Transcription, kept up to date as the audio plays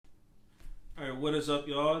what is up,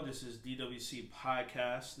 y'all? This is DWC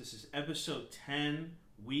Podcast. This is episode 10,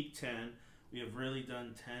 week 10. We have really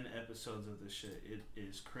done 10 episodes of this shit. It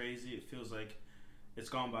is crazy. It feels like it's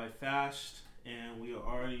gone by fast, and we are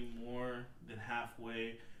already more than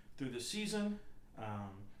halfway through the season.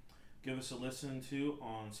 Give us a listen to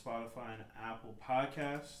on Spotify and Apple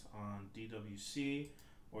Podcasts, on DWC,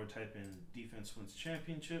 or type in Defense Wins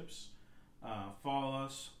Championships. Follow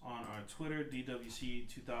us on our Twitter, DWC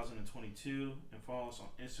 2022, and follow us on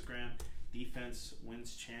Instagram, Defense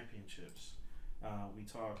Wins Championships. We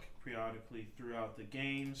talk periodically throughout the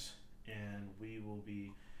games, and we will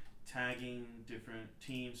be tagging different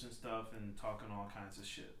teams and stuff and talking all kinds of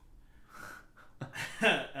shit.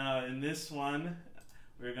 In this one,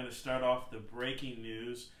 we're going to start off the breaking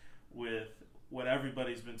news with what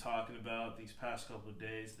everybody's been talking about these past couple of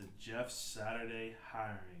days, the Jeff Saturday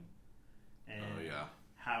hiring. And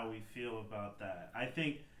how we feel about that. I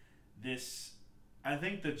think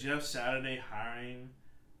the Jeff Saturday hiring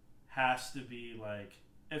has to be like,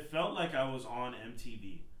 it felt like I was on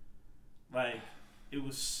MTV. Like it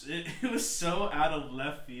was so out of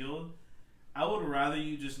left field. I would rather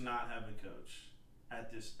you just not have a coach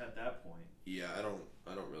at that point. Yeah, I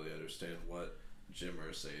don't really understand what Jim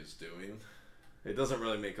Irsay is doing. It doesn't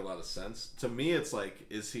really make a lot of sense. To me, it's like,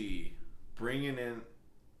 is he bringing in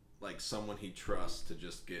like someone he trusts to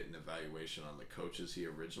just get an evaluation on the coaches he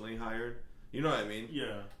originally hired? You know what I mean?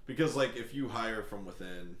 Yeah. Because like if you hire from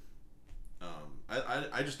within,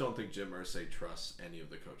 I just don't think Jim Irsay trusts any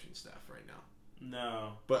of the coaching staff right now.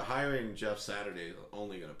 No. But hiring Jeff Saturday is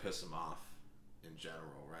only going to piss him off in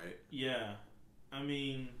general, right? Yeah. I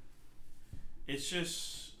mean, it's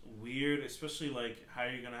just weird, especially like how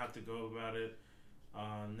you're going to have to go about it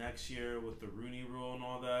next year with the Rooney Rule and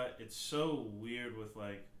all that. It's so weird with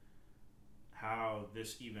like how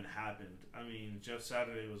this even happened. I mean, Jeff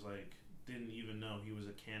Saturday was like, didn't even know he was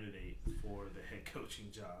a candidate for the head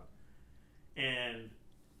coaching job. And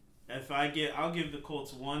I'll give the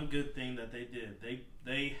Colts one good thing that they did.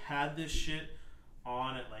 They had this shit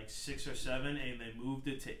on at like 6 or 7, and they moved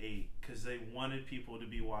it to 8 because they wanted people to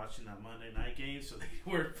be watching that Monday night game, so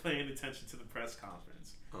they weren't paying attention to the press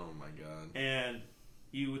conference. Oh my god. And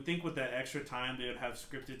you would think with that extra time they would have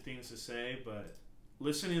scripted things to say, but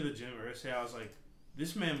listening to Jim Irsay, I was like,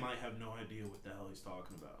 this man might have no idea what the hell he's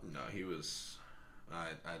talking about. No, he was. I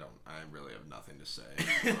really have nothing to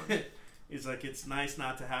say. It's like, it's nice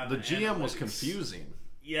not to have the GM was confusing.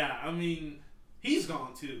 Yeah, I mean, he's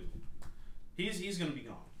gone too. He's gonna be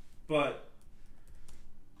gone, but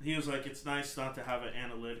he was like, it's nice not to have an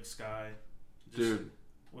analytics guy, dude.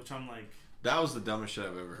 Which I'm like, that was the dumbest shit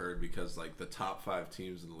I've ever heard, because like the top 5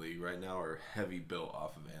 teams in the league right now are heavy built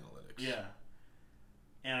off of analytics. Yeah.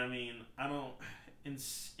 And I mean, I don't,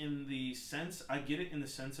 in the sense, I get it in the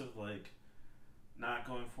sense of like not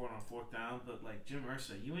going for it on 4th down, but like Jim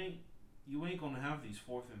Irsay, you ain't gonna have these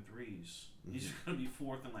 4th and 3s. Mm-hmm. These are gonna be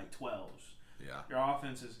 4th and like 12s. Yeah. Your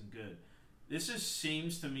offense isn't good. This just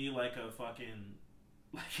seems to me like a fucking,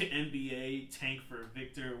 like an NBA tank for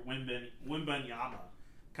Victor Wembanyama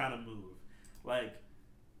kind of move. Like,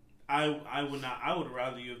 I would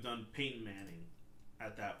rather you have done Peyton Manning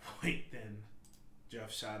at that point than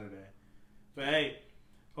Jeff Saturday. But hey,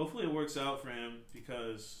 hopefully it works out for him,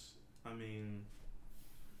 because I mean,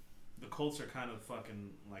 the Colts are kind of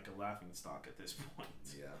fucking like a laughing stock at this point.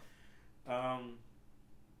 Yeah.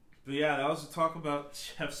 But yeah, that was a talk about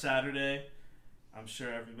Jeff Saturday. I'm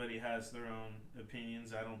sure everybody has their own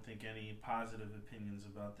opinions. I don't think any positive opinions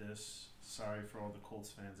about this. Sorry for all the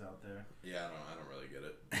Colts fans out there. Yeah, I don't really get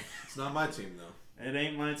it. It's not my team though. It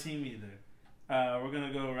ain't my team either. We're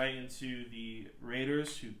going to go right into the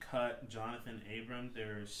Raiders, who cut Jonathan Abram,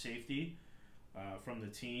 their safety, from the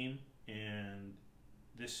team. And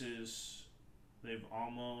this is, they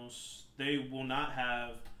will not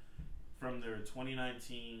have, from their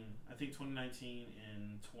 2019, I think 2019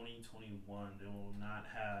 and 2021, they will not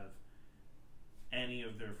have any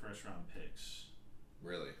of their first round picks.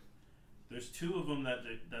 Really? There's 2 of them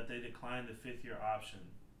that they declined the 5th-year option.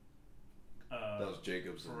 That was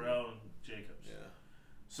Jacobs. Pharrell and Jacobs. Yeah.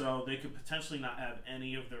 So they could potentially not have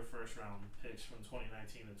any of their first round picks from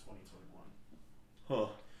 2019 and 2021.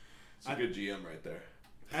 Huh. It's a good GM right there.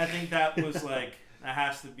 I think that was like, that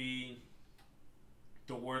has to be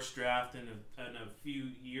the worst draft in a few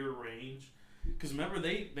year range. Because remember,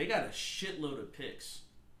 they got a shitload of picks.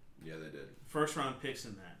 Yeah, they did. First round picks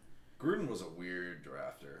in that. Gruden was a weird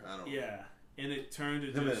drafter. I don't know. Yeah. And it turned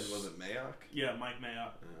to him just... Was it Mayock? Yeah, Mike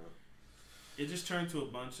Mayock. Yeah. It just turned to a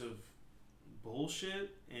bunch of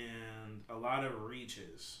bullshit and a lot of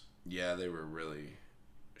reaches. Yeah, they were really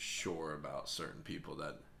sure about certain people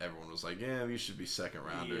that everyone was like, yeah, you should be second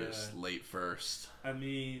rounders, late first. I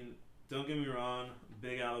mean, don't get me wrong,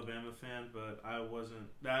 big Alabama fan, but I wasn't.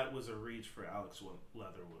 That was a reach for Alex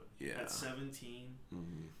Leatherwood. Yeah. At 17.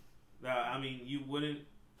 Mm-hmm. I mean,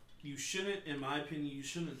 you shouldn't, in my opinion, you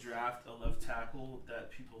shouldn't draft a left tackle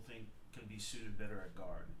that people think can be suited better at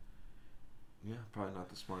guard. Yeah, probably not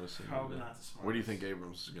the smartest thing. Probably not the smartest. Where do you think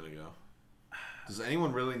Abrams is going to go? Does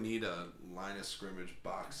anyone really need a line of scrimmage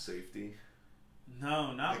box safety?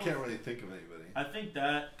 No, not. I can't really think of anybody. I think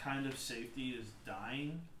that kind of safety is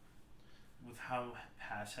dying with how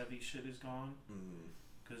pass heavy shit is gone.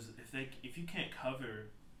 Because if you can't cover,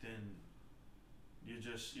 then you're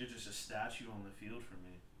just a statue on the field for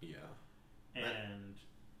me. Yeah. And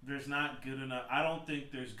there's not good enough. I don't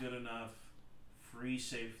think there's good enough free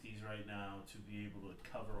safeties right now to be able to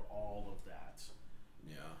cover all of that.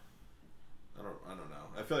 Yeah. I don't know.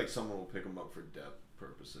 I feel like someone will pick him up for depth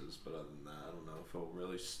purposes, but other than that, I don't know if he'll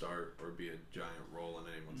really start or be a giant role in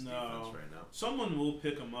anyone's defense right now. Someone will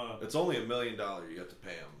pick him up. It's only $1 million you have to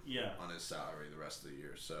pay him on his salary the rest of the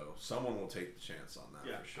year, so someone will take the chance on that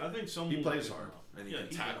for sure. I think someone he plays hard and he can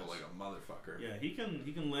tackle does. like a motherfucker. Yeah, he can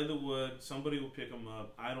lay the wood. Somebody will pick him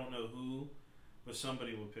up. I don't know who, but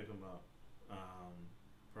somebody will pick him up.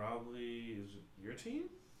 Probably is it your team?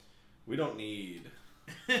 We don't need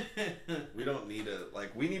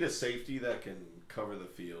we need a safety that can cover the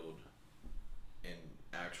field in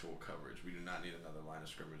actual coverage. We do not need another line of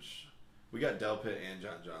scrimmage. We got Delpit and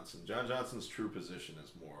John Johnson. John Johnson's true position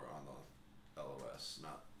is more on the LOS,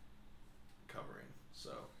 not covering.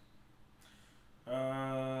 So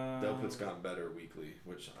Delpit's gotten better weekly,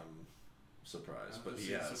 which I'm surprised, but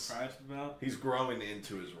he has. Surprised about? He's growing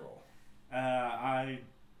into his role. I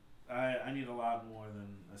need a lot more than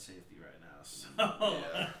a safety right now, so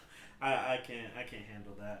yeah. I can't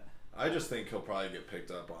handle that. I just think he'll probably get picked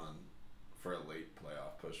up on for a late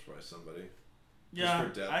playoff push by somebody. Yeah, just for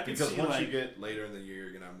depth. I could because see once you get later in the year,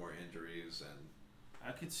 you're gonna have more injuries, and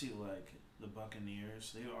I could see the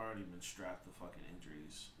Buccaneers. They've already been strapped to fucking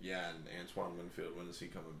injuries. Yeah, and Antoine Winfield, when is he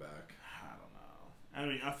coming back? I don't know. I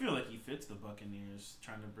mean, I feel like he fits the Buccaneers,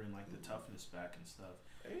 trying to bring the toughness back and stuff.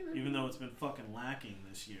 Even though it's been fucking lacking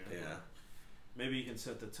this year. Yeah. Maybe he can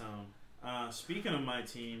set the tone. Speaking of my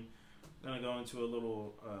team, I'm going to go into a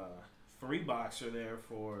little three-boxer there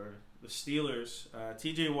for the Steelers.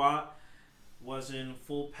 TJ Watt was in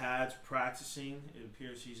full pads practicing. It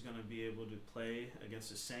appears he's going to be able to play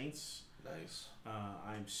against the Saints. Nice.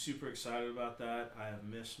 I'm super excited about that. I have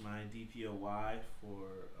missed my DPOY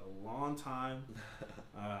for a long time.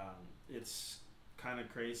 It's kind of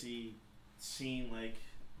crazy seeing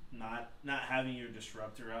not having your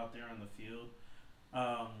disruptor out there on the field.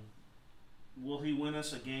 Will he win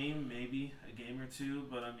us a game? Maybe a game or two,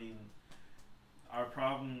 but I mean, our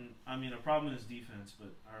problem is defense,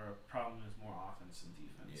 but our problem is more offense than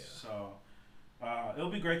defense. Yeah. So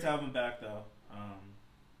it'll be great to have him back, though.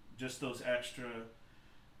 Just those extra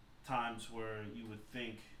times where you would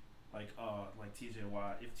think like TJ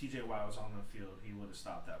Watt. If TJ Watt was on the field, he would have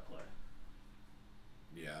stopped that play.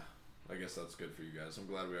 Yeah. I guess that's good for you guys. I'm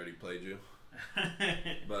glad we already played you.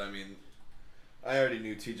 But, I mean, I already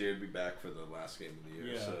knew TJ would be back for the last game of the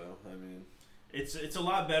year. Yeah. So, I mean... It's a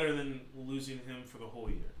lot better than losing him for the whole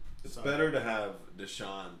year. It's better to have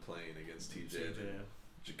Deshaun playing against TJ than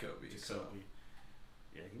Jacoby. So.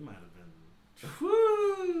 Yeah, he might have been...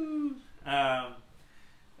 Woo!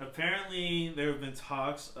 Apparently, there have been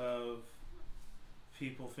talks of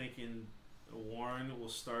people thinking Warren will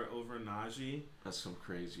start over Najee. That's some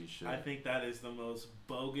crazy shit. I think that is the most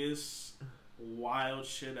bogus, wild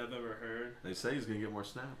shit I've ever heard. They say he's going to get more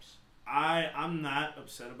snaps. I'm not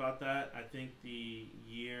upset about that. I think the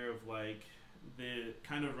year of the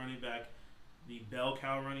kind of running back, the bell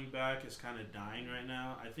cow running back is kind of dying right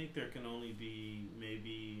now. I think there can only be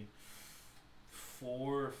maybe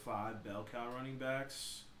 4 or 5 bell cow running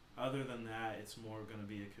backs. Other than that, it's more going to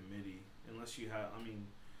be a committee. Unless you have,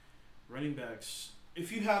 running backs,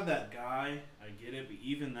 if you have that guy, I get it, but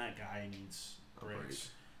even that guy needs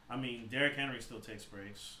breaks. Derrick Henry still takes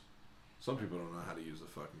breaks. Some people don't know how to use a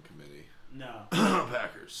fucking committee. No.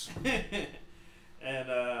 Packers. And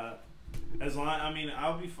as long, I'm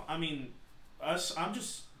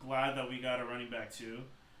just glad that we got a running back too.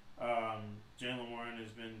 Jaylen Warren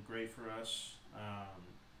has been great for us.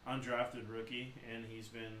 Undrafted rookie, and he's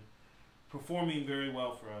been performing very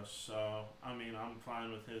well for us. So, I'm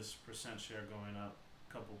fine with his percent share going up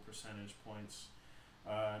a couple percentage points.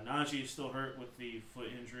 Najee is still hurt with the foot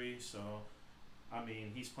injury, so,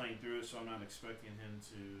 he's playing through it, so I'm not expecting him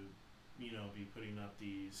to, be putting up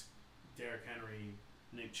these Derrick Henry,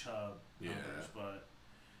 Nick Chubb numbers, but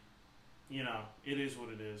you know, it is what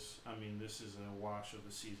it is. I mean, this is a wash of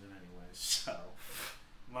a season anyway, so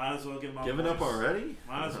might as well give my giving boys, up already.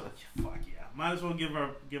 Might as well, fuck yeah. Might as well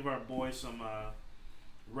give our boys some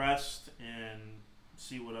rest and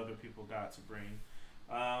see what other people got to bring.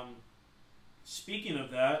 Speaking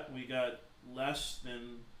of that, we got less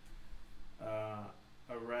than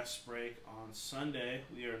a rest break on Sunday.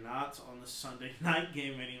 We are not on the Sunday night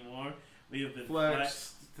game anymore. We have been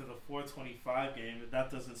flexed to the 4:25 game, but that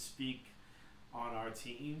doesn't speak on our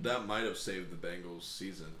team. That might have saved the Bengals'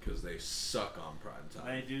 season because they suck on primetime.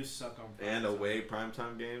 They do suck on primetime. And away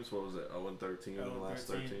primetime games, what was it, 0-13 in the last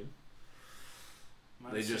 13?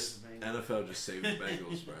 They just, NFL just saved the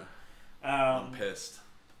Bengals, bro. I'm pissed.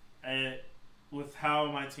 With how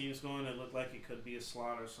my team's going, it looked like it could be a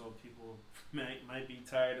slaughter, so people might be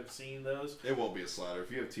tired of seeing those. It won't be a slaughter. If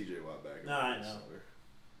you have TJ Watt back, no, I know.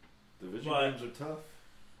 Division games are tough.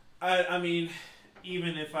 I mean,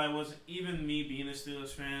 even me being a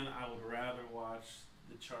Steelers fan, I would rather watch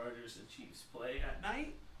the Chargers and Chiefs play at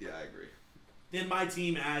night. Yeah, I agree. Than my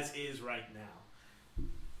team as is right now.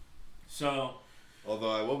 So.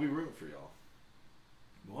 Although I will be rooting for y'all.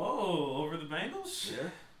 Whoa, over the Bengals? Yeah.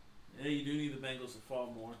 Yeah, you do need the Bengals to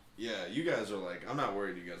fall more. Yeah, you guys are like, I'm not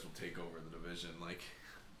worried you guys will take over the division. Like,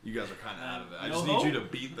 you guys are kind of out of it. I just need you to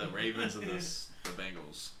beat the Ravens and the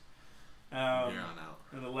Bengals. Here on out.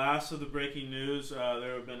 And the last of the breaking news,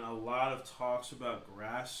 there have been a lot of talks about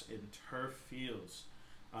grass and turf fields.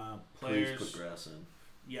 Players, please put grass in.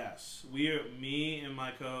 Yes, me and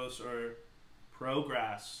my co-hosts are pro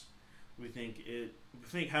grass. We think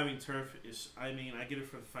having turf is. I mean, I get it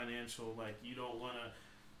for the financial. Like, you don't want to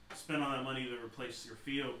spend all that money to replace your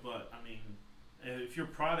field, but I mean, if your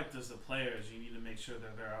product is the players, you need to make sure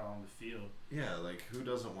that they're out on the field. Yeah, like, who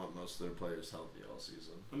doesn't want most of their players healthy all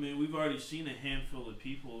season? I mean, we've already seen a handful of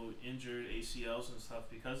people injured ACLs and stuff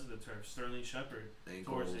because of the turf. Sterling Shepard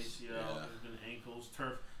tore his ACL. Yeah. There's been ankles,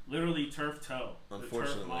 literally turf toe.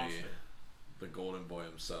 Unfortunately, the golden boy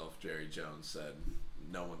himself, Jerry Jones, said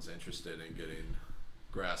no one's interested in getting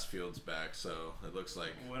grass fields back, so it looks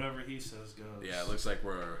like whatever he says goes. Yeah, it looks like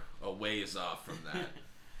we're a ways off from that.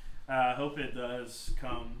 I hope it does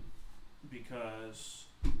come because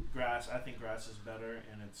I think grass is better,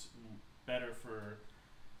 and it's better for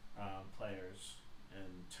players.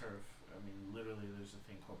 And turf, I mean, literally there's a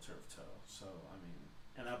thing called turf toe. So, I mean,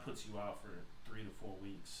 and that puts you out for 3 to 4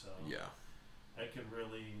 weeks. So yeah, that could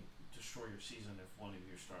really destroy your season if one of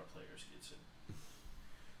your star players gets it.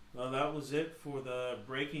 Well, that was it for the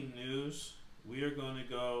breaking news. We are going to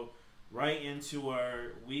go right into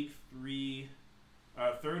our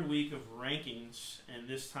third week of rankings, and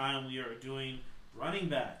this time we are doing running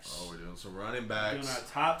backs. Oh, we're doing some running backs. We're doing our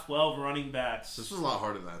top 12 running backs. This was a lot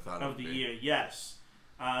harder than I thought of the year. Yes,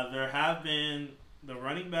 there have been the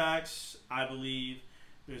running backs. I believe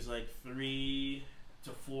there's like 3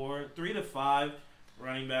 to 5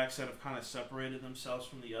 running backs that have kind of separated themselves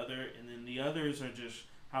from the other, and then the others are just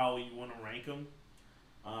how you want to rank them.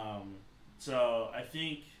 So I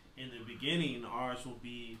think in the beginning ours will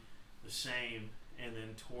be the same, and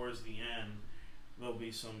then towards the end there'll be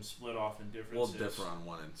some split off and differences. We'll differ on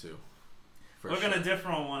 1 and 2. We're gonna differ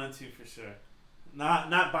on 1 and 2 for sure. Not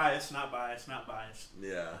biased.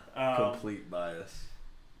 Yeah, complete bias.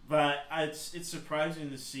 But it's surprising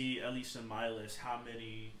to see, at least in my list, how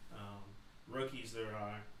many rookies there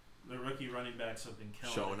are. The rookie running backs have been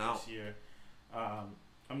killing this year.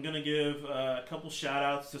 I'm going to give a couple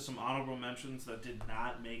shout-outs to some honorable mentions that did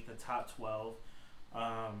not make the top 12. We're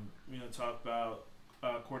going to talk about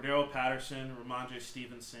Cordero Patterson, Ramondre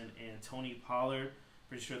Stevenson, and Tony Pollard.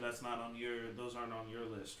 Pretty sure those aren't on your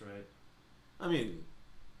list, right? I mean,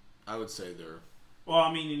 I would say they're... Well,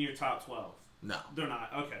 I mean in your top 12. No. They're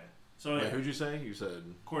not. Okay. So wait, who'd you say? You said...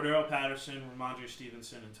 Cordero Patterson, Ramondre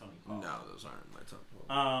Stevenson, and Tony Pollard. No, those aren't in my top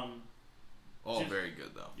 12. All very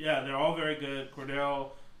good, though. Yeah, they're all very good.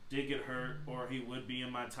 Cordero did get hurt, or he would be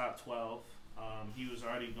in my top 12. He was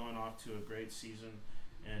already going off to a great season,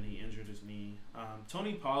 and he injured his knee.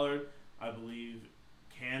 Tony Pollard, I believe,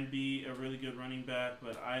 can be a really good running back,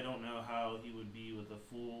 but I don't know how he would be with a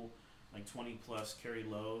full 20-plus carry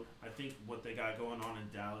load. I think what they got going on in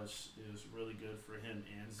Dallas is really good for him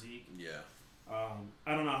and Zeke. Yeah.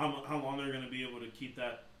 I don't know how long they're going to be able to keep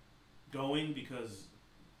that going because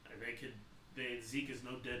Zeke is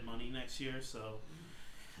no dead money next year, so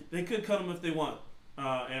they could cut him if they want.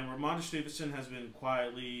 And Ramondre Stevenson has been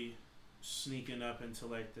quietly sneaking up into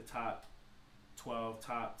the top 12,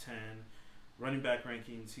 top 10 running back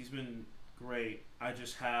rankings. He's been great. I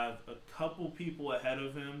just have a couple people ahead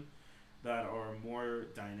of him that are more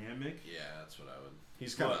dynamic. Yeah, that's what I would.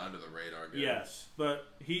 He's kind of under the radar guy. Yes, but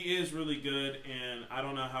he is really good, and I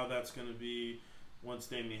don't know how that's going to be once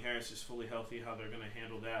Damian Harris is fully healthy, how they're going to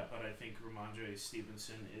handle that. But I think Ramondre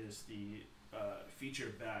Stevenson is the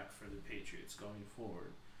featured back for the Patriots going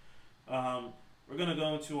forward. We're going to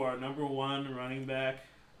go into our number one running back.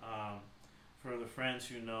 For the friends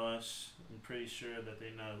who know us, I'm pretty sure that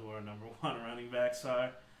they know who our number one running backs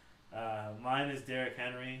are. Mine is Derrick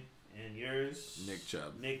Henry, and yours? Nick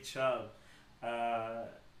Chubb. Nick Chubb.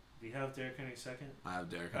 Do you have Derrick Henry second? I have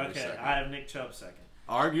Derrick Henry second. Okay, I have Nick Chubb second.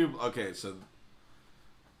 Okay, so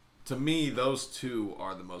to me, those two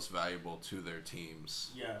are the most valuable to their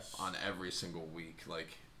teams. Yes. On every single week. Like,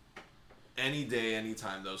 any day,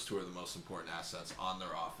 anytime, those two are the most important assets on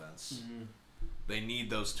their offense. Mm-hmm. They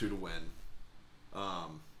need those two to win.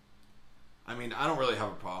 I mean, I don't really have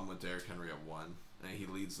a problem with Derrick Henry at 1. And he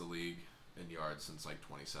leads the league in yards since, like,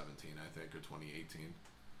 2017, I think, or 2018.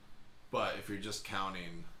 But if you're just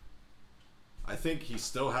counting, I think he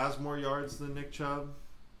still has more yards than Nick Chubb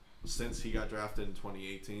since he got drafted in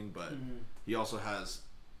 2018, but he also has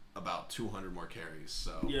about 200 more carries.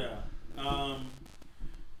 So yeah,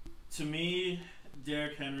 to me,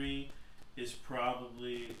 Derrick Henry is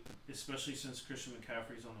probably, especially since Christian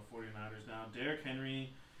McCaffrey's on the 49ers now, Derrick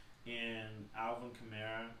Henry and Alvin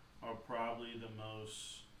Kamara are probably the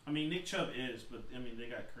most. I mean, Nick Chubb is, but I mean they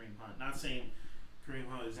got Kareem Hunt. Not saying Kareem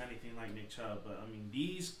Hunt is anything like Nick Chubb, but I mean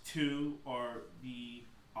these two are the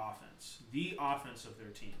offense of their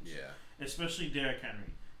teams. Yeah. Especially Derrick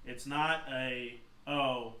Henry. It's not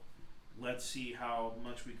let's see how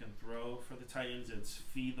much we can throw for the Titans. It's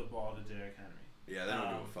feed the ball to Derrick Henry. Yeah, they don't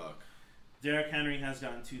give a fuck. Derrick Henry has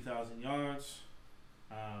gotten 2,000 yards.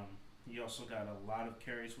 He also got a lot of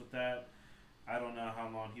carries with that. I don't know how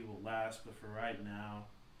long he will last, but for right now,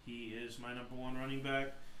 he is my number one running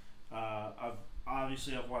back. I've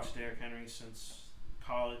watched Derrick Henry since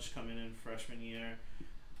college, coming in freshman year,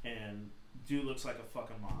 and dude looks like a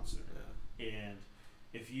fucking monster. Yeah. And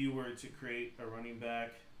if you were to create a running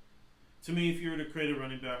back, to me, if you were to create a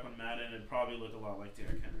running back on Madden, it'd probably look a lot like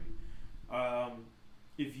Derrick Henry.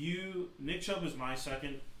 Nick Chubb is my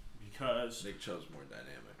second because Nick Chubb's more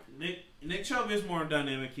dynamic. Nick Chubb is more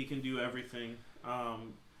dynamic. He can do everything.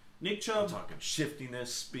 Nick Chubb. I'm talking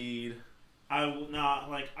shiftiness, speed. I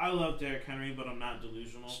love Derrick Henry, but I'm not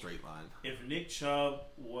delusional. Straight line. If Nick Chubb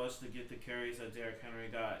was to get the carries that Derrick Henry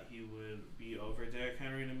got, he would be over Derrick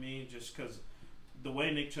Henry to me, just because the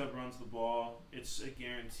way Nick Chubb runs the ball, it's a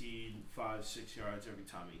guaranteed 5-6 yards every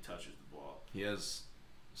time he touches the ball. He has,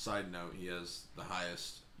 side note, he has the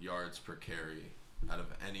highest yards per carry out of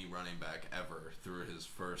any running back ever through his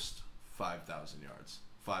first 5,000 yards.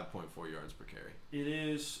 5.4 yards per carry. It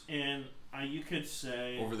is, and you could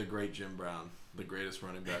say... Over the great Jim Brown, the greatest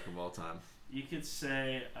running back of all time. You could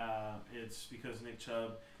say it's because Nick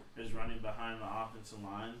Chubb is running behind the offensive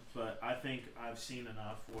line, but I think I've seen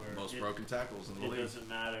enough where... Most broken tackles in the league. It doesn't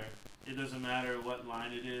matter. It doesn't matter what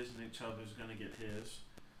line it is. Nick Chubb is going to get his.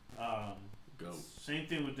 Go. Same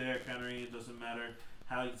thing with Derrick Henry. It doesn't matter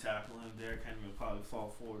how you tackle him. Derrick Henry will probably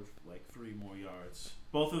fall forward like 3 more yards.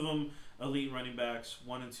 Both of them elite running backs,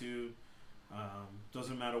 1 and 2.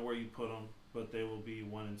 Doesn't matter where you put them, but they will be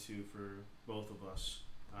 1 and 2 for both of us.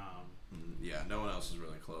 Yeah, no one else is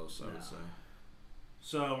really close, I would say.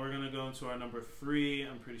 So we're going to go into our number 3.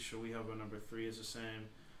 I'm pretty sure we have our number 3 is the same.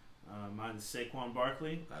 Mine is Saquon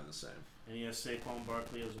Barkley. I have the same. And he has Saquon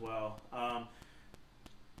Barkley as well.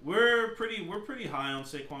 We're pretty high on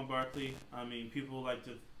Saquon Barkley. I mean, people like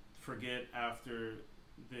to forget after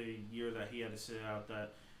the year that he had to sit out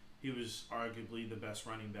that he was arguably the best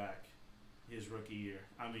running back his rookie year.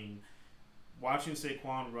 I mean, watching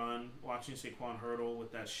Saquon run, watching Saquon hurdle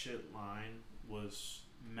with that shit line was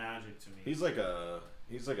magic to me. He's like a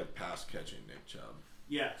pass catching Nick Chubb.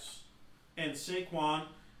 Yes, and Saquon.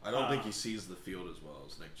 I don't think he sees the field as well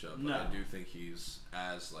as Nick Chubb, but no. I do think he's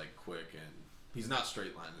as quick, and he's not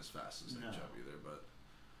straight line as fast as Nick Chubb either. But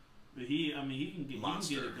he can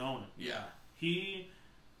get it going. Yeah,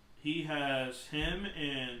 he has him,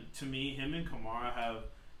 and to me, him and Kamara have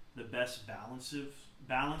the best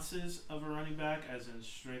balances of a running back, as in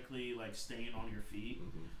strictly staying on your feet.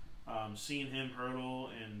 Mm-hmm. Seeing him hurdle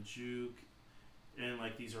and juke and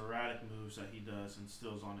these erratic moves that he does and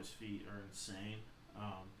stills on his feet are insane.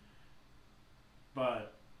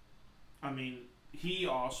 But I mean, he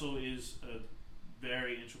also is a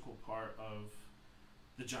very integral part of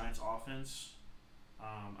the Giants' offense.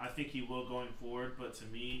 I think he will going forward, but to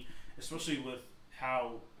me, especially with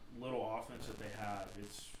how little offense that they have,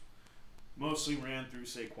 it's mostly ran through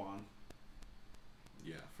Saquon.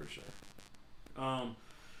 Yeah, for sure.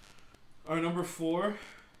 Our number 4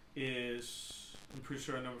 is, I'm pretty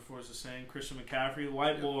sure our number 4 is the same, Christian McCaffrey, the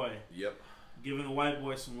white boy. Yep. Giving the white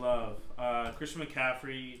boy some love. Christian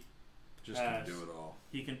McCaffrey can do it all.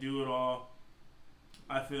 He can do it all.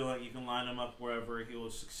 I feel like you can line him up wherever he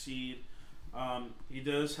will succeed. He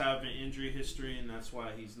does have an injury history, and that's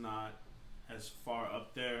why he's not as far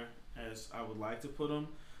up there as I would like to put him.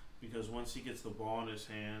 Because once he gets the ball in his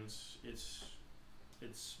hands, it's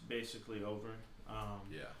basically over.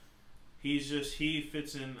 He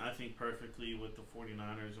fits in, I think, perfectly with the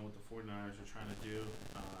 49ers and what the 49ers are trying to do.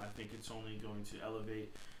 I think it's only going to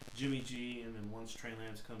elevate Jimmy G, and then once Trey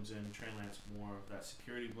Lance comes in, Trey Lance more of that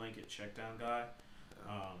security blanket check down guy.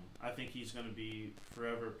 I think he's going to be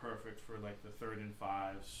forever perfect for like the 3rd and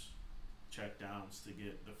 5s check downs to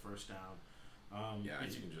get the first down. You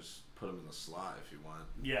can just put him in the slot if you want.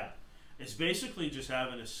 Yeah. It's basically just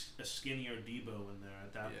having a skinnier Debo in there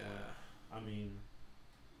at that point. I mean,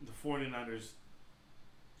 the 49ers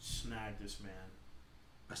snagged this man.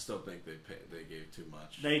 I still think they gave too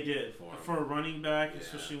much. They did. For a running back,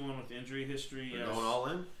 especially one with injury history. They're going all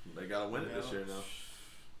in. They got to win it this year now.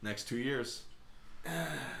 Next 2 years. I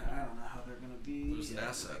don't know how they're going to be. Losing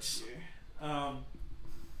assets. And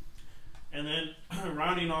then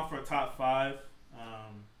rounding off our top 5,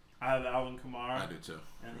 I have Alvin Kamara. I do too.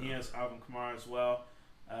 And he has Alvin Kamara as well.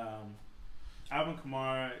 Alvin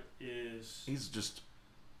Kamara is... He's just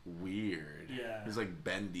weird. Yeah. He's like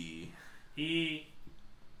bendy.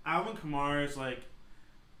 Alvin Kamara is like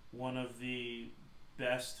one of the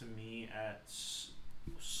best to me at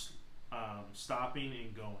stopping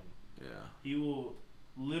and going. Yeah. He will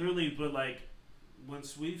literally, but like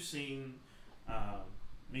once we've seen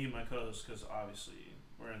me and my co-host, because obviously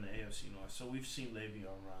we're in the AFC North, so we've seen Le'Veon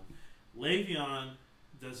run. Le'Veon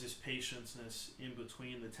does his patience in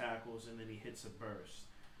between the tackles, and then he hits a burst.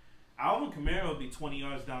 Alvin Kamara will be 20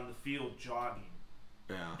 yards down the field jogging.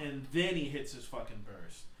 Yeah. And then he hits his fucking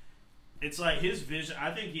burst. It's like his vision.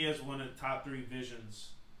 I think he has one of the top 3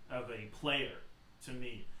 visions of a player to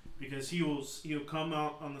me, because he'll come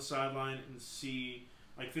out on the sideline and see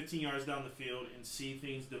like 15 yards down the field and see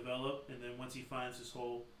things develop, and then once he finds his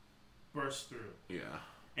hole, burst through. Yeah.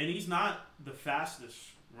 And he's not the fastest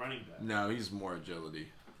running back. No, he's more agility,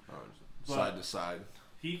 side to side.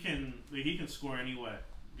 He can score anyway.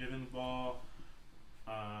 Getting the ball,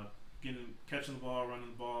 catching the ball,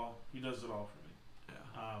 running the ball. He does it all for me.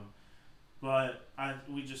 Yeah. But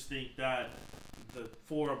we just think that the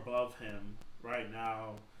 4 above him right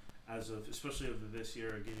now, especially of this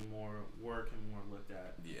year, are getting more work and more looked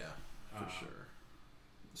at. Yeah, for sure.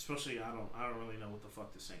 Especially, I don't really know what the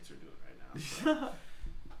fuck the Saints are doing right now. So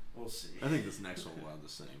we'll see. I think this next one will have the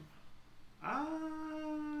same.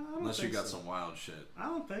 Unless you got some wild shit. I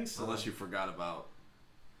don't think so. Unless you forgot about.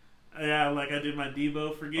 Yeah, like I did my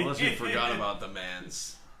Debo forget. Unless you forgot about the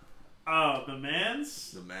mans. Oh, the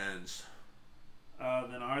mans? The mans.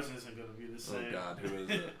 Then ours isn't going to be the same. Oh, God. Who is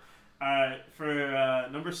it? All right. For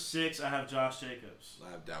number 6, I have Josh Jacobs.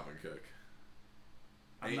 I have Dalvin Cook.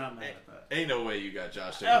 I'm not mad at that. Ain't no way you got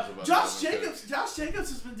Josh Jacobs above Josh Dalvin Jacobs. Cook. Josh Jacobs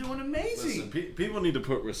has been doing amazing. Listen, people need to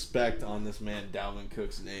put respect on this man Dalvin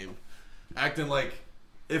Cook's name. Acting like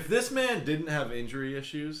if this man didn't have injury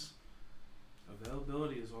issues...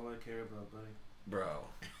 Availability is all I care about, buddy. Bro,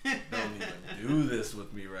 don't even do this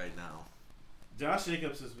with me right now. Josh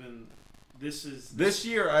Jacobs has been... This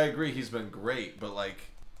year, I agree he's been great, but like,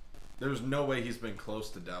 there's no way he's been close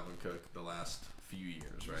to Dalvin Cook the last few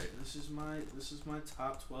years, right? This is my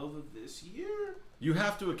top 12 of this year. You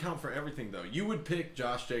have to account for everything, though. You would pick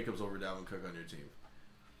Josh Jacobs over Dalvin Cook on your team.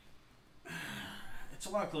 It's a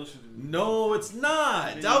lot closer than... No, it's not.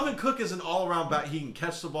 I mean, Dalvin Cook is an all-around back. He can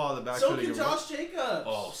catch the ball in the backfield. So can Josh Jacobs.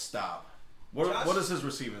 Oh, stop. What is his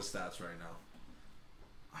receiving stats right now?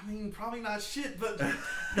 I mean, probably not shit, but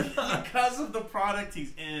because of the product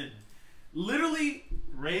he's in. Literally,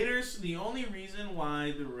 Raiders, the only reason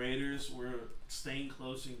why the Raiders were staying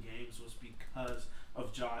close in games was because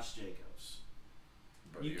of Josh Jacobs.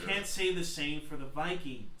 Bro, you can't say the same for the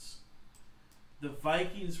Vikings. The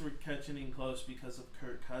Vikings were catching in close because of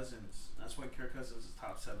Kirk Cousins. That's why Kirk Cousins is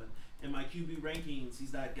top 7. In my QB rankings,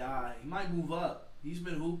 he's that guy. He might move up. He's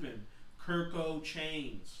been hooping. Kirko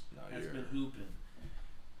Chains has been hooping.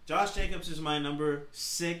 Josh Jacobs is my number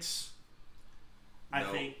 6. I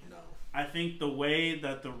think the way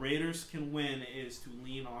that the Raiders can win is to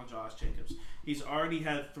lean on Josh Jacobs. He's already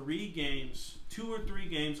had 2 or 3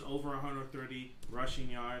 games over 130 rushing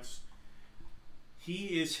yards.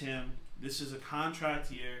 He is him. This is a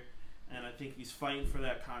contract year, and I think he's fighting for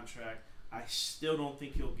that contract. I still don't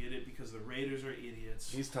think he'll get it because the Raiders are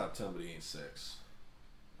idiots. He's top 10, but he ain't 6.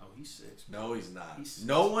 Oh, he's 6. No, he's not. He's 6.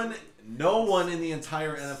 No one in the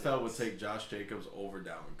entire NFL would take Josh Jacobs over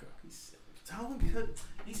Dalvin Cook. He's 6. Dalvin Cook,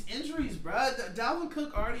 these injuries, bro. Dalvin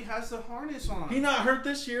Cook already has the harness on. He not hurt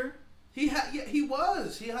this year? He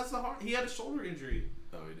was. He has he had a shoulder injury.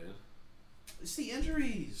 Oh, he did? It's the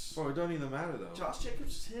injuries. Bro, it don't even matter, though. Josh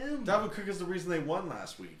Jacobs is him. Dalvin Cook is the reason they won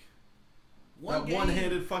last week. That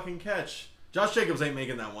one-handed fucking catch. Josh Jacobs ain't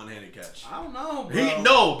making that one-handed catch. I don't know, bro.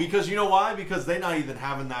 No, because you know why? Because they're not even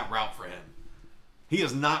having that route for him. He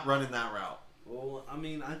is not running that route. Well, I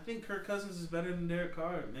mean, I think Kirk Cousins is better than Derek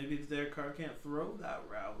Carr. Maybe Derek Carr can't throw that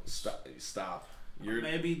route. Stop.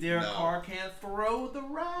 Maybe Derek Carr can't throw the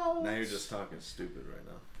route. Now you're just talking stupid right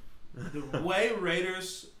now. The way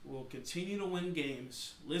Raiders will continue to win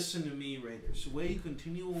games. Listen to me, Raiders. The way you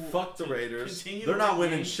continue. Fuck the Raiders. They're not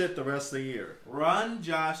winning games, shit the rest of the year. Run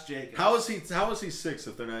Josh Jacobs. How is he 6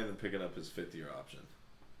 if they're not even picking up his 5th-year option?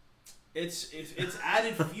 It's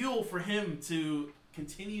added fuel for him to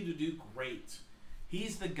continue to do great.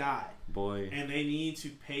 He's the guy. Boy. And they need to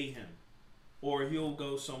pay him, or he'll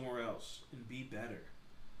go somewhere else and be better.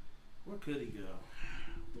 Where could he go?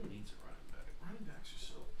 Who needs a running back? Running backs are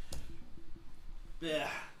so. Yeah.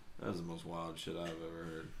 That was the most wild shit I've ever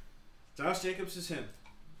heard. Josh Jacobs is him.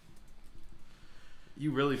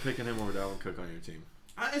 You really picking him over Dalvin Cook on your team?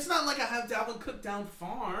 It's not like I have Dalvin Cook down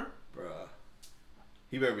far. Bruh.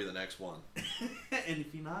 He better be the next one. And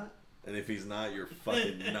if he's not? And if he's not, you're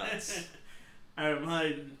fucking nuts. All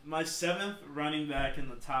right, my 7th running back in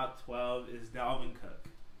the top 12 is Dalvin Cook.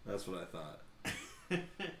 That's what I thought.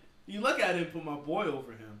 You look at him, put my boy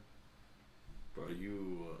over him. Bro,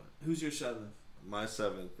 you... Who's your 7th? My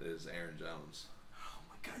 7th is Aaron Jones. Oh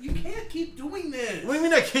my god, you can't keep doing this. What do you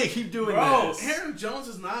mean I can't keep doing Bro, this? Aaron Jones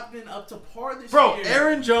has not been up to par this year. Bro,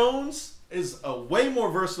 Aaron Jones is a way more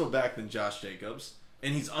versatile back than Josh Jacobs,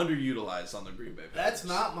 and he's underutilized on the Green Bay Packers. That's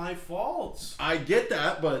not my fault. I get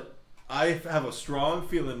that, but I have a strong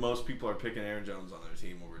feeling most people are picking Aaron Jones on their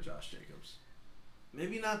team over Josh Jacobs.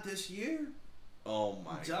 Maybe not this year. Oh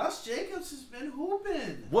my god. Josh Jacobs has been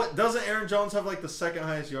hooping. What, doesn't Aaron Jones have like the 2nd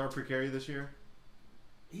highest yard per carry this year?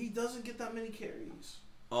 He doesn't get that many carries.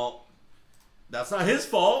 Oh, that's not his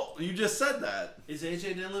fault. You just said that. Is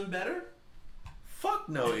A.J. Dillon better? Fuck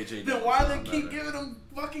no, AJ Dillon's Then why not they keep better. giving him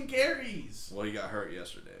fucking carries? Well, he got hurt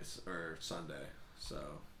yesterday, or Sunday, so.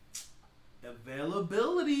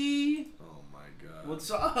 Availability. Oh my god. What's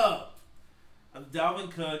up?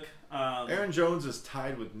 Dalvin Cook. Aaron Jones is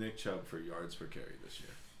tied with Nick Chubb for yards per carry this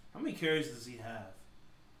year. How many carries does he have?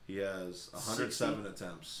 He has 107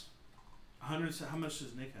 attempts. 100. How much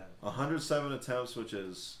does Nick have? 107 attempts, which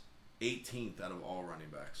is 18th out of all running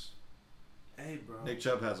backs. Hey, bro. Nick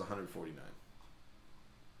Chubb has 149.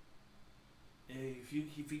 Hey, if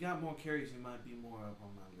you got more carries, you might be more up on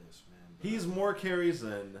my list, man. But He's more carries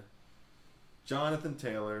than Jonathan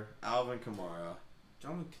Taylor, Alvin Kamara,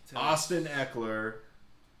 Austin Eckler.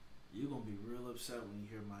 You're gonna be real upset when you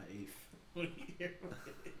hear my 8th.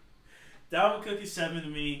 Dalvin Cook is 7 to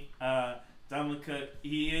me. Dalvin Cook,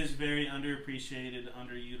 he is very underappreciated,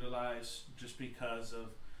 underutilized, just because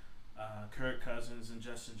of Kirk Cousins and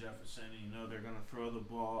Justin Jefferson. You know they're gonna throw the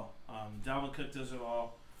ball. Dalvin Cook does it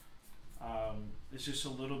all. It's just a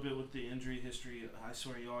little bit with the injury history. I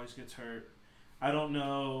swear he always gets hurt. I don't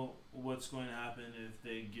know what's going to happen if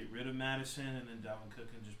they get rid of Madison and then Dalvin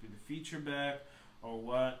Cook can just be the feature back or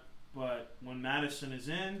what. But when Madison is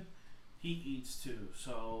in, he eats too.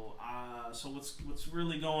 So what's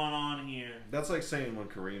really going on here? That's like saying when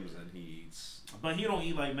Kareem's in, he eats. But he don't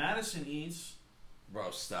eat like Madison eats.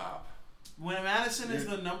 Bro, stop. When Madison is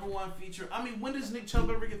the number one feature, I mean, when does Nick Chubb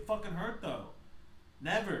ever get fucking hurt though?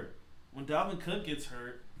 Never. When Dalvin Cook gets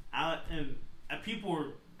hurt, and people were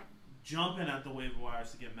jumping at the waiver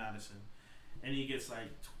wires to get Madison, and he gets like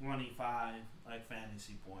 25 like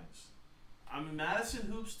fantasy points. I mean,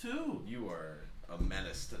 Madison hoops too. You are a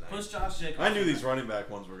menace tonight. Push Josh Jacobs. I knew these running back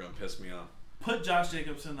ones were gonna piss me off. Put Josh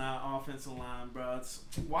Jacobs in that offensive line, bro.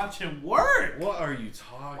 Watch him work. What are you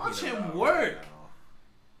talking about? Watch him work.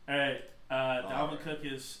 Right All right. Dalvin right. Cook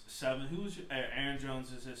is 7. Aaron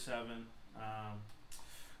Jones is at 7.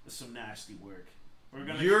 That's some nasty work.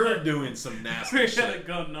 You're doing some nasty We're shit.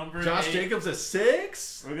 gonna go number Josh 8. Jacobs at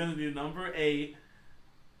 6? We're gonna do number 8.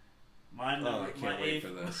 My number. I can't wait for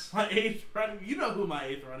this. My 8th running. You know who my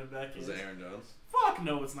 8th running back is? Is it Aaron Jones? Fuck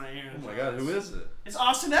no, it's not Aaron Jones. Oh my god, who is it? It's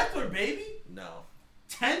Austin Eckler, baby. No.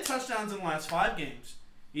 10 touchdowns in the last 5 games.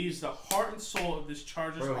 He's the heart and soul of this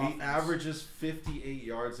Chargers Bro, offense. he averages 58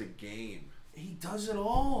 yards a game. He does it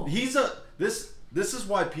all. This is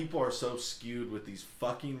why people are so skewed with these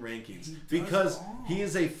fucking rankings. Because he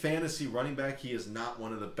is a fantasy running back. He is not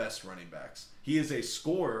one of the best running backs. He is a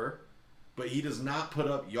scorer, but he does not put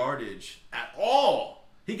up yardage at all.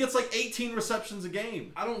 He gets like 18 receptions a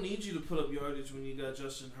game. I don't need you to put up yardage when you got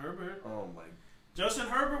Justin Herbert. Oh my. Justin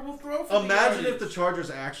Herbert will throw for Imagine if the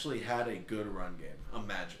Chargers actually had a good run game.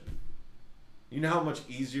 Imagine. You know how much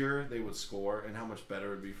easier they would score and how much better it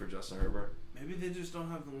would be for Justin Herbert? Maybe they just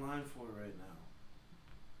don't have the line for it right now.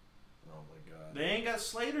 Oh my god. They ain't got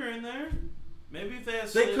Slater in there. Maybe if they had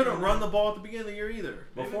Slater, they couldn't run the ball at the beginning of the year either.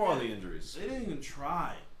 Maybe before all the injuries. They didn't even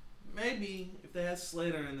try. Maybe if they had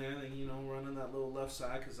Slater in there, then running that little left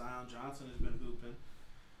side because Zion Johnson has been hooping.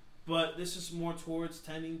 But this is more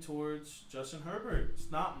tending towards Justin Herbert.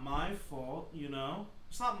 It's not my fault,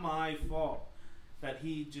 It's not my fault that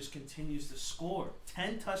he just continues to score.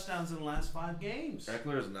 10 touchdowns in the last 5 games.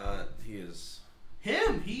 Eckler is not. He is.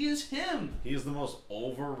 Him. He is him. He is the most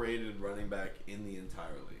overrated running back in the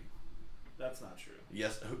entire league. That's not true.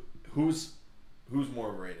 Yes. Who's more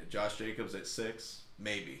overrated? Josh Jacobs at 6?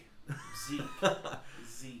 Maybe.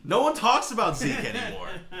 Zeke. No one talks about Zeke anymore.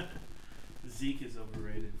 Zeke is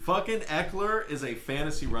overrated. Fucking Eckler is a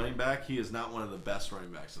fantasy running back. He is not one of the best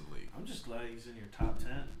running backs in the league. I'm just glad he's in your top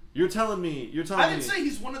 10. You're telling me. I didn't say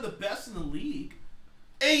he's one of the best in the league.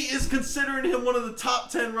 8 is considering him one of the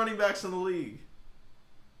top 10 running backs in the league.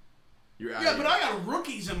 Yeah, but I got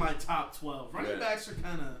rookies in my top 12. Running backs are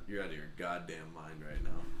kind of... You're out of your goddamn mind right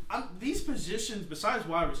now. These positions, besides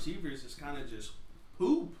wide receivers, is kind of just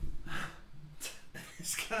poop.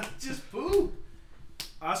 It's kind of just poop.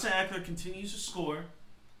 Austin Eckler continues to score.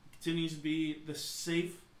 Continues to be the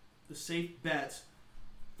safe bet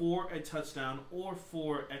for a touchdown or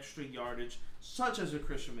for extra yardage, such as a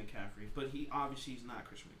Christian McCaffrey. But he's not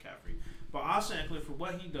Christian McCaffrey. But Austin Eckler, for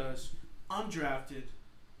what he does, undrafted,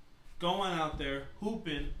 going out there,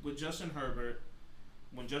 hooping with Justin Herbert,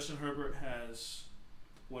 when Justin Herbert has,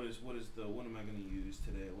 what am I going to use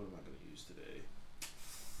today?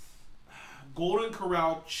 Golden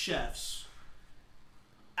Corral chefs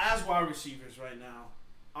as wide receivers right now.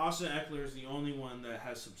 Austin Eckler is the only one that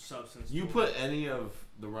has some substance. You put any of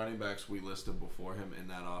the running backs we listed before him in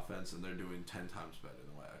that offense, and they're doing 10 times better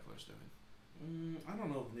than what Eckler's doing. I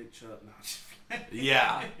don't know if Nick Chubb. No,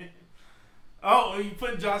 yeah. Oh, are you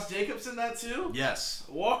putting Josh Jacobs in that too? Yes.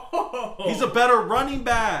 Whoa. He's a better running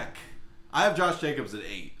back. I have Josh Jacobs at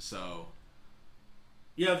 8, so.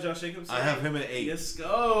 You have Josh Jacobs at 8? I have him at 8. Let's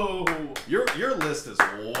go. Your list is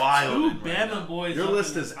wild. Two Bama boys. Your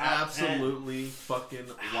list is absolutely fucking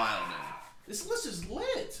wild. This list is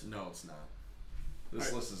lit. No, it's not.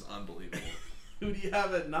 This list is unbelievable. Who do you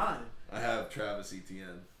have at 9? I have Travis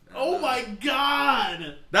Etienne. Oh my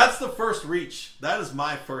god! That's the first reach. That is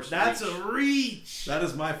my first reach. That's a reach. That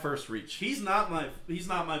is my first reach. He's not my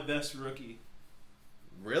best rookie.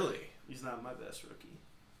 Really? He's not my best rookie.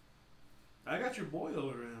 I got your boy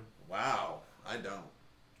over him. Wow. I don't.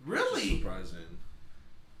 Really? Which is surprising.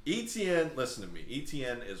 Etienne, listen to me.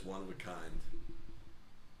 Etienne is one of a kind.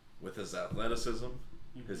 With his athleticism,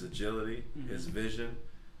 his agility, his vision.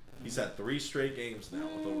 He's had 3 straight games now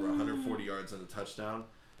with over 140 yards and a touchdown.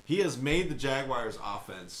 He has made the Jaguars'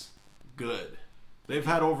 offense good. They've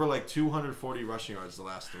had over 240 rushing yards the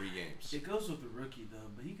last 3 games. It goes with the rookie, though,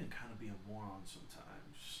 but he can kind of be a moron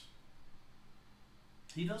sometimes.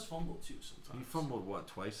 He does fumble, too, sometimes. He fumbled, what,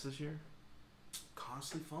 twice this year?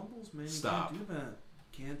 Constantly fumbles, man. Stop. You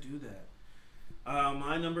can't do that.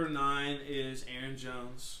 My number 9 is Aaron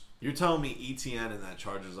Jones. You're telling me Etienne in that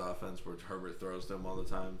Chargers offense where Herbert throws them all the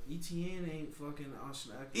time? Etienne ain't fucking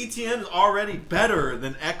Austin Eckler. Etienne is already better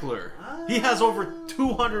than Eckler. He has over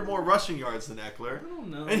 200 more rushing yards than Eckler. I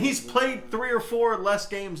don't know. And he's played 3 or 4 less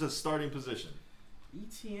games as starting position.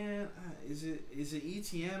 Etienne, is it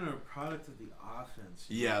Etienne or a product of the offense?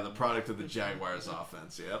 Yeah, the product of the Jaguars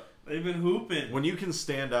offense, yep. They've been hooping. When you can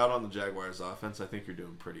stand out on the Jaguars offense, I think you're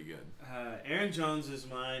doing pretty good. Aaron Jones is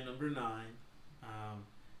my number 9.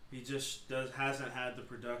 He just hasn't had the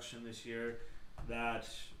production this year that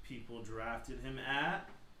people drafted him at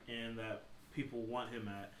and that people want him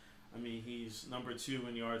at. I mean, he's number 2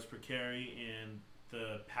 in yards per carry, and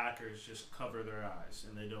the Packers just cover their eyes,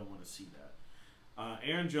 and they don't want to see that.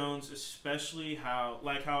 Aaron Jones, especially how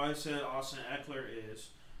I said Austin Eckler is,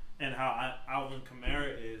 and how Alvin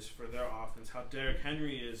Kamara is for their offense, how Derrick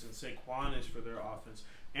Henry is and Saquon is for their offense.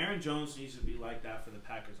 Aaron Jones needs to be like that for the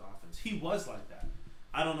Packers offense. He was like that.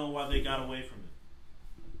 I don't know why they got away from it.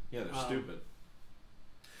 Yeah, they're stupid.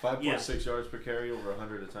 5.6 yards per carry over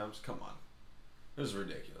 100 attempts. Come on. This is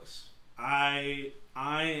ridiculous. I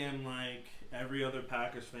am like every other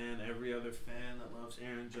Packers fan, every other fan that loves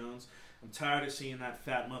Aaron Jones. I'm tired of seeing that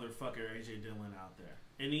fat motherfucker A.J. Dillon out there.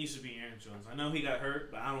 It needs to be Aaron Jones. I know he got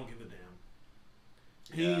hurt, but I don't give a damn.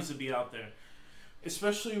 He needs to be out there.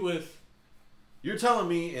 Especially with... You're telling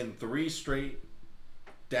me in 3 straight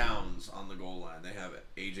downs on the goal line, they have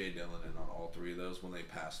A.J. Dillon in on all 3 of those when they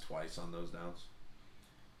pass twice on those downs?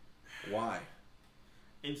 Why?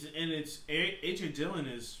 And it's A.J. Dillon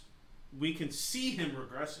is... We can see him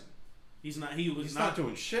regressing. He's not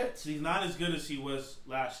doing shit. He's not as good as he was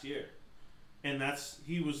last year. And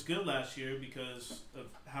he was good last year because of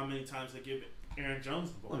how many times they give Aaron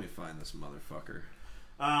Jones the ball. Let me find this motherfucker.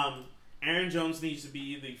 Aaron Jones needs to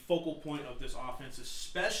be the focal point of this offense,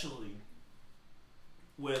 especially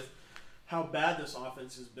with how bad this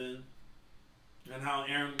offense has been and how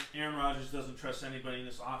Aaron Rodgers doesn't trust anybody in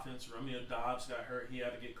this offense. Romeo Doubs got hurt. He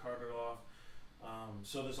had to get carted off.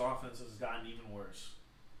 So this offense has gotten even worse.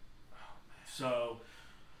 So,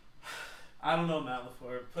 I don't know, Matt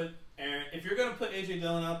LaFleur. If you're going to put A.J.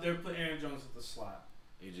 Dillon out there, put Aaron Jones at the slot.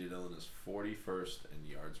 A.J. Dillon is 41st in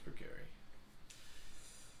yards per carry.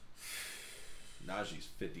 Najee's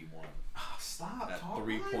 51. Oh, stop. At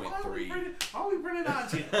 3.3. Why are we bringing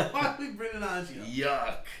Najee?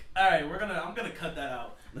 Yuck. All right, I'm gonna cut that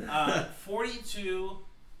out. 42.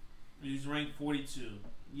 He's ranked 42.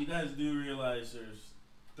 You guys do realize there's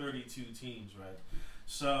 32 teams, right?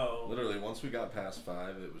 So literally, once we got past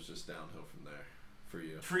 5, it was just downhill from there. For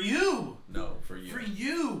you. For you. No, for you. For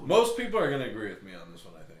you. Most people are gonna agree with me on this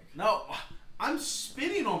one, I think. No, I'm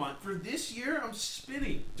spitting on for this year. I'm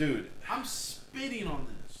spitting, dude. I'm spitting on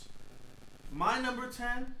this. My number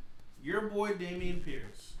 10, your boy Damian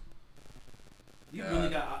Pierce. You really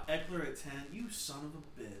got Eckler at 10. You son of a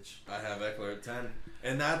bitch. I have Eckler at 10,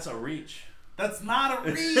 and that's a reach. That's not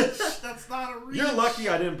a reach. That's not a reach. You're lucky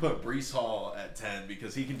I didn't put Breece Hall at 10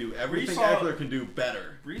 because he can do everything Eckler can do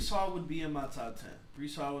better. Breece Hall would be in my top 10.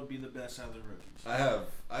 Breece Hall would be the best out of the rookies. I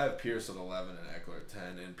have Pierce at 11 and Eckler at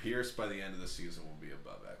 10, and Pierce by the end of the season will be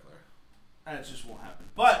above Eckler. That just won't happen.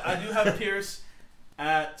 But I do have Pierce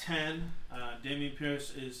at 10. Damian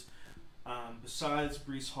Pierce is, besides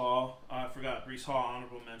Breece Hall, I forgot Breece Hall,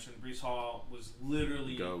 honorable mention. Breece Hall was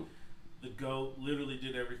literally the GOAT, literally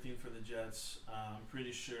did everything for the Jets. I'm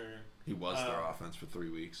pretty sure. He was their offense for 3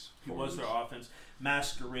 weeks. He was their offense.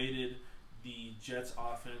 Masqueraded the Jets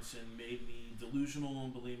offense and made me delusional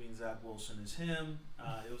in believing Zach Wilson is him.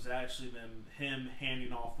 It was actually him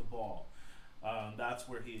handing off the ball. That's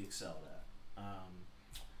where he excelled at.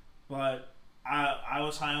 But I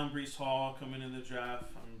was high on Breece Hall coming in the draft.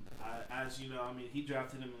 As you know, he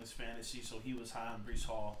drafted him in his fantasy, so he was high on Breece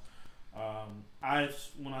Hall.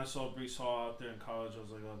 When I saw Breece Hall out there in college, I was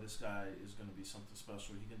like, oh, this guy is going to be something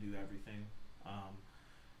special. He can do everything.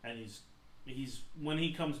 And he's when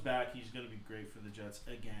he comes back, he's going to be great for the Jets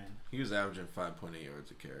again. He was averaging 5.8 yards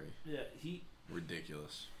a carry. Yeah,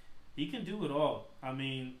 ridiculous. He can do it all.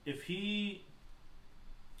 If they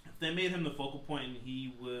made him the focal point and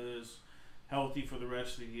he was healthy for the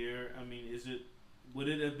rest of the year, would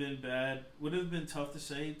it have been bad? Would it have been tough to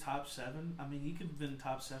say top 7? He could have been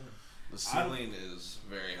top 7. The ceiling is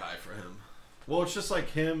very high for him. Well, it's just like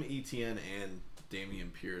him, Etienne, and Damian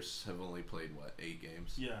Pierce have only played, 8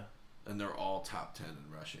 games? Yeah. And they're all top 10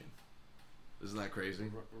 in rushing. Isn't that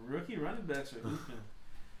crazy? Rookie running backs are hooping.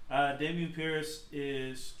 Damian Pierce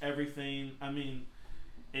is everything.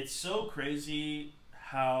 It's so crazy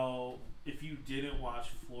how if you didn't watch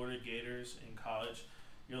Florida Gators in college,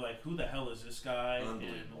 you're like, who the hell is this guy and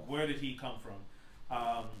where did he come from?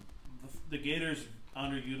 The Gators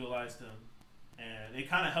underutilized him, and it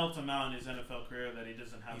kind of helped him out in his NFL career that he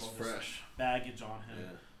doesn't have all this baggage on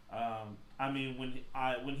him. Yeah.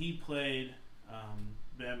 When he played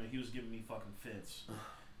Bama, he was giving me fucking fits.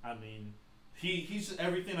 He's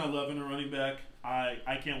everything I love in a running back.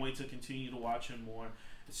 I can't wait to continue to watch him more.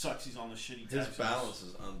 It sucks he's on the shitty Texans. His balance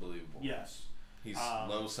is unbelievable. Yes. He's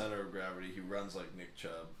low center of gravity. He runs like Nick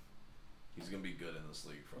Chubb. He's going to be good in this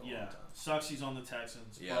league for a long time. Sucks he's on the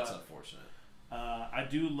Texans. Yeah, it's unfortunate. I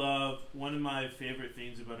do love, one of my favorite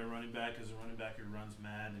things about a running back is a running back who runs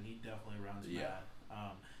mad, and he definitely runs mad.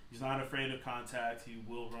 He's not afraid of contact. He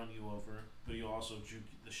will run you over, but he'll also juke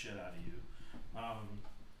the shit out of you.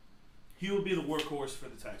 He will be the workhorse for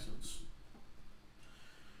the Texans.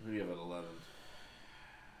 Who do you have at 11?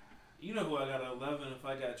 You know who I got at 11 if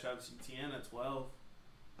I got Travis Etienne at 12.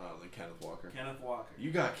 Oh, then Kenneth Walker. Kenneth Walker. You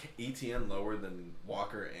got Etienne lower than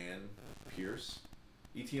Walker and Pierce?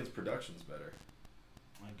 Etienne's production's better.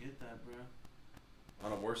 I get that, bro.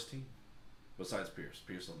 On a worse team? Besides Pierce.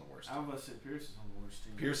 Pierce on the worst team. I was about to say Pierce is on the worst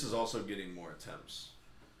team. Pierce is also getting more attempts.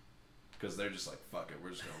 Because they're just like, fuck it,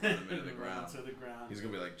 we're just going to run him into the ground. He's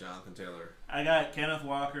going to be like Jonathan Taylor. I got Kenneth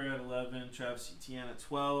Walker at 11, Travis Etienne at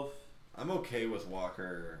 12. I'm okay with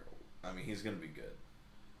Walker. I mean, he's going to be good.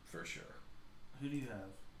 For sure. Who do you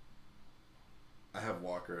have? I have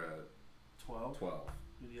Walker at 12. 12.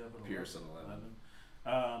 Who do you have at 11? Pearson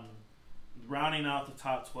 11. Rounding out the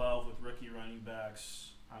top 12 with rookie running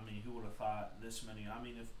backs. I mean, who would have thought this many? I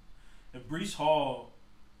mean, if Breece Hall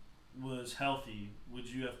was healthy, would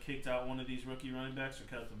you have kicked out one of these rookie running backs or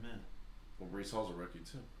kept them in? Well, Breece Hall's a rookie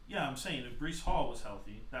too. Yeah, I'm saying if Breece Hall was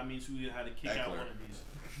healthy, that means we had to kick out one of these.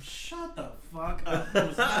 Shut the fuck up. I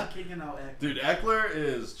was not kicking out Eckler. Dude, Eckler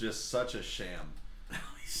is just such a sham.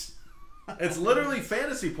 It's literally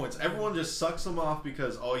fantasy points. Everyone just sucks him off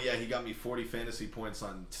because, oh yeah, he got me 40 fantasy points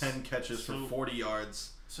on 10 catches for 40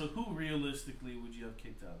 yards. So who realistically would you have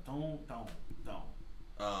kicked out? Don't.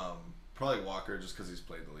 Probably Walker, just because he's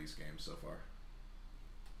played the least games so far.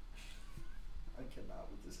 I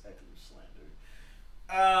cannot with this Eckler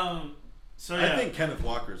slander. So yeah. I think Kenneth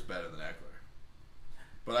Walker is better than Eckler,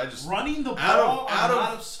 but I just running the ball.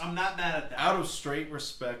 I'm not mad at that. Out of straight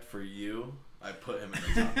respect for you, I put him in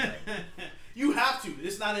the top 10. You have to.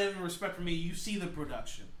 It's not even respect for me. You see the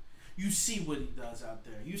production. You see what he does out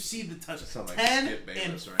there. You see the touchdown. Like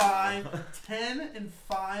 10 and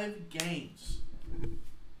 5 games.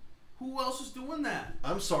 Who else is doing that?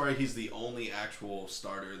 I'm sorry, he's the only actual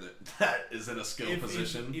starter that is in a skill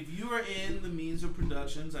position. If you are in the means of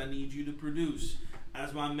productions, I need you to produce.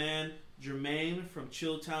 As my man Jermaine from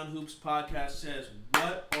Chilltown Hoops Podcast says,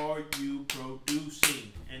 what are you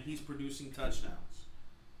producing? And he's producing touchdowns.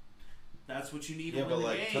 That's what you need to win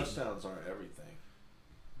the game. Touchdowns aren't everything.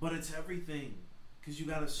 But it's everything. Because you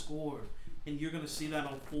got to score. And you're going to see that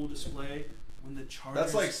on full display when the Chargers,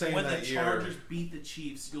 that's like saying when that the Chargers beat the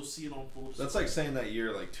Chiefs. You'll see it on full display. That's like saying that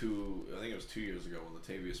year, I think it was 2 years ago when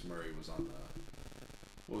Latavius Murray was on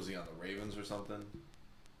what was he on, the Ravens or something?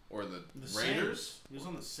 Or the Raiders? Saints. He was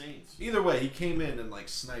on the Saints. Either way, he came in and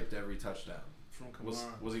sniped every touchdown. From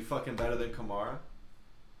Kamara. Was he fucking better than Kamara?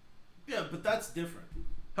 Yeah, but that's different.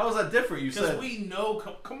 How is that different? You said because we know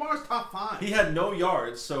Kamara's top 5. He had no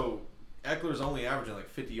yards, so Eckler's only averaging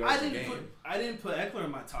 50 yards a game. I didn't put Eckler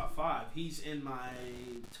in my top 5. He's in my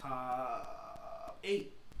top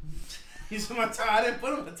 8. He's in my top. I didn't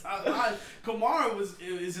put him in the top 5. Kamara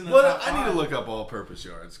is in the top 5. I need to look up all-purpose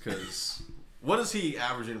yards because what is he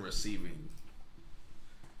averaging receiving?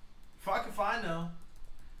 If I can find though.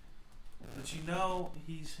 But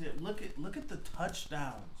he's hit. Look at the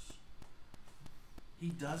touchdowns. He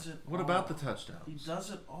does it. What all. About the touchdowns? He does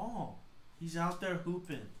it all. He's out there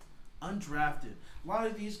hooping, undrafted. A lot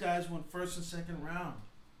of these guys went first and second round.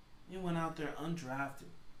 He went out there undrafted,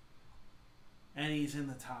 and he's in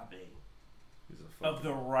the top 8 of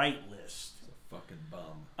the right list. He's a fucking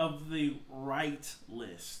bum. Of the right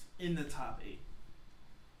list in the top 8.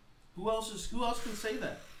 Who else can say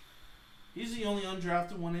that? He's the only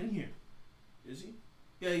undrafted one in here. Is he?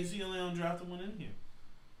 Yeah, he's the only undrafted one in here.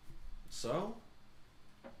 So?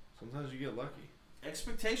 Sometimes you get lucky.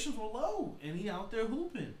 Expectations were low, and he out there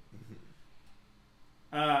hooping.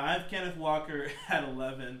 I have Kenneth Walker at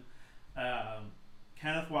 11.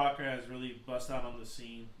 Kenneth Walker has really burst out on the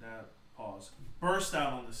scene. Burst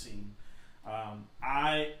out on the scene.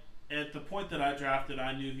 At the point that I drafted,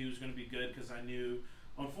 I knew he was going to be good because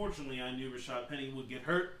unfortunately, I knew Rashad Penny would get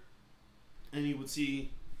hurt, and he would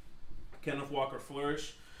see Kenneth Walker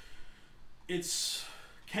flourish. It's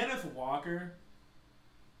Kenneth Walker.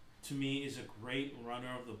 To me, is a great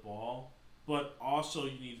runner of the ball, but also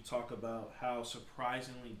you need to talk about how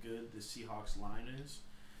surprisingly good the Seahawks line is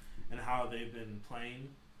and how they've been playing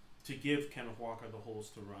to give Kenneth Walker the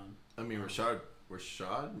holes to run. I mean, Rashad.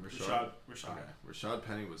 Okay. Rashad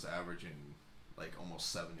Penny was averaging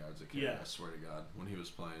almost 7 yards a carry. Yeah. I swear to God, when he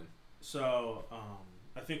was playing. So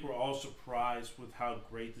I think we're all surprised with how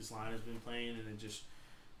great this line has been playing, and it just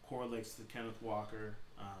correlates to Kenneth Walker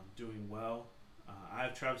doing well. I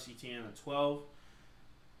have Travis Etienne at 12.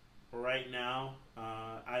 Right now,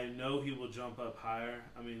 I know he will jump up higher.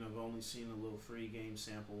 I mean, I've only seen a little 3-game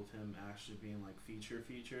sample with him actually being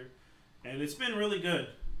feature. And it's been really good,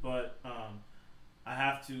 but I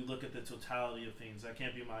have to look at the totality of things. I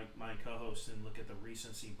can't be my co-host and look at the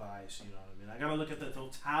recency bias, you know what I mean? I got to look at the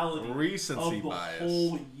totality of the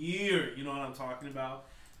whole year, you know what I'm talking about?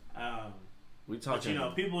 But,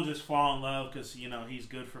 people just fall in love because, he's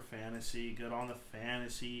good for fantasy, good on the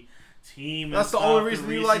fantasy team. That's the only reason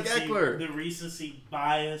you like Eckler. The recency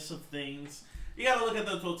bias of things. You got to look at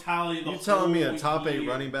the totality of the whole year. You're telling me a top 8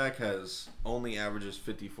 running back only averages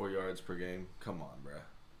 54 yards per game? Come on, bruh.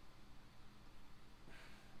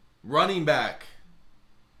 Running back.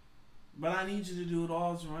 But I need you to do it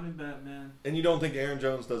all as a running back, man. And you don't think Aaron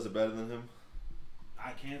Jones does it better than him?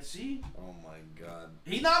 I can't see. Oh my God.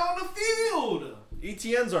 He's not on the field.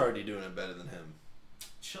 ETN's already doing it better than him.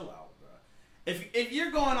 Chill out, bro. If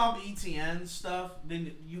you're going off ETN stuff,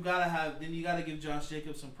 then you gotta give Josh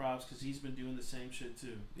Jacobs some props because he's been doing the same shit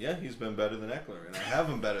too. Yeah, he's been better than Eckler, and I have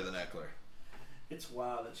him better than Eckler. It's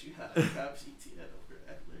wild that you have Travis Etienne over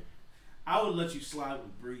Eckler. I would let you slide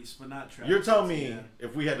with Brees, but not Travis. You're telling Etienne. me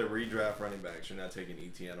if we had to redraft running backs, you're not taking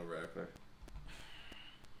Etienne over Eckler?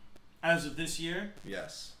 As of this year?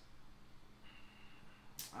 Yes.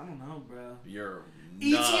 I don't know, bro. You're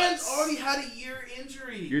nuts. Etienne's already had a year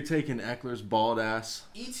injury. You're taking Eckler's bald ass.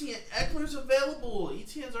 Eckler's available.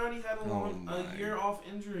 Etienne's already had a year off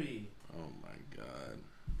injury. Oh my God.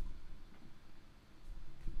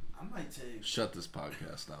 I might take. Shut this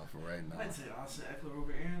podcast off right now. I might take Austin Eckler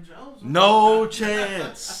over Aaron Jones. No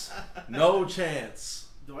chance. No chance.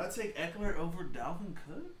 Do I take Eckler over Dalvin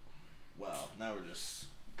Cook? Wow. Now we're just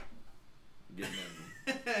getting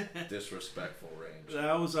in disrespectful range.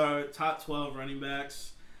 That was our top 12 running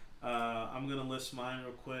backs. I'm going to list mine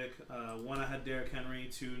real quick. 1, I had Derrick Henry.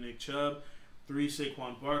 2, Nick Chubb. 3,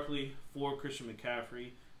 Saquon Barkley. 4, Christian McCaffrey.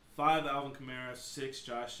 5, Alvin Kamara. 6,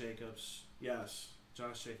 Josh Jacobs. Yes,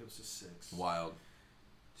 Josh Jacobs is 6. Wild.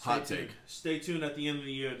 Hot take. Stay tuned at the end of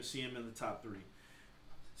the year to see him in the top 3.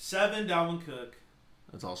 7, Dalvin Cook.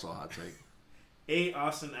 That's also a hot take. 8,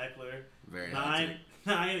 Austin Eckler. Very hot take.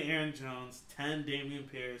 9, Aaron Jones. 10, Damian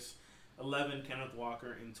Pierce. 11, Kenneth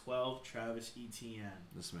Walker. And 12, Travis Etienne.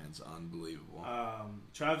 This man's unbelievable.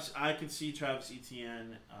 I can see Travis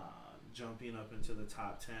Etienne jumping up into the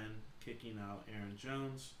top 10, kicking out Aaron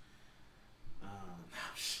Jones.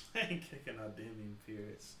 Kicking out Damian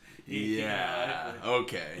Pierce. Yeah.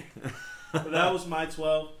 Okay. But that was my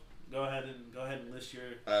 12. Go ahead and list your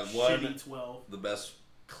shitty 12. The best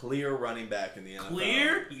clear running back in the NFL.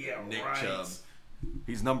 Clear? Yeah, Nick right. Chubb.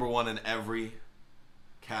 He's number 1 in every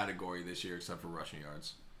category this year except for rushing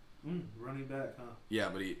yards. Running back, huh? Yeah,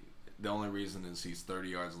 but the only reason is he's 30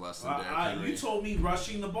 yards less than Derrick Henry. You told me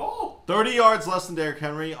rushing the ball. 30 yards less than Derrick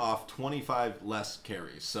Henry off 25 less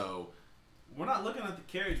carries. So we're not looking at the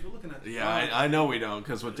carries. We're looking at the I know we don't,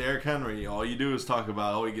 because with Derrick Henry, all you do is talk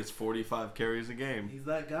about, he gets 45 carries a game. He's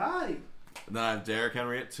that guy. And then I have Derrick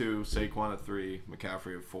Henry at 2, Saquon at 3,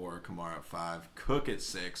 McCaffrey at 4, Kamara at 5, Cook at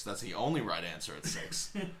 6. That's the only right answer at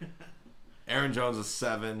 6. Aaron Jones at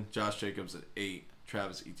 7, Josh Jacobs at 8,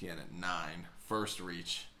 Travis Etienne at 9. First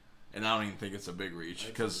reach. And I don't even think it's a big reach,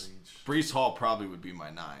 because Breece Hall probably would be my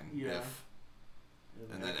 9. Yeah.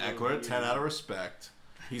 And then Eckler at 10 out of respect.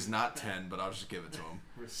 He's not 10, but I'll just give it to him.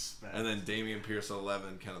 Respect. And then Damian Pierce at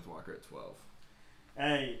 11, Kenneth Walker at 12.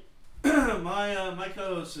 Hey, my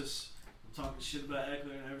co-host is talking shit about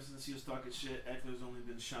Eckler, and ever since he was talking shit, Eckler's only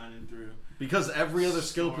been shining through. Because every other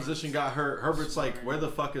skill position got hurt. Herbert's like, where the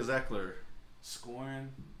fuck is Eckler? Scoring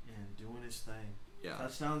and doing his thing. Yeah.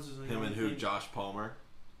 Touchdowns is him and who? Thing. Josh Palmer.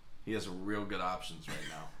 He has real good options right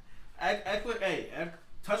now. Eckler,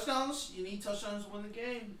 touchdowns. You need touchdowns to win the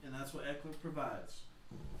game, and that's what Eckler provides.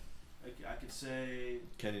 I could say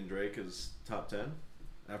Kenyon Drake is top 10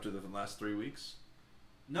 after the last 3 weeks.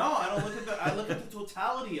 No, I don't look at the. I look at the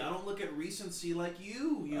totality. I don't look at recency like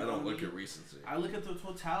you. I don't look at recency. I look at the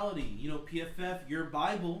totality. You know, PFF, your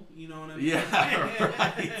Bible. You know what I mean? Yeah,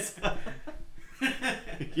 right.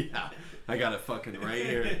 Yeah, I got it fucking right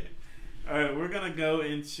here. All right, we're gonna go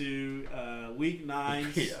into week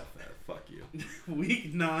 9's. Yeah, fuck you.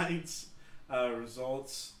 Week 9's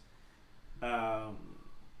results.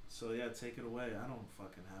 So yeah, take it away. I don't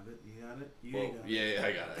fucking have it. You got it? You got it. Yeah,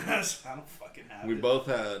 I got it. I don't fucking have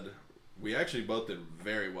it. We actually both did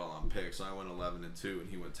very well on picks. I went 11-2 and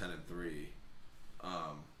he went 10-3.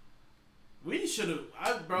 We should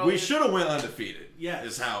have. We should have went undefeated. Yeah,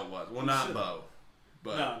 is how it was. Well, not Bo,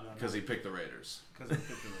 but because he picked the Raiders. Because I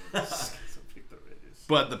picked the Raiders.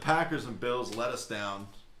 But the Packers and Bills let us down.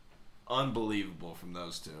 Unbelievable from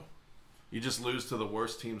those two. You just lose to the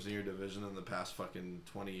worst teams in your division in the past fucking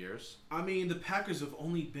 20 years. I mean, the Packers have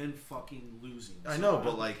only been fucking losing. I know,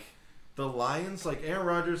 but like the Lions, like Aaron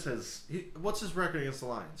Rodgers what's his record against the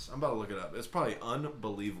Lions? I'm about to look it up. It's probably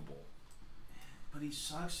unbelievable. But he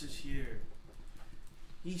sucks this year.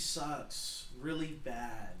 He sucks really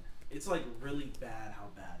bad. It's like really bad how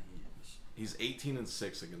bad he is. He's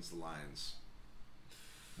 18-6 against the Lions.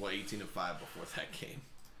 Well, 18-5 before that game.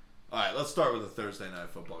 All right, let's start with the Thursday night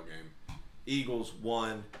football game. Eagles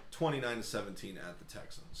won 29-17 at the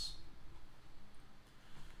Texans.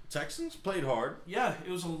 Texans played hard. Yeah, it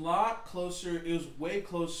was a lot closer. It was way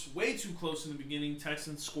too close in the beginning.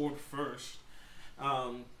 Texans scored first.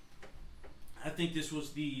 I think this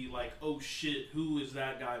was the, like, oh shit, who is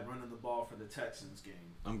that guy running the ball for the Texans game?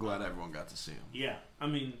 I'm glad everyone got to see him. Yeah. I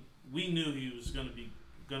mean, we knew he was going to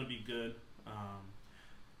be good.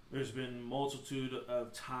 There's been multitude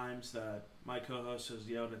of times that my co-host has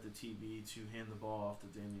yelled at the TV to hand the ball off to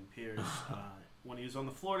Damian Pierce when he was on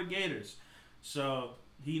the Florida Gators. So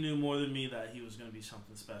he knew more than me that he was going to be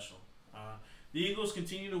something special. The Eagles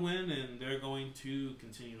continue to win, and they're going to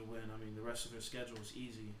continue to win. I mean, the rest of their schedule is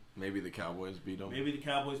easy. Maybe the Cowboys beat them. Maybe the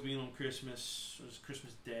Cowboys beat them Christmas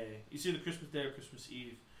Day. It's either Christmas Day or Christmas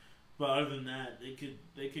Eve. But other than that,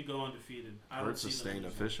 they could go undefeated. Hurts is staying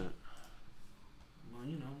efficient. Well,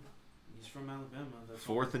 you know, he's from Alabama. That's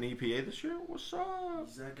Fourth in EPA this year? What's up?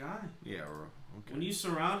 He's that guy. Yeah, okay. When you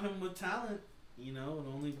surround him with talent, you know, it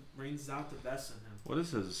only brings out the best in him. What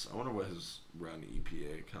is his... I wonder what his run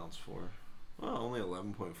EPA accounts for. Well, only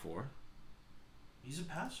 11.4. He's a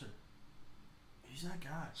passer. He's that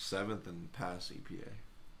guy. 7th in pass EPA.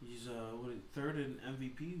 He's third in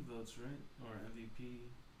MVP votes, right? Or MVP.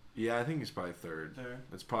 Yeah, I think he's probably third. Third.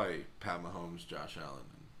 It's probably Pat Mahomes, Josh Allen,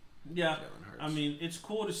 and yeah. Jalen Hurts. I mean, it's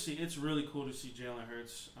cool to see. It's really cool to see Jalen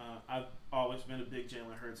Hurts. I've always been a big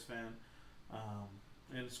Jalen Hurts fan,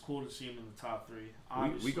 and it's cool to see him in the top 3.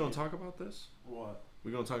 Obviously, we gonna talk about this? What?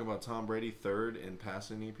 We gonna talk about Tom Brady third in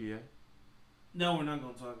passing EPA? No, we're not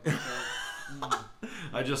gonna talk about that.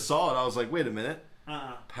 I just saw it. I was like, wait a minute.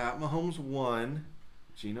 Uh-uh. Pat Mahomes 1,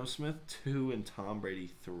 Geno Smith 2, and Tom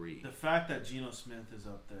Brady 3. The fact that Geno Smith is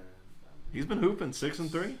up there. He's been hooping 6 and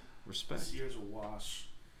 3. Respect. This year's a wash.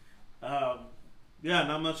 Yeah,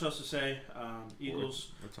 not much else to say.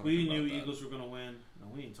 Eagles. We knew Eagles were going to win. No,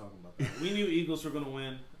 we ain't talking about that. We knew Eagles were going to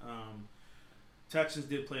win. Texans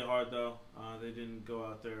did play hard, though. They didn't go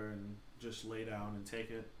out there and just lay down and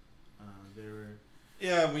take it. They were.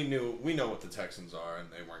 Yeah, we know what the Texans are, and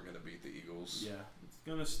they weren't going to beat the Eagles. Yeah, it's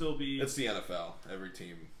going to still be. It's the NFL. Every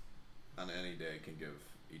team on any day can give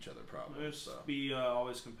each other problems. Be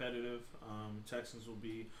always competitive. Texans will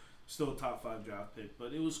be still a top 5 draft pick,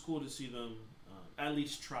 but it was cool to see them at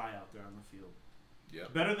least try out there on the field. Yeah,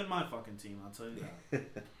 better than my fucking team, I'll tell you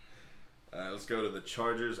that. Let's go to the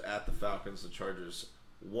Chargers at the Falcons. The Chargers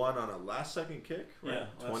won on a last-second kick, right?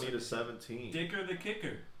 Yeah, 20-17. Dicker the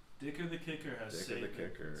kicker has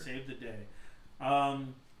saved the day.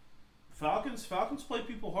 Falcons play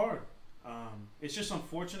people hard. It's just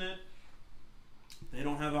unfortunate they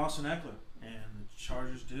don't have Austin Eckler, and the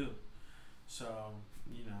Chargers do. So,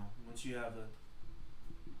 you know, once you have a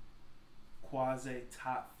quasi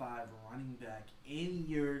top 5 running back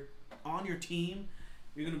on your team,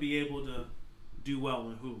 you're going to be able to do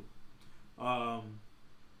well in hoop.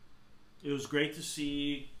 It was great to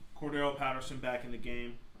see Cordero Patterson back in the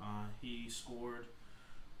game. He scored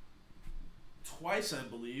twice, I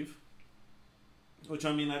believe. Which,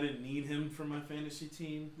 I mean, I didn't need him for my fantasy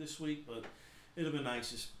team this week, but it would have been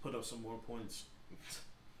nice to put up some more points.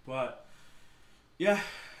 But, yeah,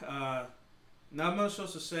 not much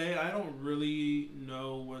else to say. I don't really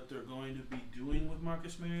know what they're going to be doing with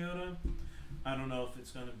Marcus Mariota. I don't know if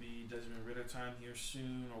it's going to be Desmond Ridder time here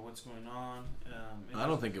soon or what's going on. I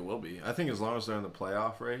don't think it will be. I think as long as they're in the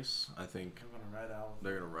playoff race, I think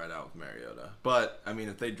they're going to ride out with Mariota. But, I mean,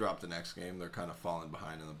 if they drop the next game, they're kind of falling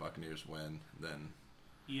behind and the Buccaneers win, then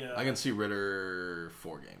I can see Ridder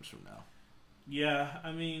 4 games from now. Yeah,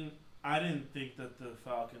 I mean, I didn't think that the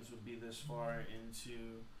Falcons would be this far into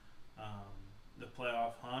the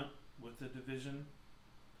playoff hunt with the division.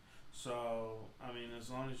 So, I mean, as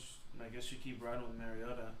long as, I guess, you keep riding with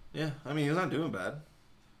Mariota. Yeah, I mean, he's not doing bad.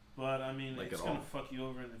 But, I mean, it's going to fuck you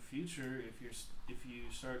over in the future if you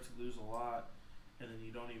start to lose a lot and then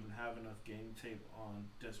you don't even have enough game tape on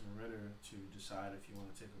Desmond Ridder to decide if you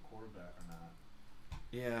want to take a quarterback or not.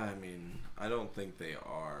 Yeah, I mean, I don't think they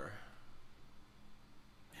are.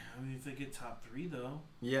 I mean, if they get top 3, though.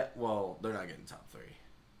 Yeah, well, they're not getting top 3.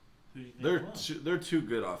 Who do you think they're too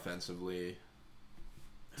good offensively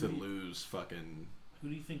to lose fucking... Who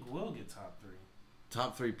do you think will get top 3?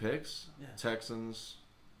 Top 3 picks? Yeah. Texans.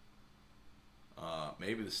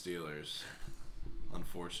 Maybe the Steelers.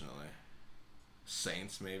 Unfortunately.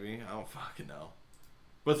 Saints, maybe? I don't fucking know.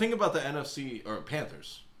 But think about the NFC... Or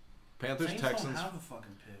Panthers. Saints Texans. Don't have a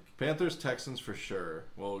fucking pick. Panthers, Texans for sure.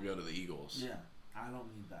 Well, we'll go to the Eagles. Yeah. I don't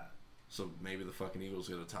need that. So maybe the fucking Eagles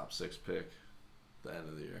get a top 6 pick at the end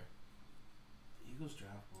of the year. The Eagles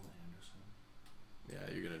draft Will Anderson.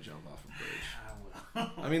 Yeah, you're going to jump off a bridge. I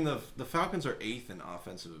will. I mean, the Falcons are 8th in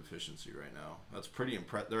offensive efficiency right now. That's pretty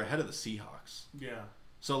impressive. They're ahead of the Seahawks. Yeah.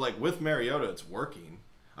 So, like, with Mariota, it's working.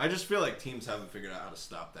 I just feel like teams haven't figured out how to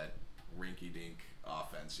stop that rinky-dink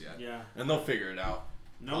offense yet. Yeah. And they'll figure it out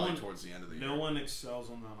towards the end of the year. No one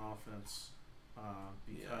excels on that offense.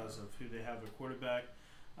 because of who they have at quarterback.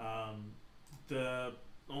 The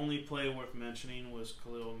only play worth mentioning was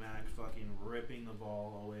Khalil Mack fucking ripping the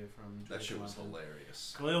ball away from Drake That shit was London.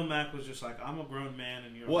 hilarious. Khalil Mack was just like, I'm a grown man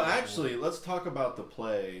and you're Well, actually, let's talk about the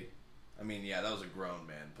play. I mean, yeah, that was a grown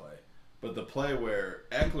man play. But the play where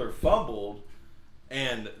Eckler fumbled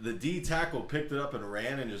and the D tackle picked it up and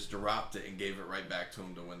ran and just dropped it and gave it right back to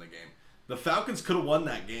him to win the game. The Falcons could have won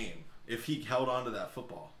that game if he held on to that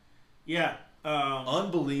football. Yeah.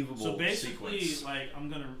 Unbelievable. So basically, sequence. like, I'm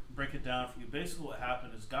going to break it down for you. Basically what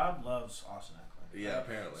happened is God loves Austin Eckler. Yeah,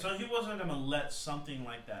 apparently. So he wasn't going to let something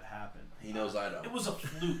like that happen. He knows I know. It was a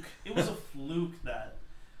fluke. It was a fluke that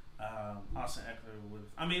Austin Eckler would.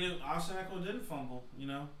 I mean, Austin Eckler didn't fumble. You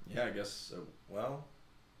know. Yeah, I guess. So. Well,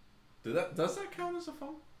 does that count as a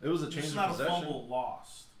fumble? It was a change it's of not possession. a fumble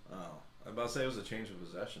lost. Oh, I was about to say it was a change of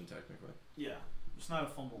possession technically. Yeah, it's not a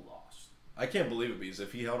fumble lost. I can't believe it because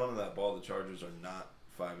if he held onto that ball, the Chargers are not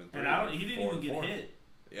 5-3. And he didn't even get hit.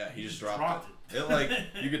 Yeah, he just dropped it. It like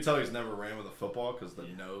you could tell he's never ran with a football because the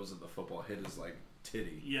nose of the football hit his like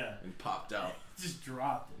titty. Yeah, and popped out. Just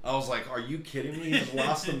dropped it. I was like, "Are you kidding me? He just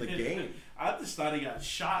lost him the game." I just thought he got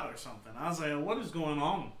shot or something. I was like, "What is going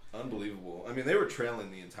on?" Unbelievable. I mean, they were trailing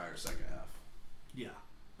the entire second half. Yeah.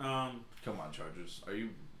 Come on, Chargers. Are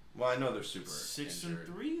you? Well, I know they're super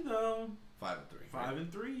 6-3 though. 5-3.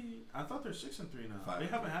 5-3. I thought they're 6-3 now. 5-3. They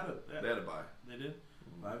haven't had a. They had a bye. They did.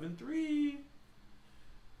 5-3.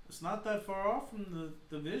 It's not that far off from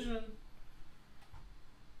the division.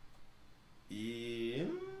 Yeah.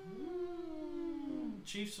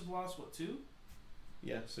 Chiefs have lost what, 2?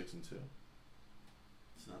 Yeah, 6-2.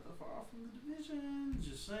 It's not that far off from the division.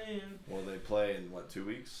 Just saying. Well, they play in what, 2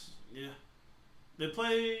 weeks? Yeah. They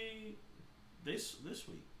play this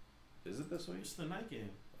week. Is it this week? It's the night game.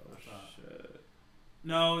 Oh shit.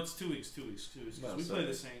 No, it's 2 weeks. 2 weeks. 2 weeks. 'Cause No, we so play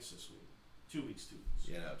the Saints this week. 2 weeks. 2 weeks.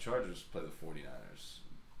 Yeah, no, Chargers play the 49ers.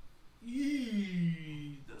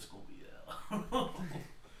 Yee, that's gonna be hell.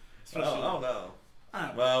 Oh no.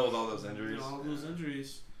 Well, with all those injuries.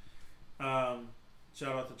 Injuries. Shout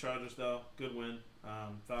out to Chargers though. Good win.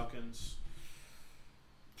 Falcons.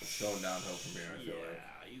 It's going downhill from here, I feel like.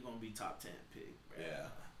 Yeah, you're gonna be top 10 pick. Bro. Yeah.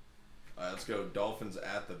 All right, let's go. Dolphins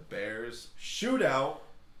at the Bears. Shootout.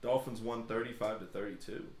 Dolphins won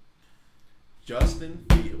 35-32. Justin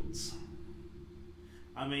Fields.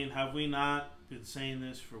 I mean, have we not been saying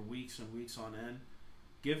this for weeks and weeks on end?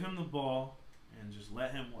 Give him the ball and just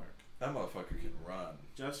let him work. That motherfucker can run.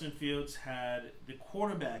 Justin Fields the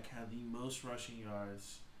quarterback had the most rushing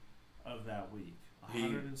yards of that week.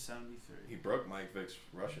 173. He broke Mike Vick's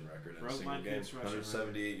rushing record in a single Mike game. Vick's rushing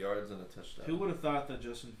 178 yards and a touchdown. Who would have thought that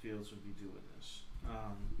Justin Fields would be doing this?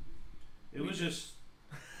 It was just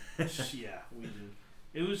yeah, we did.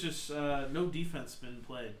 It was just no defense been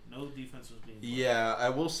played. No defense was being played. Yeah, I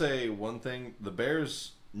will say one thing. The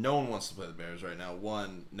Bears, no one wants to play the Bears right now.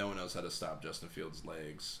 One, no one knows how to stop Justin Fields'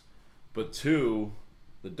 legs. But two,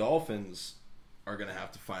 the Dolphins are going to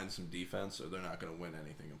have to find some defense or they're not going to win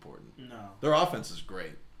anything important. No. Their offense is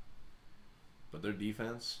great. But their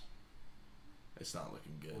defense, it's not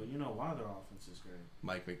looking good. Well, you know why their offense is great.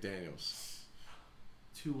 Mike McDaniels.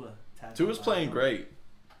 Tua's playing great.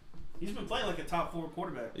 He's been playing like a top 4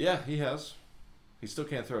 quarterback. Yeah, he has. He still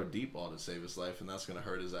can't throw a deep ball to save his life, and that's going to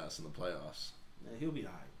hurt his ass in the playoffs. Yeah, he'll be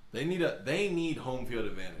all right. They need home field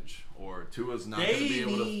advantage, or Tua's not going to be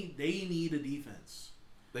able to. They need a defense.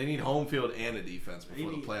 They need home field and a defense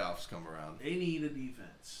before the playoffs come around. They need a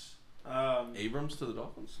defense. Abrams to the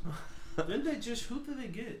Dolphins. Then who did they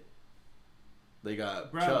get? They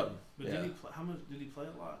got Bradley. Chubb. But Yeah. did he play? How much did he play?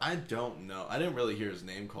 A lot. I don't know. I didn't really hear his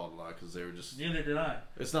name called a lot because they were just. Neither did I.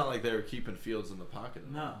 It's not like they were keeping Fields in the pocket.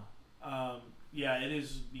 No. Yeah, it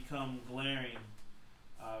has become glaring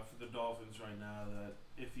for the Dolphins right now that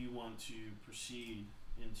if you want to proceed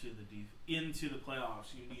into the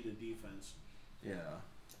playoffs, you need a defense. Yeah.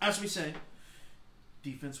 As we say,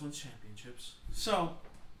 defense wins championships. So,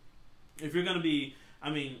 if you're going to be, I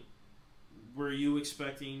mean, were you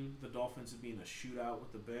expecting the Dolphins to be in a shootout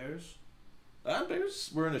with the Bears?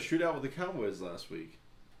 Bears were in a shootout with the Cowboys last week.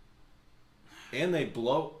 And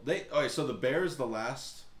so the Bears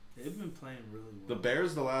They've been playing really well. The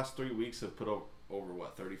Bears the last 3 weeks have put over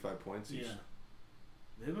what, 35 points each? Yeah.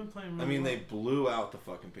 They've been playing really well. They blew out the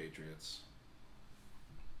fucking Patriots.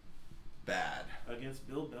 Bad. Against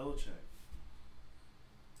Bill Belichick.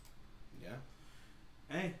 Yeah.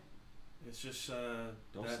 Hey, it's just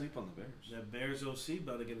Don't sleep on the Bears. That Bears OC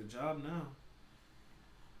about to get a job now.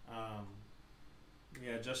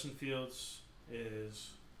 Yeah, Justin Fields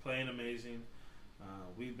is playing amazing.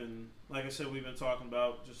 We've been talking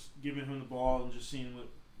about just giving him the ball and just seeing what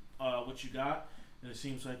what you got, and it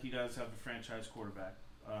seems like you guys have a franchise quarterback.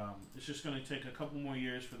 It's just going to take a couple more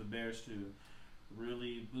years for the Bears to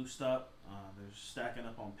really boost up. They're stacking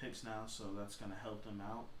up on picks now, so that's going to help them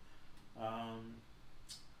out.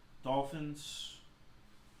 Dolphins,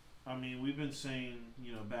 I mean, we've been saying,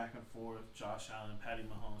 back and forth, Josh Allen, Patty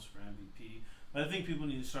Mahomes for MVP. But I think people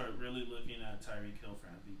need to start really looking at Tyreek Hill for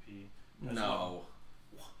MVP. No.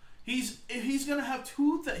 Well. If he's going to have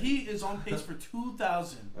he is on pace for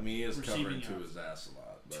 2,000 I mean, he is covering yards. to his ass a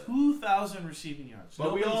lot. But 2,000 receiving yards.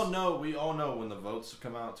 But we all know when the votes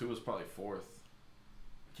come out, Tua is probably fourth.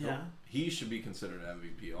 Yeah. He should be considered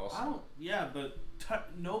MVP also. But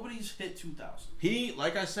nobody's hit 2,000.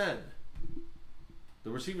 Like I said,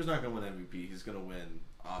 the receiver's not going to win MVP. He's going to win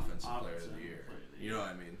Offensive Player of the Year. You know what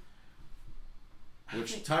I mean?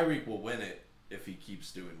 Which Tyreek will win it if he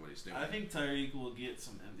keeps doing what he's doing. I think Tyreek will get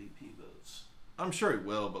some MVP votes. I'm sure he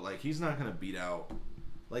will, but he's not going to beat out.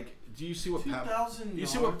 Do you see what Pat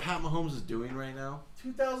Mahomes is doing right now?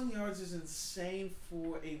 2,000 yards is insane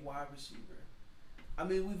for a wide receiver. I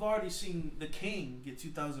mean, we've already seen the King get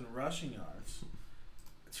 2,000 rushing yards.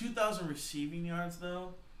 2,000 receiving yards,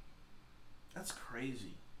 though, that's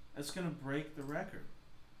crazy. That's going to break the record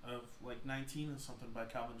of 19 or something by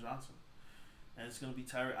Calvin Johnson. And it's going to be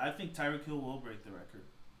Tyreek. I think Tyreek Hill will break the record.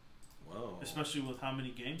 Whoa. Especially with how many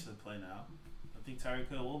games they play now. I think Tyreek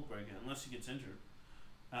Hill will break it, unless he gets injured.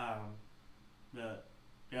 But,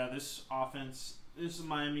 yeah, this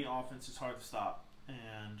Miami offense is hard to stop.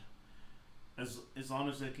 And as long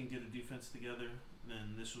as they can get a defense together,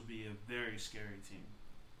 then this will be a very scary team.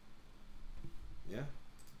 Yeah.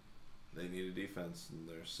 They need a defense, and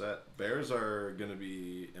they're set. Bears are going to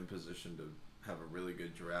be in position to have a really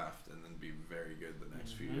good draft and then be very good the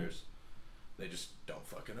next few years. They just don't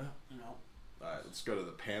fuck it up. No. All right, let's go to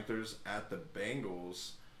the Panthers at the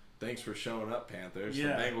Bengals. Thanks for showing up, Panthers.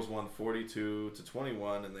 Yeah. The Bengals won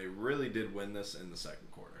 42-21, and they really did win this in the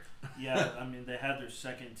second quarter. Yeah, I mean, they had their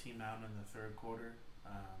second team out in the third quarter.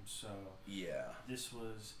 So yeah, this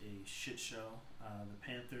was a shit show. The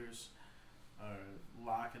Panthers are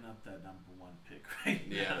locking up that number one pick right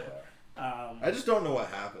now. Yeah, they are. I just don't know what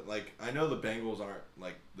happened. I know the Bengals aren't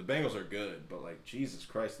the Bengals are good, but Jesus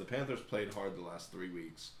Christ, the Panthers played hard the last 3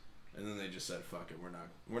 weeks, and then they just said, "Fuck it,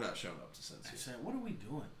 we're not showing up to Cincy." I said, "What are we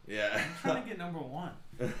doing? Yeah, I'm trying to get number one."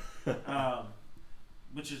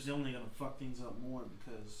 Which is only going to fuck things up more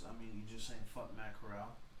because, I mean, you're just saying fuck Matt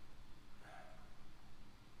Corral.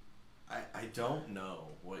 I don't know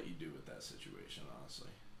what you do with that situation, honestly.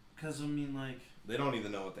 Because, I mean, they don't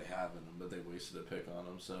even know what they have in them, but they wasted a pick on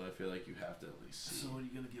them, so I feel like you have to at least see. So what are you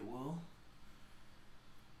going to get, Will?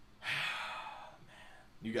 Man.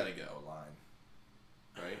 You got to get O-line,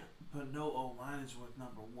 right? But no O-line is worth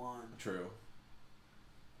number one. True.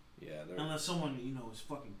 Yeah, unless someone, is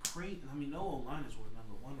fucking great. I mean, no O-line is worth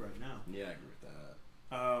number one right now. Yeah, I agree with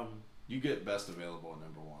that. You get best available at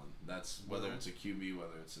number one. That's whether it's a QB,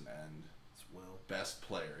 whether it's an end. It's Will. Best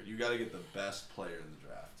player. You got to get the best player in the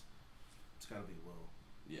draft. It's got to be Will.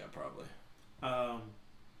 Yeah, probably.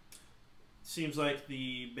 Seems like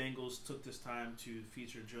the Bengals took this time to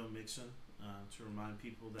feature Joe Mixon to remind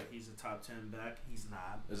people that he's a top 10 back. He's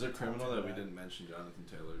not. Is it criminal that we didn't mention Jonathan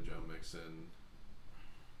Taylor, Joe Mixon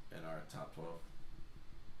in our top 12?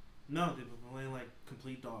 No, they've been playing like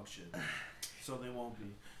complete dog shit, so they won't be.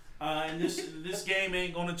 And this game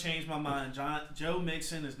ain't gonna change my mind. Joe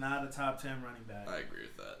Mixon is not a top 10 running back. I agree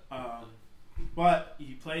with that. But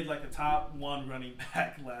he played like a top 1 running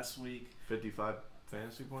back last week. 55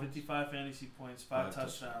 fantasy points. 55 fantasy points, 5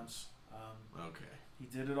 touchdowns. Okay. He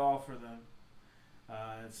did it all for them.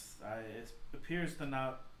 It appears to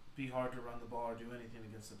not be hard to run the ball or do anything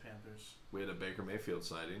against the Panthers. We had a Baker Mayfield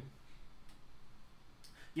sighting.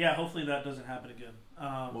 Yeah, hopefully that doesn't happen again.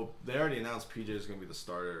 Well, they already announced PJ is going to be the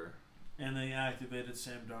starter. And they activated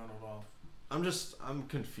Sam Darnold off. I'm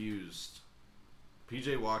confused.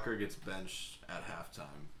 PJ Walker gets benched at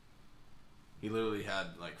halftime. He literally had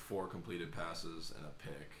 4 completed passes and a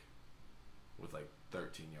pick with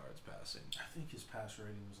 13 yards passing. I think his pass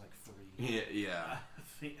rating was 3. Yeah.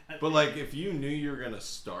 I but if you knew you were going to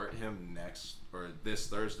start him this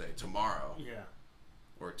Thursday, tomorrow. Yeah.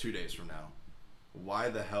 Or 2 days from now. Why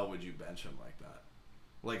the hell would you bench him like that?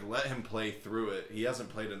 Let him play through it. He hasn't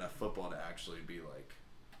played enough football to actually be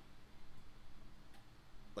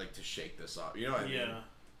to shake this off. You know what I mean? Yeah.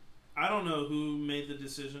 I don't know who made the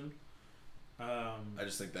decision. I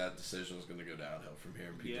just think that decision is going to go downhill from here.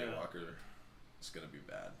 And PJ Walker is going to be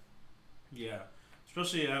bad. Yeah.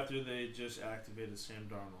 Especially after they just activated Sam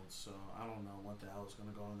Darnold. So I don't know what the hell is going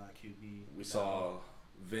to go in that QB. We saw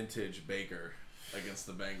vintage Baker against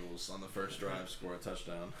the Bengals on the first drive, score a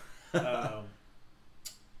touchdown.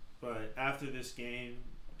 But after this game,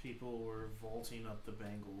 people were vaulting up the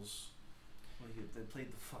Bengals. They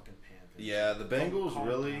played the fucking Panthers. Yeah, the Bengals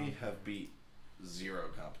really have beat zero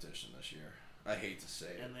competition this year. I hate to say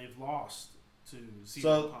it. And they've lost to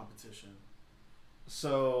zero competition.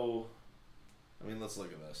 So, I mean, let's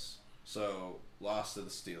look at this. So, lost to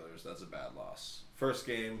the Steelers. That's a bad loss. First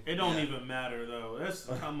game. It don't even matter, though.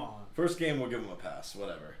 Come on. First game, we'll give them a pass.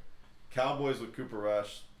 Whatever. Cowboys with Cooper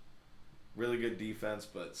Rush. Really good defense,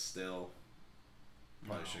 but still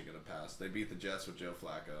probably shouldn't get a pass. They beat the Jets with Joe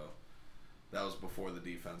Flacco. That was before the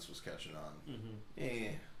defense was catching on.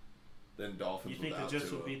 Mm-hmm. Then Dolphins. You think the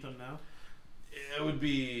Jets would beat them now? It would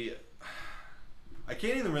be. I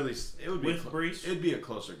can't even really. It would be with Brees. It'd be a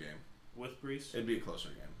closer game. With Brees, it'd be a closer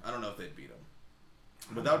game. I don't know if they'd beat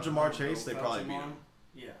them. Without Jamar Chase, they probably beat him.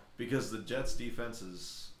 Yeah. Because the Jets' defense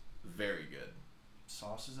is very good.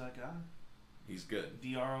 Sauce is that guy. He's good.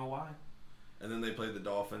 DROY. And then they played the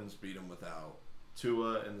Dolphins, beat him without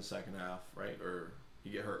Tua in the second half, right? Or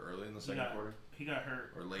he get hurt early in the second quarter? He got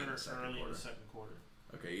hurt or late in the second quarter.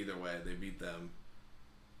 Okay, either way, they beat them.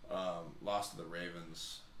 Lost to the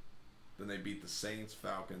Ravens. Then they beat the Saints,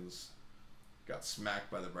 Falcons, got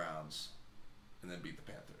smacked by the Browns, and then beat the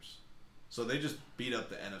Panthers. So they just beat up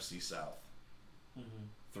the NFC South.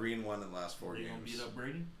 3-1 in the last 4 games. They gonna beat up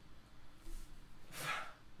Brady?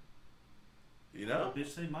 You know?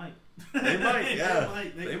 Bitch, they might. They might, yeah.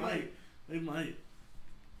 They might.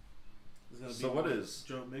 So what is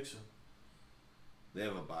Joe Mixon? They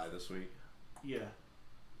have a bye this week. Yeah.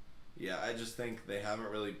 Yeah, I just think they haven't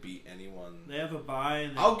really beat anyone. They have a bye.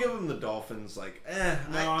 And I'll give them the Dolphins. No,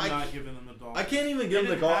 I'm not giving them the Dolphins. I can't even give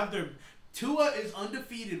them the Dolphins. Tua is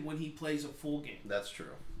undefeated when he plays a full game. That's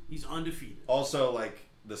true. He's undefeated. Also,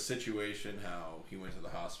 the situation, how he went to the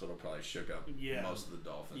hospital probably shook up most of the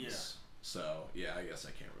Dolphins. Yeah. So, yeah, I guess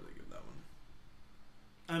I can't really give that one.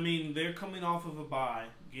 I mean, they're coming off of a bye,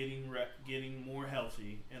 getting more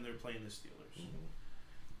healthy, and they're playing the Steelers. Mm-hmm.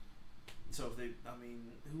 So if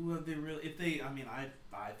who have they really? I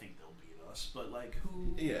think they'll beat us. But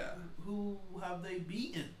who? Yeah. Who have they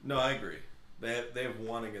beaten? No, I agree. They have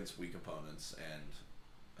won against weak opponents and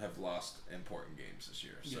have lost important games this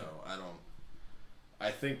year. So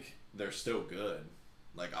I think they're still good.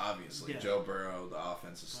 Obviously, Joe Burrow, the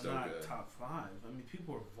offense is still not good. Top 5. I mean,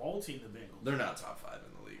 people are vaulting the Bengals. They're not top 5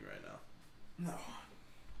 in the league right now. No.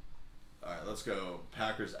 All right, let's go.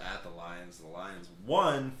 Packers at the Lions. The Lions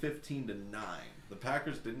won 15-9. The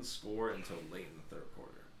Packers didn't score until late in the third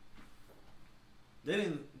quarter. They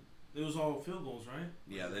didn't. It was all field goals, right?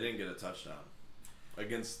 Yeah, they didn't get a touchdown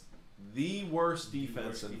against the worst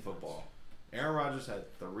defense in football. Aaron Rodgers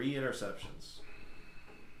had 3 interceptions.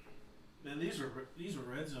 Man, these were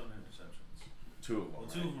red zone interceptions. 2 of them. Well,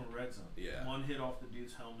 2 of them were red zone. Yeah. One hit off the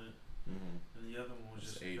dude's helmet, and the other one was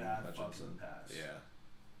just bad fucking pass. Yeah.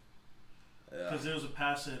 Because there was a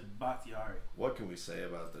pass at Bakhtiari. What can we say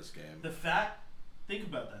about this game? Think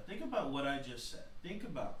about that. Think about what I just said. Think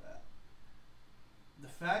about that. The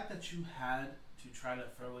fact that you had to try to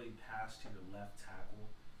throw a pass to your left tackle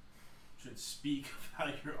should speak of how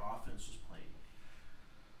your offense was playing.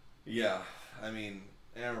 Yeah, I mean,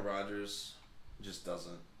 Aaron Rodgers just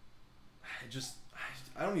doesn't.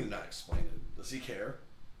 I don't even know how to explain it. Does he care?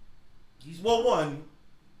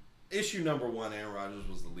 Issue number 1, Aaron Rodgers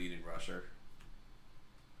was the leading rusher.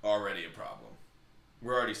 Already a problem.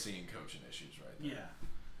 We're already seeing coaching issues right there. Yeah.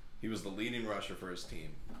 He was the leading rusher for his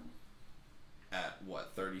team at,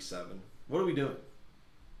 37? What are we doing?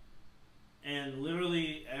 And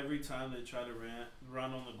literally every time they try to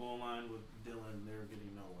run on the goal line with Dylan, they're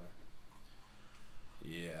getting nowhere.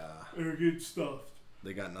 Yeah. They're getting stuffed.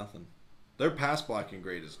 They got nothing. Their pass blocking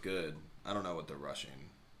grade is good. I don't know what their rushing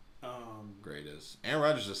grade is. Aaron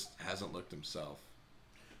Rodgers just hasn't looked himself.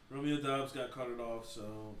 Romeo Doubs got carted off,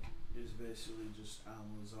 so it's basically just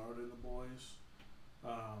Alan Lazard and the boys.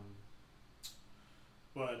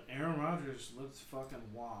 But Aaron Rodgers looked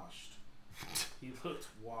fucking washed. He looked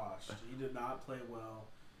washed. He did not play well.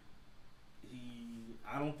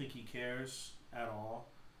 I don't think he cares at all.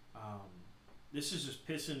 This is just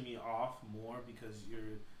pissing me off more because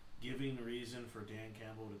you're giving reason for Dan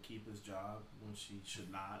Campbell to keep his job, which he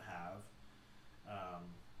should not have.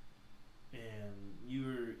 And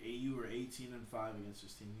you were 18-5 against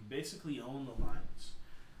this team. You basically own the Lions,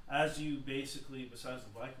 as you basically, besides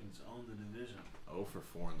the Vikings, own the division. 0 for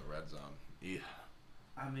 4 in the red zone. Yeah.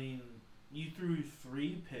 I mean, you threw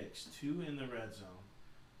 3 picks, 2 in the red zone,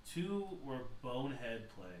 2 were bonehead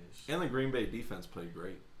plays. And the Green Bay defense played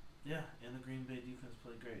great. Yeah, and the Green Bay defense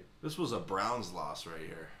played great. This was a Browns loss right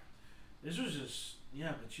here. This was just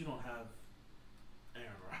but you don't have Aaron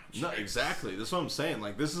Rodgers. No, exactly. That's what I'm saying.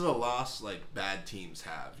 Like, this is a loss like bad teams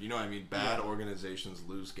have. You know what I mean? Bad organizations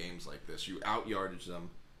lose games like this. You out-yardage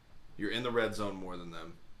them. You're in the red zone more than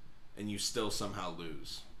them. And you still somehow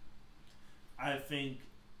lose. I think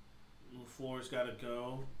LaFleur's got to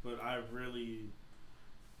go, but I really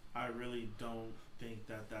don't think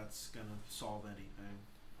that's going to solve anything,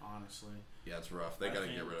 honestly. Yeah, it's rough. They got to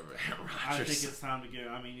get rid of Aaron Rodgers. I think it's time to get.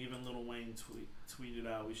 I mean, even Lil Wayne tweeted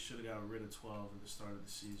out we should have got rid of 12 at the start of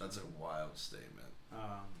the season. That's a wild statement.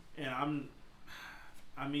 And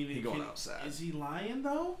he going outside. Is he lying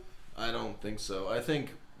though? I don't think so. I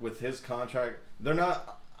think with his contract, they're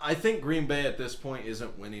not. I think Green Bay at this point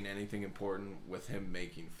isn't winning anything important with him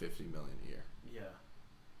making $50 million a year. Yeah.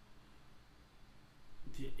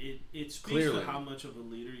 It speaks Clearly. to how much of a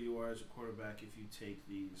leader you are as a quarterback if you take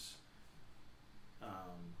these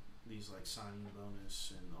like signing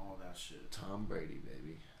bonus and all that shit. Tom Brady,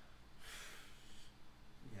 baby.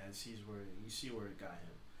 Yeah, you see where it got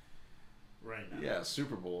him right now. Yeah,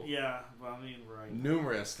 Super Bowl. Yeah, well, I mean, right.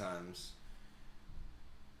 Numerous times.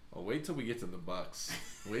 Well, wait till we get to the Bucks.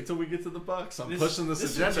 Wait till we get to the Bucks. I'm pushing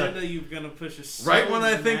this agenda. You're gonna push is right when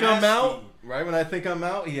I think I'm out. Right when I think I'm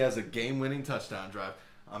out, he has a game-winning touchdown drive.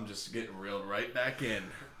 I'm just getting reeled right back in.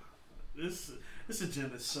 This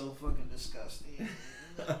agenda is so fucking disgusting.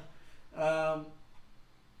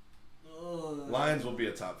 Lions will be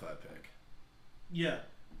a top 5 pick. Yeah.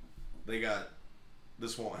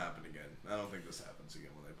 This won't happen again. I don't think this happens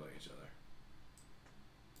again when they play each other.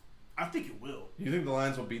 I think it will. You think the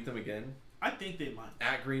Lions will beat them again? I think they might.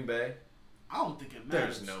 At Green Bay? I don't think it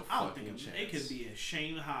matters. There's no I don't fucking think chance. It could be in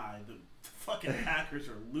Shanghai. The fucking Packers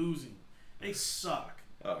are losing. They suck.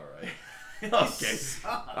 All right. They Okay.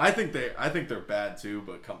 suck. I think they're bad too,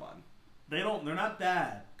 but come on. They're not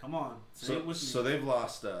bad. Come on. Say it with me. So they've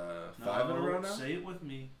lost 5 in a row now? Say it with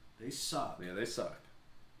me. They suck. Yeah, they suck.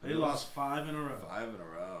 They lost 5 in a row. 5 in a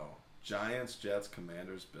row. Giants, Jets,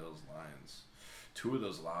 Commanders, Bills, Lions. 2 of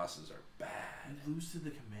those losses are bad. You lose to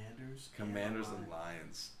the Commanders? Commanders and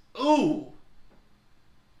Lions. Ooh!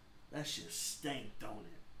 That shit stank, don't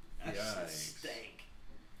it? That shit stank.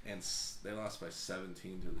 And they lost by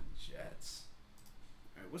 17 to the Jets.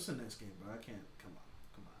 All right, what's the next game, bro? I can't. Come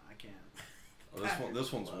on, I can't. Oh,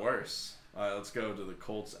 this one's worse. All right, let's go to the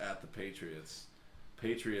Colts at the Patriots.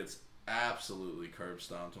 Patriots absolutely curb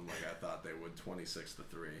stomped them like I thought they would,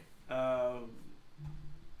 26-3.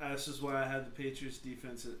 This is why I had the Patriots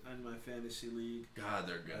defense in my fantasy league. God,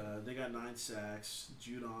 they're good. They got 9 sacks.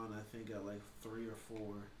 Judon, I think, got like 3 or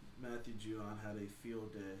 4. Matthew Judon had a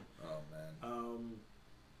field day. Oh man.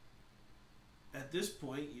 At this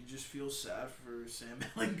point, you just feel sad for Sam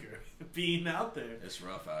Ehlinger being out there. It's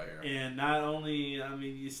rough out here. And not only, I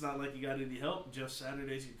mean, it's not like you got any help. Jeff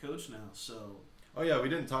Saturday's your coach now, so. Oh yeah, we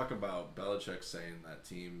didn't talk about Belichick saying that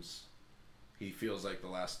he feels like the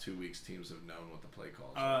last 2 weeks teams have known what the play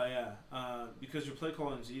calls are. Yeah. Because your play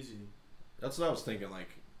calling is easy. That's what I was thinking.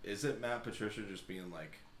 Like, is it Matt Patricia just being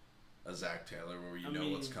like a Zach Taylor where you know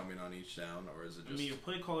what's coming on each down, or is it just? I mean, your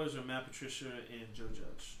play callers are Matt Patricia and Joe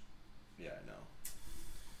Judge. Yeah, I know.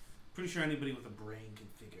 Pretty sure anybody with a brain can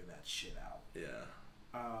figure that shit out. Yeah.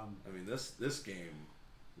 I mean, this game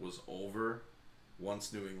was over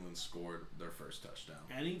once New England scored their first touchdown.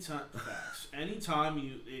 Anytime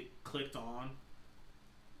it clicked on,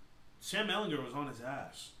 Sam Ehlinger was on his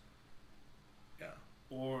ass. Yeah.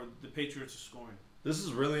 Or the Patriots are scoring. This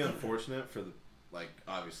is really unfortunate for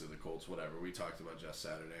obviously the Colts, whatever. We talked about Jeff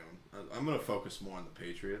Saturday. I'm going to focus more on the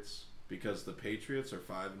Patriots because the Patriots are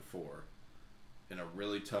 5-4 in a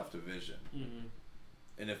really tough division. Mm-hmm.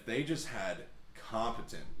 And if they just had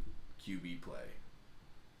competent QB play,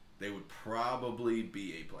 they would probably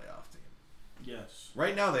be a playoff team. Yes.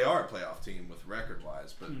 Right now they are a playoff team with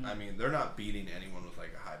record-wise, but, I mean, they're not beating anyone with,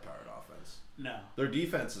 like, a high-powered offense. No. Their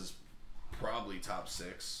defense is probably top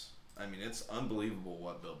 6. I mean, it's unbelievable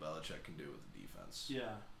what Bill Belichick can do with the defense.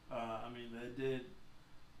 Yeah. I mean, they did.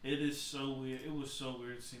 It is so weird. It was so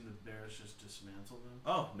weird seeing the Bears just dismantle them.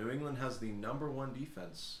 Oh, New England has the number 1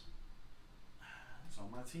 defense. It's on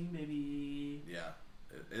my team, baby. Yeah.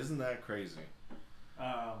 Isn't that crazy?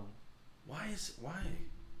 Why?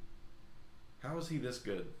 How is he this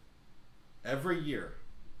good? Every year.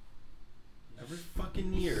 Every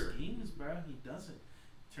fucking year. Schemes, bro. He does it.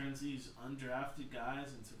 Turns these undrafted guys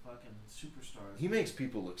into fucking superstars. He makes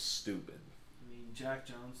people look stupid. I mean, Jack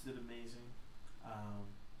Jones did amazing.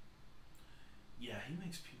 Yeah, he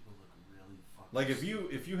makes people look really fucking Like if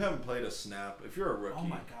you haven't played a snap, if you're a rookie. Oh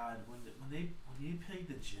my god, when they played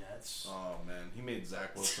the Jets. Oh man, he made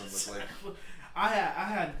Zach Wilson look like.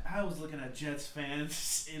 I was looking at Jets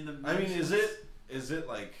fans in the. I mean, is it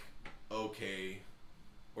like okay,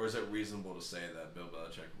 or is it reasonable to say that Bill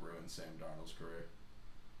Belichick ruined Sam Darnold's career?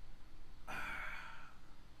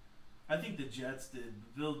 I think the Jets did.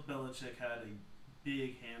 Bill Belichick had a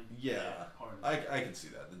big hand. Part of it. I can see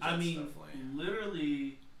that. The Jets definitely.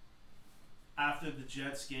 Literally, after the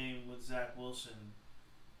Jets game with Zach Wilson,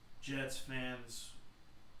 Jets fans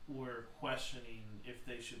were questioning if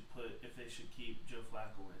they should keep Joe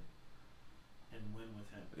Flacco in and win with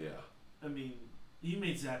him. Yeah. I mean, he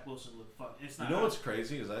made Zach Wilson look fun. It's not. You know what's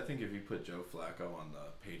crazy is I think if you put Joe Flacco on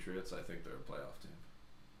the Patriots, I think they're a playoff team.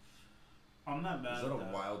 I'm not mad at that. Is that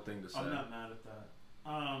a wild thing to say? I'm not mad at that.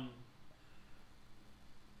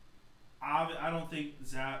 I don't think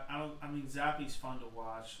Zap. I mean, Zappy's fun to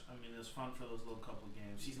watch. I mean, it's fun for those little couple of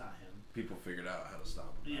games. He's not him. People figured out how to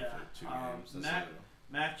stop him after 2 games.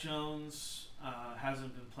 Mac Jones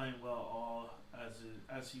hasn't been playing well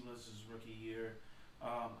as he was his rookie year.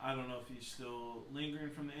 I don't know if he's still lingering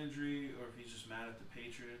from the injury or if he's just mad at the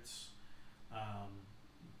Patriots.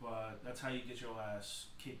 But that's how you get your ass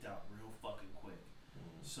kicked out real fucking quick.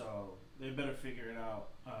 So they better figure it out.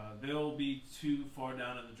 They'll be too far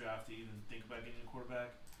down in the draft to even think about getting a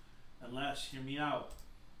quarterback. Unless, hear me out.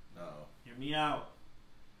 No. Hear me out.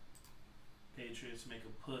 Patriots make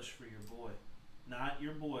a push for your boy. Not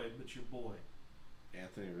your boy, but your boy.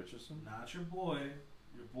 Anthony Richardson? Not your boy.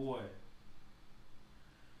 Your boy.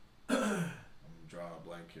 I'm drawing a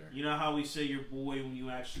blank here. You know how we say your boy when you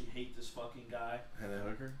actually hate this fucking guy? Hendon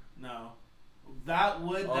Hooker? No.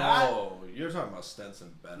 You're talking about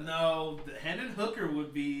Stenson Bennett. No, Hendon Hooker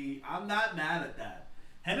would be. I'm not mad at that.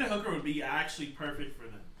 Hendon Hooker would be actually perfect for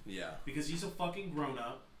them. Yeah. Because he's a fucking grown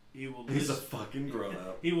up. He's a fucking grown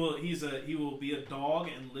up. He will be a dog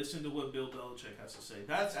and listen to what Bill Belichick has to say.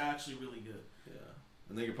 That's actually really good. Yeah.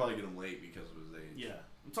 And they could probably get him late because of his age. Yeah.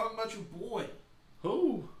 I'm talking about your boy.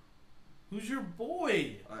 Who? Who's your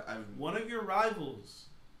boy? I'm one of your rivals.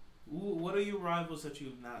 What are your rivals that you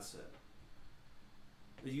have not said?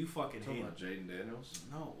 That you fucking hate. About Jaden Daniels?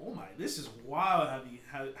 No. Oh my. This is wild.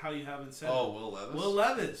 How you haven't said. Oh, Will Levis. Will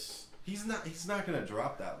Levis. He's not gonna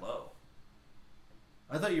drop that low.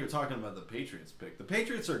 I thought you were talking about the Patriots pick. The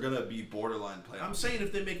Patriots are gonna be borderline playoff. I'm saying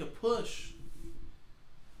if they make a push.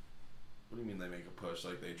 What do you mean they make a push?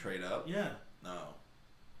 Like they trade up? Yeah. No.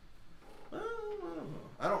 I don't know.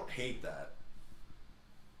 I don't hate that.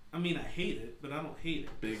 I mean, I hate it, but I don't hate it.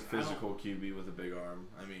 Big physical QB with a big arm.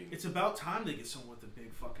 I mean, it's about time they get someone with a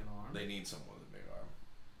big fucking arm. They need someone with a big arm.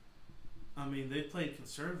 I mean, they played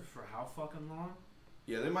conservative for how fucking long?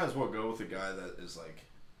 Yeah, they might as well go with a guy that is like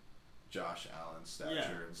Josh Allen's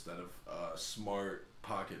stature instead of a smart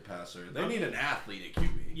pocket passer. They need an athlete at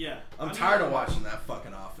QB. Yeah. I'm tired of watching that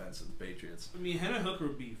fucking offense of the Patriots. I mean, Hendon Hooker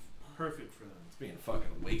would be perfect for them. It's being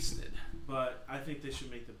fucking wasted. But I think they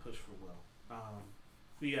should make the push for Will.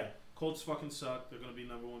 But yeah, Colts fucking suck. They're gonna be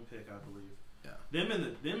number 1 pick, I believe. Yeah. Them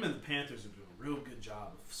and the Panthers are doing a real good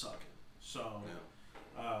job of sucking. So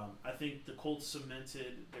I think the Colts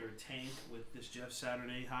cemented their tank with this Jeff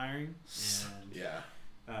Saturday hiring,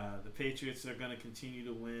 and the Patriots are gonna continue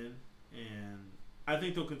to win, and I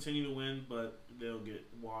think they'll continue to win, but they'll get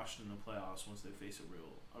washed in the playoffs once they face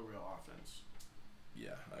a real offense.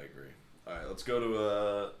 Yeah, I agree. All right, let's go to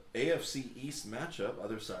a AFC East matchup,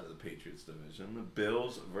 other side of the Patriots division. The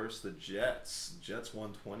Bills versus the Jets. Jets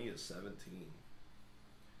won 20-17.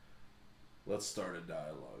 Let's start a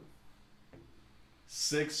dialogue.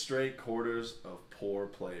 6 straight quarters of poor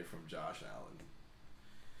play from Josh Allen.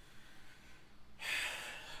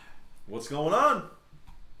 What's going on?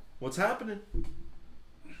 What's happening?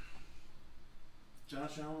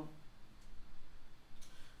 Josh Allen,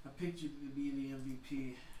 I picked you to be the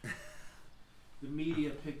MVP. The media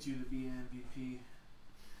picked you to be an MVP.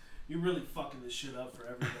 You're really fucking this shit up for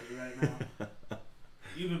everybody right now.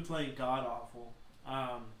 You've been playing god awful.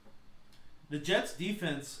 The Jets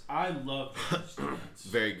defense, I love the Jets defense.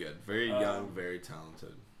 Very good. Very young, very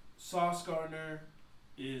talented. Sauce Gardner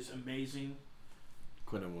is amazing.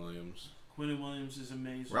 Quinnen Williams is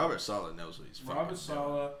amazing. Robert Saleh knows what he's fucking Robert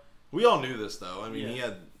Saleh. We all knew this, though. I mean, he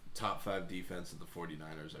had top 5 defense at the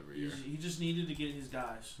 49ers every year. He just needed to get his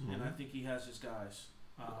guys, and I think he has his guys.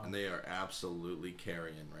 And they are absolutely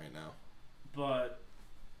carrying right now. But,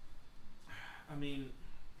 I mean,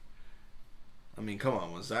 come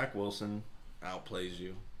on. When Zach Wilson outplays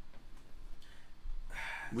you,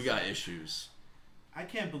 we got issues. I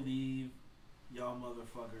can't believe y'all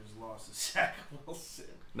motherfuckers lost to Zach Wilson.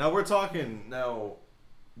 Now we're talking. Now,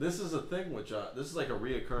 This is a thing with Josh. This is like a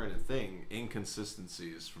reoccurring thing.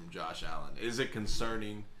 Inconsistencies from Josh Allen. Is it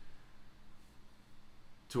concerning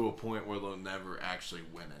to a point where they'll never actually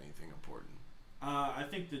win anything important? I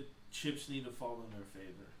think the chips need to fall in their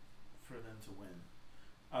favor for them to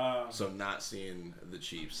win. So not seeing the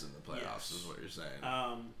Chiefs in the playoffs is what you're saying.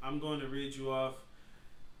 I'm going to read you off.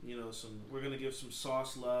 We're going to give some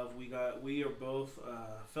sauce love. We are both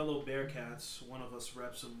fellow Bearcats. One of us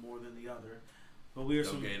reps them more than the other, but we are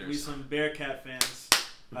some Bearcat fans.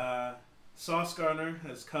 Sauce Gardner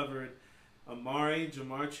has covered Amari,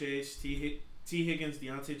 Jamar Chase, T. Higgins,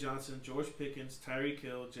 Deontay Johnson, George Pickens, Tyreek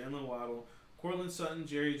Hill, Jalen Waddle, Cortland Sutton,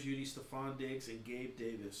 Jerry Jeudy, Stephon Diggs, and Gabe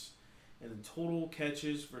Davis. And the total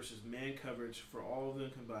catches versus man coverage for all of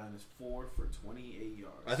them combined is 4 for 28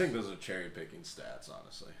 yards. I think those are cherry-picking stats,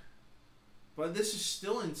 honestly. But this is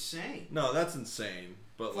still insane. No, that's insane.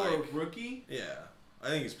 But for a rookie? Yeah. I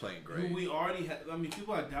think he's playing great. Who we already had... I mean,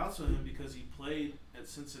 people had doubts on him because he played at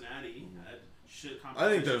Cincinnati. Had shit competition.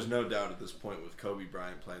 I think there's no doubt at this point with Kobe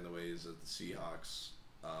Bryant playing the way he's at the Seahawks.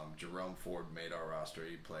 Jerome Ford made our roster.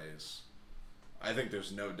 He plays. I think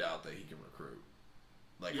there's no doubt that he can recruit.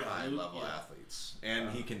 High-level athletes.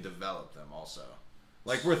 And he can develop them also.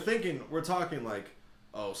 Like, we're talking like,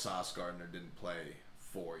 Sauce Gardner didn't play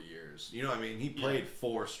 4 years. You know what I mean? He played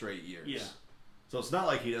 4 straight years. Yeah. So it's not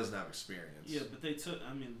like he doesn't have experience. Yeah, but they took,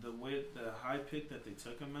 the high pick that they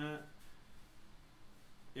took him at,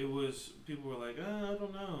 it was, people were like, I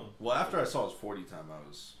don't know. Well, after I saw his 40 time, I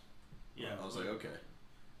was like, okay.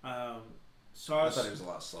 Sauce, I thought he was a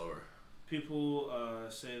lot slower. People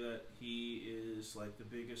say that he is like the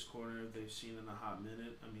biggest corner they've seen in a hot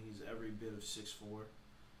minute. I mean, he's every bit of 6'4".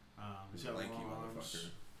 He's a lanky motherfucker.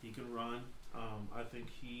 He can run. I think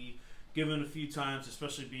given a few times,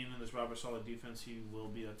 especially being in this Robert Saleh defense, he will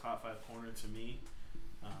be a top 5 corner to me.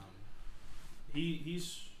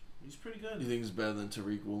 He's pretty good. You think he's better than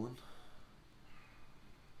Tariq Woolen?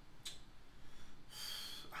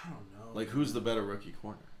 I don't know. Like, who's the better rookie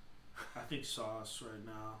corner? I think Sauce right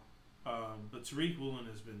now. But Tariq Woolen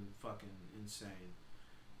has been fucking insane.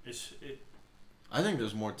 I think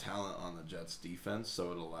there's more talent on the Jets defense,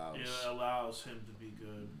 so it allows him to be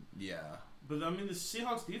good. Yeah. But I mean, the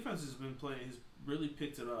Seahawks defense has really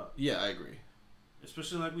picked it up. Yeah, I agree.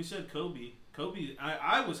 Especially like we said, Kobe.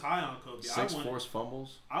 I was high on Kobe. 6 forced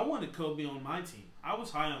fumbles. I wanted Kobe on my team. I was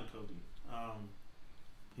high on Kobe.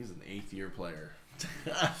 He's an 8th-year player.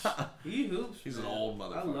 He hoops. He's an old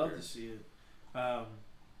motherfucker. I love to see it.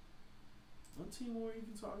 What team were you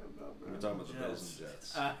even talking about, bro? We're talking about the Bills and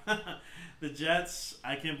Jets. The Jets,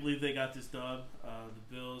 I can't believe they got this dub.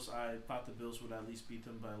 The Bills, I thought the Bills would at least beat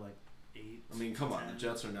them by like 8. I mean, come on. The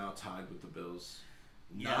Jets are now tied with the Bills.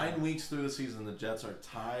 9 weeks through the season, the Jets are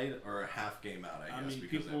tied or a half game out, I guess,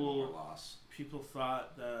 because they have one more loss. People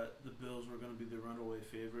thought that the Bills were going to be the runaway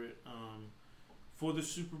favorite for the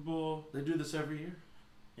Super Bowl. They do this every year.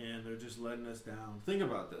 And they're just letting us down. Think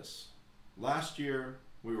about this. Last year,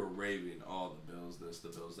 we were raving, the Bills this, the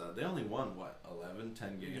Bills that. They only won, 11,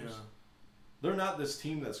 10 games? Yeah. They're not this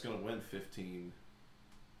team that's going to win 15,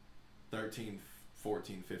 13,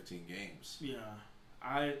 14, 15 games. Yeah.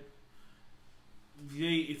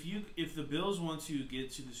 If the Bills want to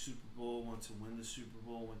get to the Super Bowl, want to win the Super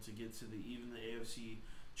Bowl, want to get to even the AFC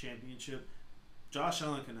Championship, Josh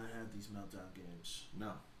Allen cannot have these meltdown games.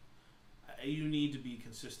 No. You need to be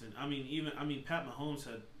consistent. Pat Mahomes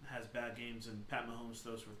has bad games, and Pat Mahomes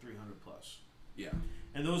throws for 300 plus. Yeah.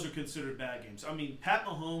 And those are considered bad games. Pat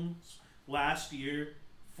Mahomes last year,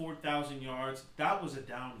 4,000 yards. That was a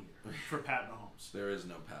down year for Pat Mahomes. There is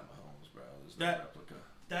no Pat Mahomes, bro. There's no replica.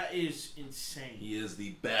 That is insane. He is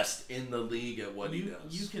the best in the league at what he does.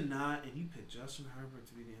 You cannot, and you picked Justin Herbert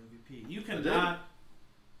to be the MVP.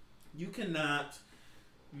 You cannot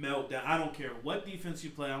melt down. I don't care what defense you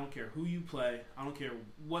play. I don't care who you play. I don't care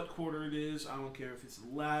what quarter it is. I don't care if it's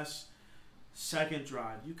the last second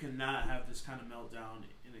drive. You cannot have this kind of meltdown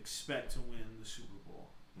and expect to win the Super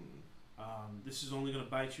Bowl. Mm-hmm. This is only going to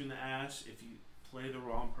bite you in the ass if you play the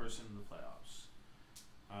wrong person in the playoffs.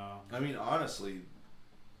 Honestly,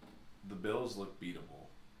 the Bills look beatable.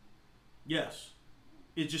 Yes.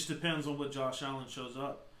 It just depends on what Josh Allen shows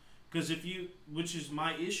up. Because which is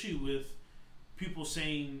my issue with people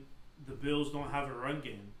saying the Bills don't have a run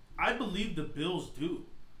game. I believe the Bills do.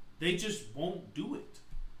 They just won't do it.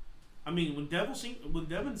 When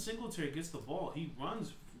Devin Singletary gets the ball, he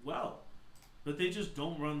runs well. But they just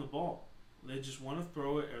don't run the ball. They just want to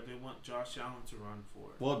throw it, or they want Josh Allen to run for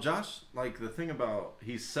it. Well, Josh, the thing about,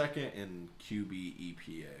 he's second in QB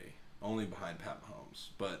EPA, only behind Pat Mahomes.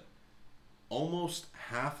 But almost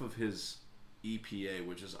half of his EPA,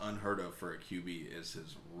 which is unheard of for a QB, is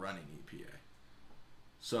his running EPA.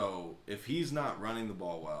 So if he's not running the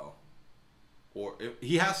ball well, or if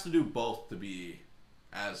he has to do both to be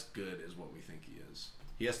as good as what we think he is.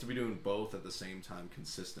 He has to be doing both at the same time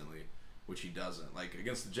consistently, which he doesn't. Like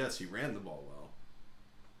against the Jets, he ran the ball well.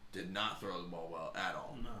 Did not throw the ball well at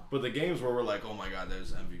all. No. But the games where we're like, oh my God,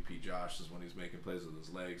 there's MVP Josh, is when he's making plays with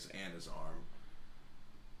his legs and his arm.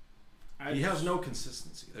 He has no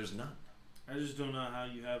consistency. There's none. I just don't know how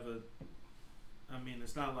you have I mean,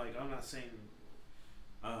 it's not like, I'm not saying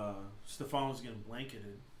Stephon was getting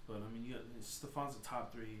blanketed, but I mean, Stephon's a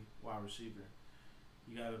top 3 wide receiver.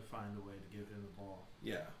 You got to find a way to give him the ball.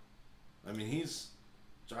 Yeah. I mean,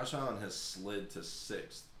 Josh Allen has slid to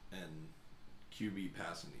 6th in QB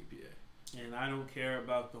passing EPA. And I don't care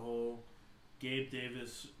about the whole Gabe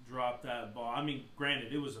Davis dropped that ball. I mean,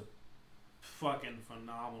 granted, it was a fucking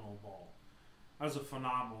phenomenal ball. That was a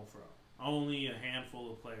phenomenal throw. Only a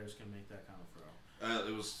handful of players can make that kind of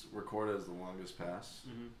throw. It was recorded as the longest pass,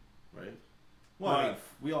 right? Well, I mean,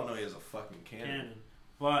 we all know he has a fucking cannon.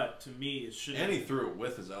 But to me, it should. And he threw it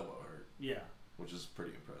with his elbow hurt. Yeah. Which is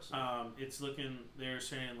pretty impressive. It's looking. They're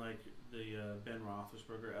saying like the Ben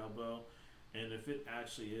Roethlisberger elbow, and if it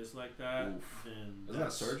actually is like that, then isn't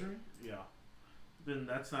that surgery? Yeah. Then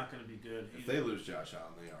that's not going to be good. If they lose Josh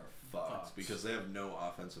Allen, they are fucked because they have no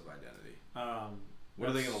offensive identity. What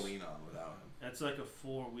are they going to lean on without him? That's like a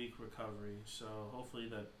 4-week recovery, so hopefully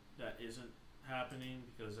that isn't happening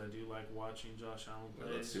because I do like watching Josh Allen play.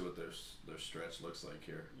 Well, let's see what their stretch looks like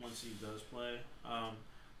here once he does play.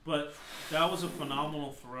 But that was a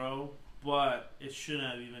phenomenal throw, but it shouldn't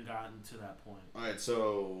have even gotten to that point. All right,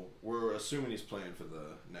 so we're assuming he's playing for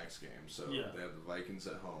the next game. So yeah. They have the Vikings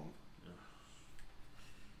at home. Yeah.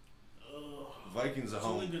 Vikings at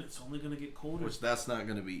home. It's only going to get colder. Which that's not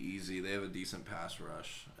going to be easy. They have a decent pass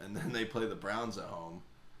rush, and then they play the Browns at home.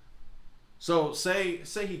 So say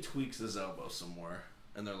he tweaks his elbow some more,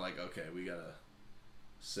 and they're like, okay, we gotta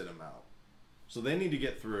sit him out. So they need to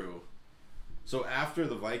get through. So after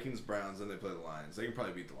the Vikings, Browns, then they play the Lions. They can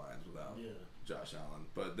probably beat the Lions without Josh Allen.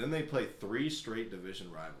 But then they play 3 straight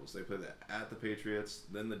division rivals. They play at the Patriots,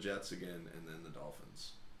 then the Jets again, and then the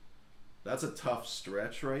Dolphins. That's a tough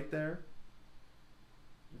stretch right there.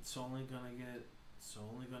 It's only gonna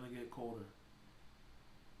get colder.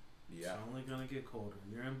 Yeah. It's only going to get colder.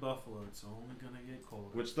 You're in Buffalo. It's only going to get colder.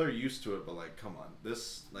 Which they're used to it, but, like, come on.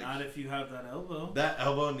 Not if you have that elbow. That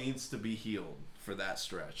elbow needs to be healed for that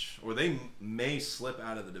stretch. Or they may slip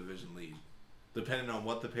out of the division lead, depending on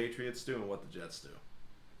what the Patriots do and what the Jets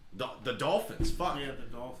do. The Dolphins, fuck. Yeah, the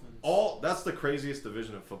Dolphins. That's the craziest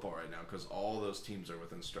division of football right now because all those teams are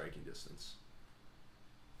within striking distance.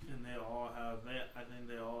 And they all have, I think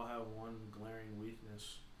they all have one glaring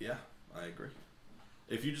weakness. Yeah, I agree.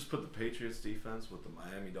 If you just put the Patriots defense with the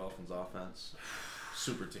Miami Dolphins offense,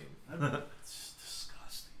 super team. It's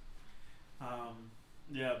disgusting.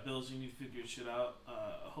 Yeah, Bills, you need to figure shit out.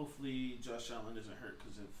 Hopefully Josh Allen isn't hurt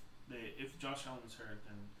because if Josh Allen's hurt,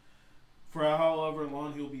 then for however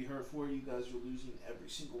long he'll be hurt for, you guys are losing every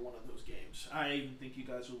single one of those games. I even think you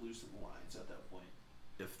guys will lose to the Lions at that point.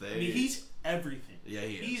 I mean, he's everything. Yeah,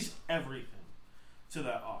 he is. He's everything to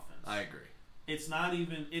that offense. I agree. It's not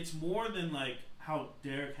even. It's more than like how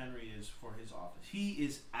Derrick Henry is for his offense. He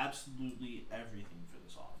is absolutely everything for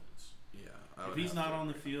this offense. Yeah. If he's not on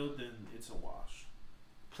the field, then it's a wash.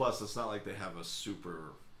 Plus, it's not like they have a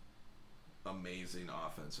super amazing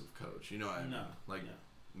offensive coach. You know what I mean? No. Like,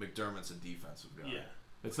 McDermott's a defensive guy. Yeah.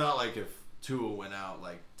 It's not like if Tua went out,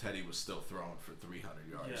 like, Teddy was still throwing for 300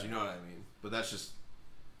 yards. Yeah. You know what I mean? But that's just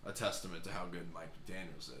a testament to how good Mike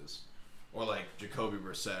McDaniels is. Or, like, Jacoby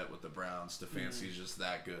Brissett with the Browns. Stefanski's just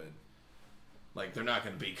that good. Like, they're not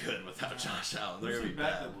going to be good without Josh Allen. They're going to be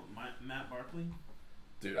bad. Matt Barkley?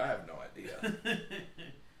 Dude, I have no idea.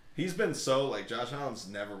 He's been so, like, Josh Allen's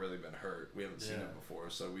never really been hurt. We haven't seen him before,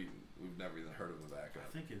 so we've never even heard of the backup.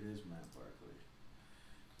 I think it is Matt Barkley.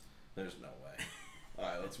 There's no way. All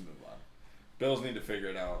right, let's move on. Bills need to figure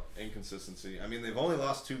it out. Inconsistency. I mean, they've only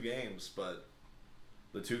lost 2 games, but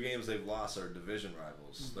the 2 games they've lost are division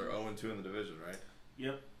rivals. Mm-hmm. They're 0-2 in the division, right?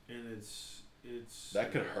 Yep, and it's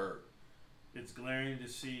that could hurt. It's glaring to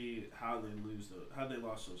see how they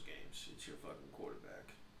lost those games. It's your fucking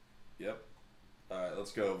quarterback. Yep. All right,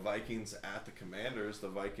 let's go. Vikings at the Commanders. The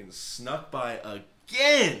Vikings snuck by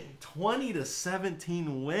again.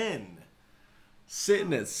 20-17 win.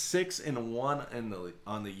 Sitting at 6-1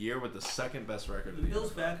 on the year with the second best record of the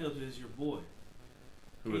Bills' NFL. backup is your boy.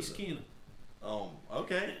 Who is Keenum. Oh,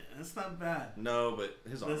 okay. That's not bad. No, but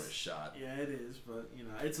his arm is shot. Yeah, it is, but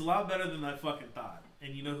it's a lot better than I fucking thought.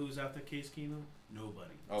 And you know who's after Case Keenum?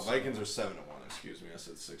 Nobody. Oh, Vikings are 7-1. Excuse me, I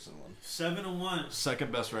said 6-1. 7-1.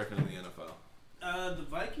 Second best record in the NFL. The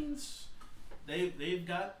Vikings, they've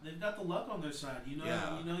got the luck on their side. You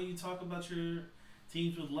know, you talk about your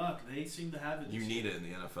teams with luck. They seem to have it. You need it in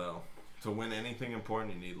the NFL to win anything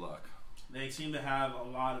important. You need luck. They seem to have a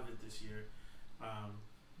lot of it this year.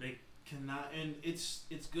 They cannot, and it's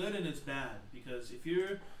good and it's bad because if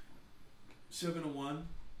you're 7-1,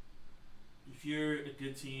 if you're a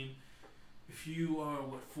good team, if you are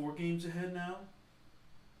 4 games ahead now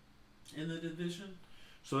in the division.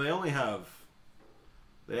 So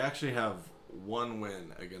they actually have 1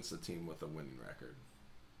 win against a team with a winning record,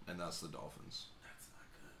 and that's the Dolphins. That's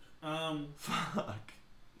not good. Fuck.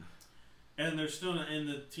 And they're still not, and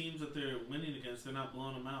the teams that they're winning against, they're not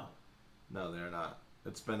blowing them out. No, they're not.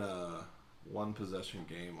 It's been a 1 possession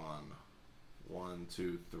game on 1,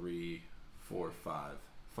 2, 3, 4, 5.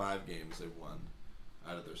 5 games they've won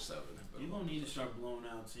out of their 7. You don't need to start blowing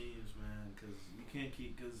out teams, man, because you can't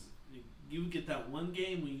keep. Because you get that one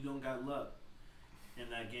game when you don't got luck,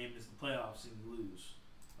 and that game is the playoffs and you lose.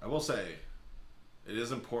 I will say, it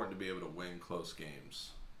is important to be able to win close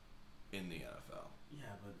games in the NFL.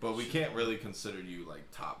 Yeah, but we can't really consider you like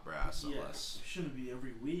top brass unless. It shouldn't be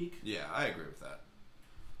every week. Yeah, I agree with that.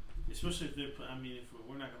 Especially if they're. I mean, if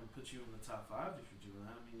we're not going to put you in the top 5 if you're doing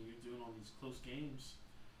that. I mean, you're doing all these close games,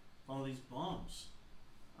 all these bums.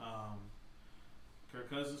 Kirk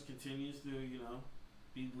Cousins continues to,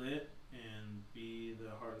 be lit and be the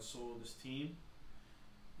heart and soul of this team.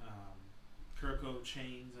 Kirko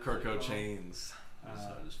Chains. Kirko Chains.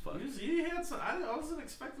 He had some. I wasn't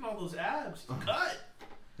expecting all those abs. He's cut.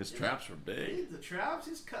 His traps were big. The traps,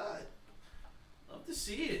 he's cut. Love to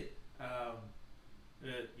see it.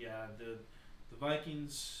 The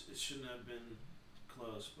Vikings, it shouldn't have been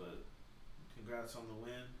close, but congrats on the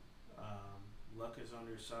win. Luck is on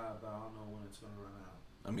your side, but I don't know when it's going to run out.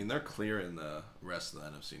 I mean, they're clearing the rest of the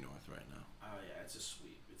NFC North right now. Oh, yeah, it's a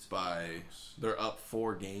sweep. They're up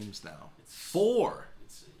 4 games now. It's 4!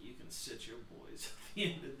 You can sit your boys at the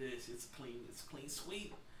end of this. It's clean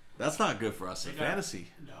sweep. That's not good for us in fantasy.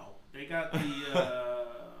 No. They got the...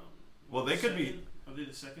 well, they could be... Are they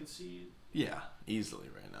the 2nd seed? Yeah, easily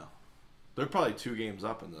right now. They're probably 2 games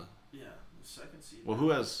up in the... Yeah, the 2nd seed. Well,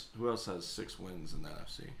 who else has 6 wins in the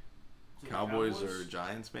NFC? Cowboys or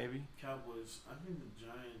Giants, maybe? Cowboys. I think the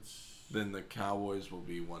Giants... Then the Cowboys will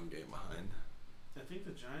be 1 game behind. I think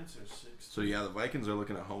the Giants are 6. So, yeah, the Vikings are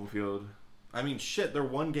looking at home field. I mean, shit, they're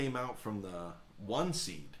 1 game out from the 1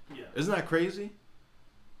 seed. Yeah. Isn't that crazy?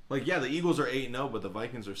 Like, yeah, the Eagles are 8-0, but the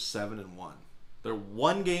Vikings are 7-1. They're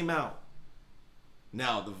 1 game out.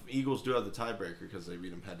 Now, the Eagles do have the tiebreaker because they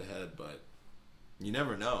beat them head-to-head, but you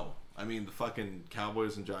never know. I mean, the fucking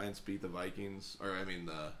Cowboys and Giants beat the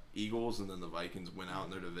the Eagles, and then the Vikings win out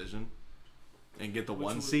in their division and get the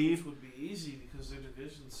 1 seed. Which would be easy because their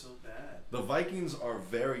division's so bad. The Vikings are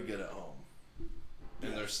very good at home,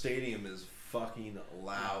 and their stadium is fucking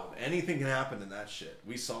loud. Anything can happen in that shit.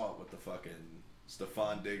 We saw it with the fucking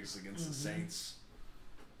Stephon Diggs against the Saints.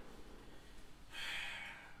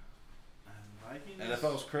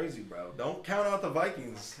 NFL's crazy, bro. Don't count out the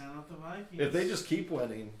Vikings. Count out the Vikings. If they just keep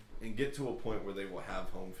winning and get to a point where they will have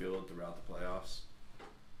home field throughout the playoffs.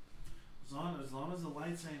 As long as the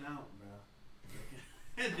lights ain't out,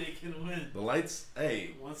 bro, they can win. The lights,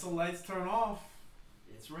 hey. Once the lights turn off,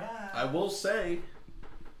 it's rad. I will say,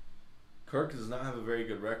 Kirk does not have a very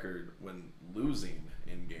good record when losing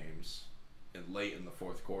in games and late in the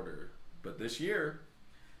 4th quarter. But this year,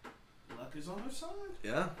 luck is on their side.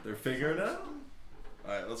 Yeah, they're figuring it out.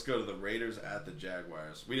 All right, let's go to the Raiders at the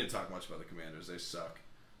Jaguars. We didn't talk much about the Commanders. They suck.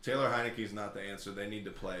 Taylor Heineke's not the answer. They need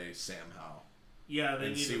to play Sam Howell. Yeah, they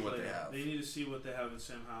need to see what they have. They need to see what they have in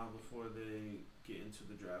Sam Howell before they get into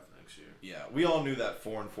the draft next year. Yeah, we all knew that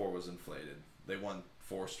 4-4 was inflated. They won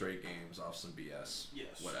 4 straight games off some BS.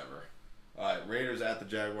 Yes. Whatever. All right, Raiders at the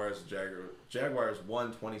Jaguars. Jaguars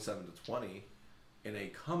won 27-20 in a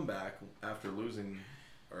comeback after losing,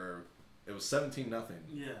 or it was 17-0.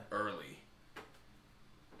 Yeah. Early.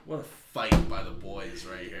 What a fight by the boys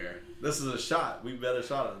right here. This is a shot. We bet a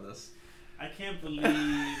shot on this. I can't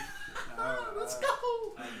believe. Let's go.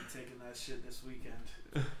 I'm taking that shit this weekend.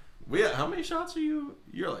 How many shots are you?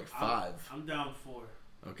 You're like 5. I'm down 4.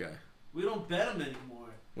 Okay. We don't bet them anymore.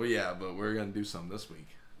 Well, yeah, but we're gonna do something this week.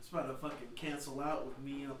 It's about to fucking cancel out with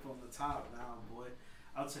me up on the top now, boy.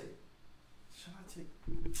 I'll take. Should I take?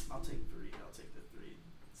 I'll take 3. I'll take the 3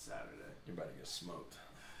 Saturday. You're about to get smoked.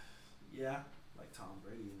 Yeah, like Tom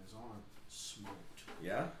Brady in his arm, smoked.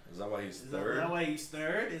 Yeah, is that why he's third? Is that why he's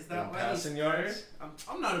third? Is that why passing he's yards? third?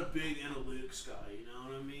 I'm not a big analytics guy. You know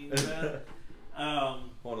what I mean?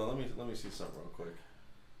 Hold on, let me see something real quick.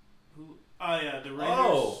 Who? Oh yeah, the Raiders.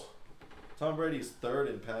 Oh, Tom Brady's third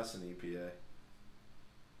in passing EPA.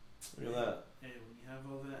 Look at that. Hey, when you have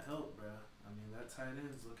all that help, bro. I mean, that tight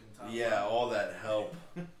end's looking top. Yeah, all that help.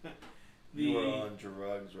 You are on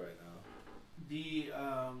drugs right now. The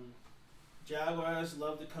Jaguars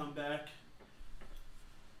love to come back.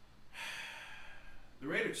 The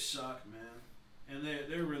Raiders suck, man, and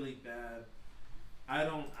they're really bad. I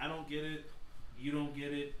don't get it. You don't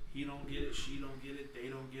get it. He don't get it. She don't get it. They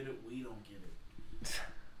don't get it. We don't get it.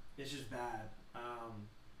 It's just bad.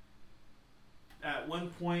 At one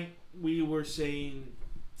point, we were saying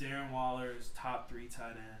Darren Waller is top 3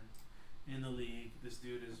 tight end in the league. This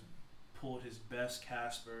dude has pulled his best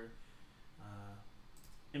Casper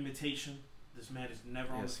imitation. This man is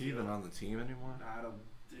never on the field. Is he even on the team anymore? I don't.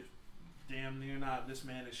 Damn near not. This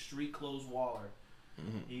man is street clothes Waller.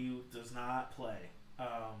 Mm-hmm. He does not play.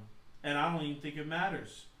 And I don't even think it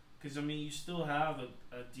matters. Because, I mean, you still have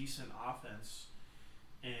a decent offense.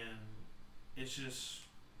 And it's just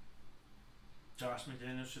Josh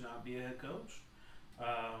McDaniels should not be a head coach.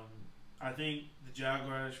 I think the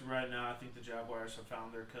Jaguars right now, have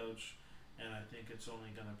found their coach. And I think it's only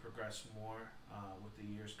going to progress more with the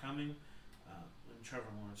years coming. In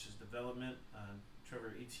Trevor Lawrence's development,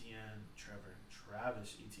 Travis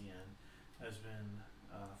Etienne has been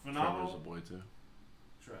phenomenal. Trevor's a boy too.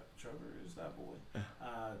 Trevor is that boy.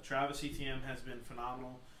 Travis Etienne has been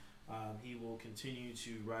phenomenal. He will continue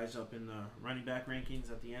to rise up in the running back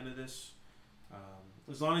rankings at the end of this.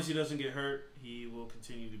 As long as he doesn't get hurt, he will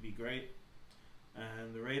continue to be great.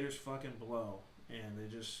 And the Raiders fucking blow. And they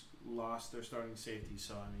just lost their starting safety.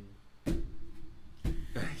 So, I mean...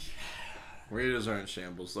 Raiders are in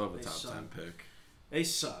shambles. They'll have a top suck. 10 pick. They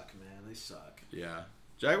suck, man. They suck. Yeah.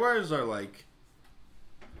 Jaguars are like...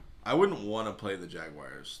 I wouldn't want to play the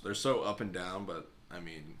Jaguars. They're so up and down, but, I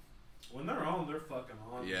mean... When they're on, they're fucking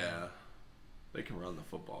on. Yeah. Man. They can run the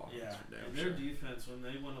football. Yeah. And their defense, when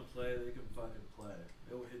they want to play, they can fucking play.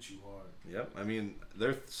 They will hit you hard. Yep. I mean,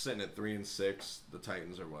 they're sitting at 3-6. The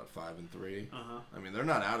Titans are, 5-3? Uh-huh. I mean, they're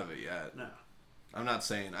not out of it yet. No. I'm not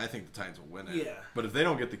saying I think the Titans will win it. Yeah. But if they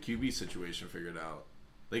don't get the QB situation figured out,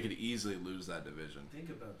 they could easily lose that division. Think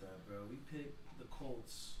about that, bro. We picked the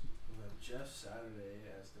Colts, who have Jeff Saturday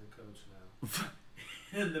as their coach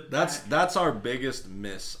now. That's our biggest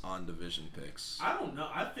miss on division picks. I don't know.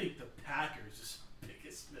 I think the Packers is the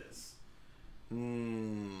biggest miss.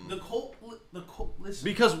 The Colts. Listen.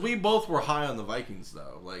 Because we both were high on the Vikings,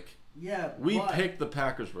 though. Yeah, we picked the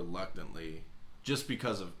Packers reluctantly, just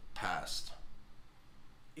because of past.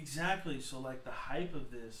 Exactly. So, the hype of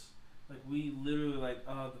this, we literally,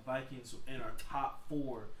 the Vikings in our top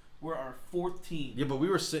 4. We're our 4th team. Yeah, but we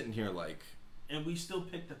were sitting here, and we still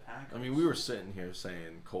picked the Packers. I mean, we were sitting here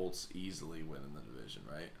saying Colts easily winning the division,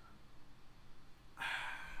 right?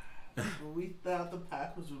 Well, we thought the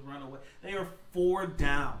Packers would run away. They are 4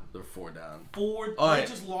 down. They're 4 down. They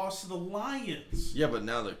just lost to the Lions. Yeah, but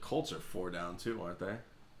now the Colts are 4 down too, aren't they?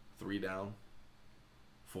 3 down.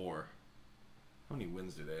 4. How many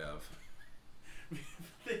wins do they have?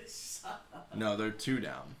 They suck. No, they're 2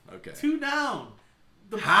 down. Okay. 2 down.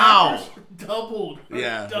 The How? Packers doubled.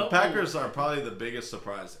 Yeah, the Packers are probably the biggest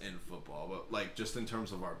surprise in football, but just in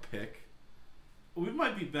terms of our pick, we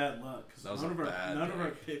might be bad luck because none of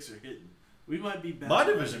our picks are hitting. We might be bad. My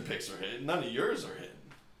division picks are hitting. None of yours are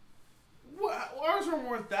hitting. Well, ours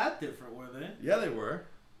weren't that different, were they? Yeah, they were.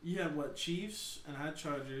 You had what? Chiefs, and I had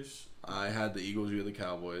Chargers. I had the Eagles. You had the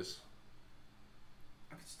Cowboys.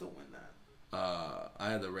 I could still win that. I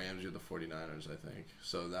had the Rams. You had the 49ers, I think.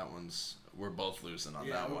 So that one's... We're both losing on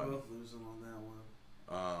that one. Yeah, we're both losing on that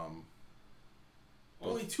one. Both,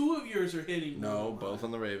 only 2 of yours are hitting. No, both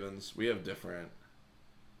on the Ravens. We have different...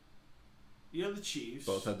 You have the Chiefs.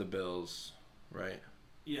 Both had the Bills, right?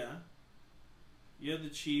 Yeah. You have the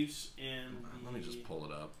Chiefs and Let me just pull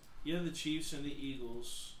it up. You have the Chiefs and the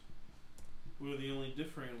Eagles. We're the only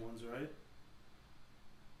differing ones, right?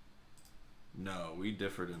 No, we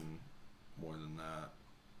differed in more than that.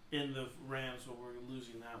 In the Rams, but we're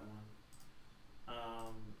losing that one.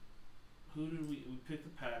 Who did we picked the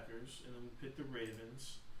Packers, and then we picked the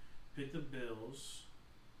Ravens, picked the Bills,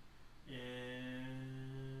 and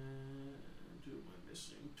who am I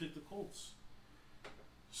missing? We picked the Colts.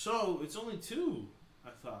 So it's only 2,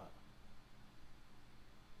 I thought.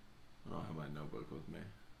 I don't have my notebook with me.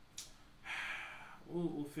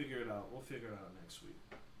 We'll figure it out. We'll figure it out next week.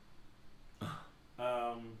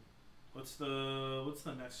 What's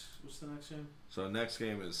the next game? So next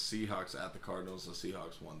game is Seahawks at the Cardinals. The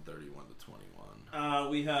Seahawks won 31-21.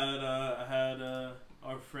 I had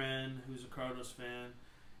our friend who's a Cardinals fan,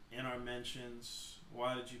 in our mentions.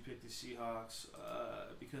 Why did you pick the Seahawks?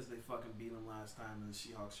 Because they fucking beat them last time, and the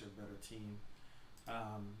Seahawks are a better team.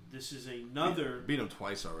 This is another... Beat them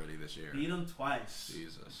twice already this year. Beat them twice.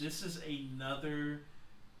 Jesus. This is another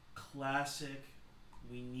classic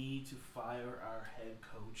we need to fire our head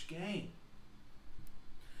coach game.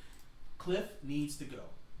 Cliff needs to go.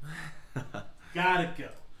 Gotta go.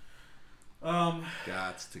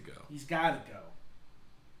 Gots to go. He's gotta go.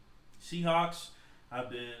 Seahawks have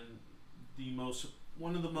been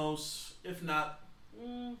one of the most, if not,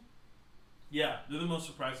 they're the most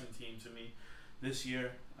surprising team to me this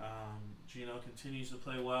year. Gino continues to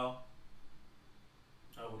play well.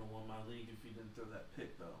 I would have won my league if he didn't throw that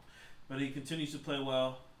pick, though. But he continues to play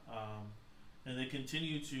well, and they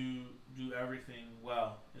continue to do everything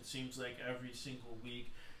well. It seems like every single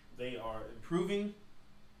week they are improving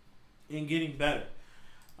and getting better.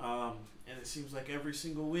 And it seems like every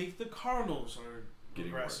single week the Cardinals are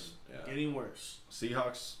getting progressing, worse. Yeah. Getting worse.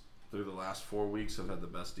 Seahawks, through the last 4 weeks, have had the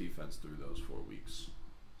best defense through those 4 weeks,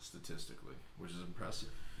 statistically, which is impressive.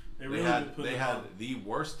 They had the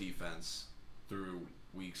worst defense through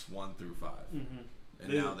weeks 1 through 5. Mm-hmm.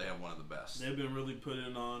 And now they have one of the best. They've been really putting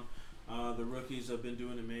it on. The rookies have been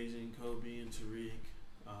doing amazing, Kobe and Tariq.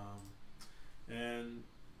 And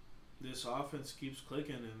this offense keeps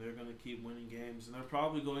clicking, and they're going to keep winning games. And they're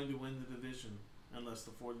probably going to win the division unless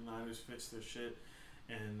the 49ers fix their shit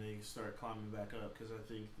and they start climbing back up. Because I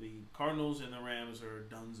think the Cardinals and the Rams are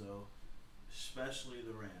donezo. Especially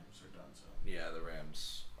the Rams are donezo. Yeah, the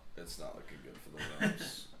Rams. It's not looking good for the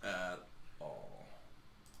Rams at all.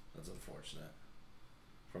 That's unfortunate.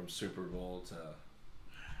 From Super Bowl to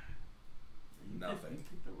nothing. You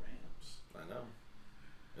pick the Rams. I know.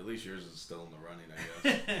 At least yours is still in the running, I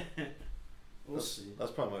guess. We'll see.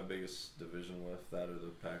 That's probably my biggest division with that or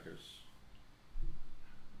the Packers.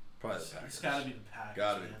 Probably the Packers. It's got to be the Packers.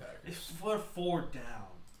 Got to be the Packers. We're 4 down.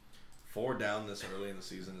 4 down this early in the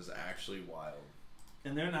season is actually wild.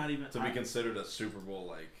 And they're not even... To be considered a Super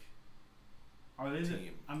Bowl-like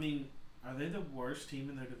team. Are they the worst team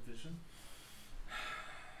in their division?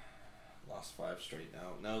 Lost 5 straight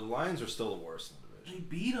now. No, the Lions are still the worst in the division.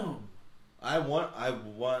 They beat them. I want,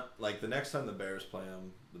 like, the next time the Bears play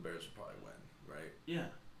them, the Bears will probably win, right? Yeah.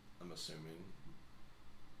 I'm assuming.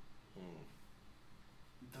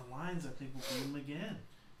 The Lions, I think, will beat them again.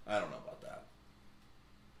 I don't know about that.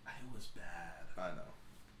 It was bad. I know.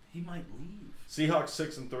 He might leave. Seahawks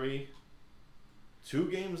 6-3. 2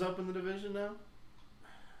 games up in the division now?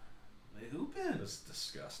 They hooping. That's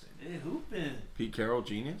disgusting. They hooping. Pete Carroll,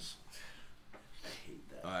 genius. I hate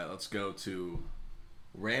that. All right, let's go to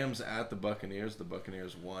Rams at the Buccaneers. The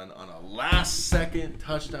Buccaneers won on a last-second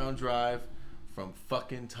touchdown drive from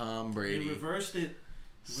fucking Tom Brady. They reversed it.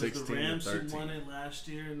 It was the 16-13. Rams who won it last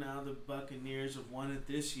year. Now the Buccaneers have won it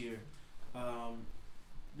this year.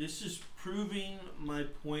 This is proving my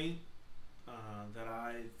point that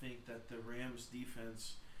I think that the Rams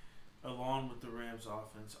defense, along with the Rams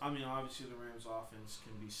offense, obviously the Rams offense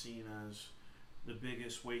can be seen as the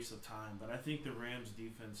biggest waste of time, but I think the Rams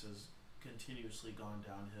defense has continuously gone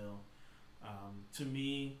downhill. To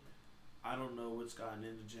me, I don't know what's gotten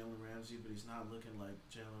into Jalen Ramsey, but he's not looking like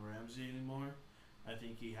Jalen Ramsey anymore. I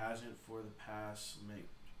think he hasn't for the past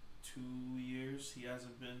 2 years. He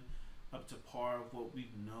hasn't been up to par of what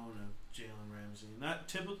we've known of Jalen Ramsey. And that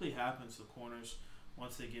typically happens to corners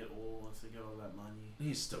once they get old, once they get all that money.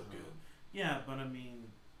 He's still good. Yeah, but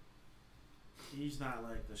he's not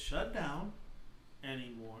like the shutdown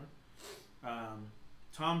anymore.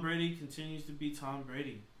 Tom Brady continues to be Tom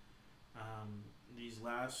Brady. These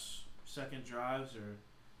last second drives are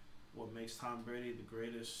what makes Tom Brady the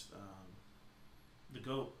greatest, the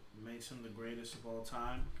GOAT. Makes him the greatest of all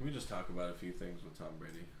time. Can we just talk about a few things with Tom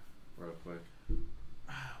Brady real quick?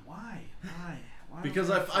 Why? Because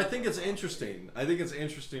I think it's interesting. I think it's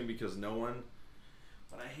interesting because no one...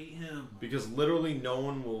 But I hate him. Because literally no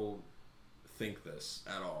one will think this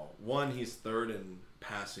at all. One, he's 3rd in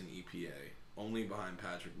passing EPA. Only behind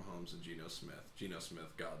Patrick Mahomes and Geno Smith. Geno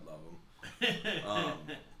Smith, God love him.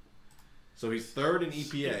 So he's 3rd in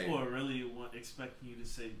EPA. People are really expecting you to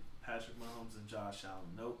say Patrick Mahomes and Josh Allen.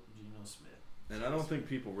 Nope, Geno Smith. And I don't think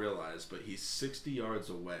people realize, but he's 60 yards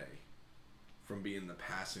away from being the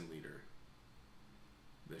passing leader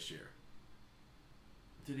this year.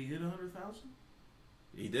 Did he hit 100,000?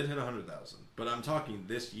 He did hit 100,000, but I'm talking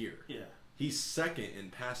this year. Yeah. He's 2nd in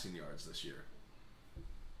passing yards this year.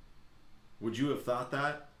 Would you have thought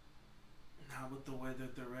that? Not with the way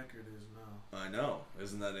that their record is, no. I know.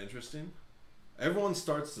 Isn't that interesting? Everyone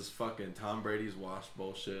starts this fucking Tom Brady's washed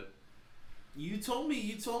bullshit. You told me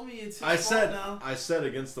it's his I fault now. said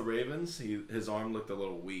against the Ravens, his arm looked a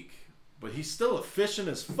little weak, but he's still efficient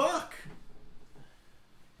as fuck.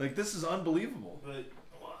 Like, this is unbelievable. But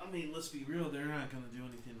well, I mean, let's be real. They're not going to do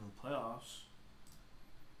anything in the playoffs.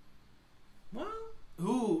 What?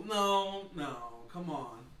 Who? No. Come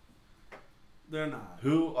on. They're not.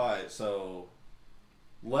 Who? All right. So,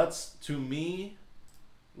 let's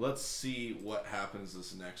see what happens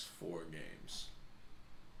this next 4 games.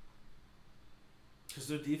 Because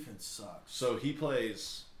their defense sucks. So he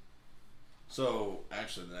plays. So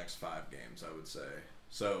actually, the next 5 games, I would say.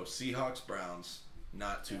 So Seahawks, Browns,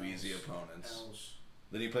 not too easy opponents.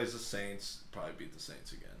 Then he plays the Saints. Probably beat the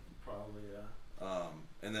Saints again. Probably, yeah.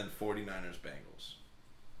 And then 49ers, Bengals.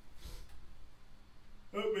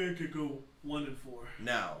 That man could go 1-4.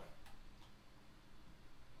 Now,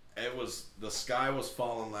 the sky was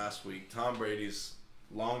falling last week. Tom Brady's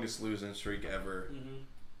longest losing streak ever. Mm-hmm.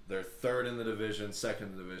 They're 3rd in the division, 2nd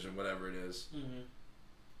in the division, whatever it is. Mm-hmm.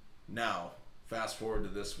 Now, fast forward to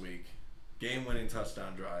this week. Game-winning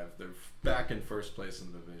touchdown drive. They're back in 1st place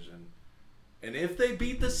in the division. And if they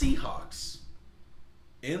beat the Seahawks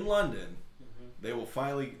in London, they will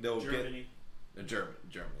finally... Germany. Germany,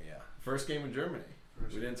 yeah. First game in Germany.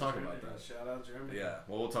 We didn't talk about that. Shout out Germany. Yeah,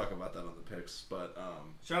 well, we'll talk about that on the picks. But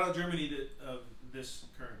shout out Germany of this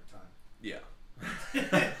current time. Yeah.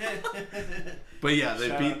 But yeah, they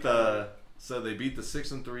beat the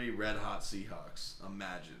 6-3 red hot Seahawks.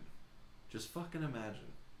 Imagine, just fucking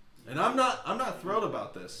imagine. And I'm not thrilled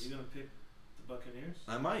about this. Are you gonna pick the Buccaneers?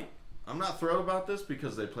 I might. I'm not thrilled about this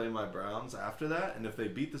because they play my Browns after that, and if they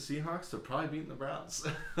beat the Seahawks, they're probably beating the Browns.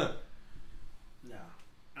 No,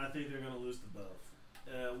 I think they're gonna lose to both.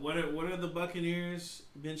 What are the Buccaneers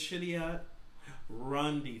been shitty at?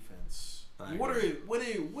 Run defense. What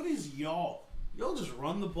is y'all? Y'all just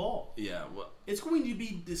run the ball. Yeah, it's going to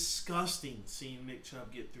be disgusting seeing Nick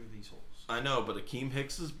Chubb get through these holes. I know, but Akeem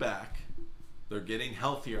Hicks is back. They're getting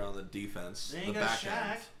healthier on the defense. They ain't got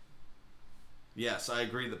Shaq. End. Yes, I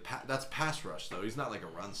agree. That's pass rush though. He's not like a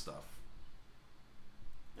run stuff.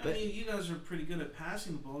 I mean, you guys are pretty good at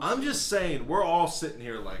passing the ball. I'm just saying, we're all sitting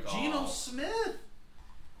here like, Geno Smith.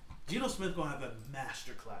 Geno Smith gonna have a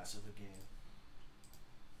masterclass of a game.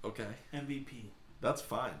 Okay. MVP. That's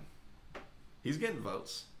fine. He's getting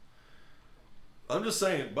votes. I'm just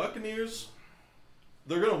saying, Buccaneers,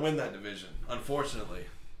 they're gonna win that division. Unfortunately.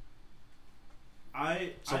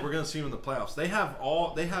 We're gonna see them in the playoffs. They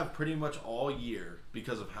have pretty much all year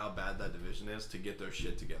because of how bad that division is to get their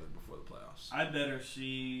shit together before the playoffs. I better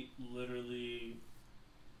see literally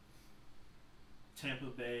Tampa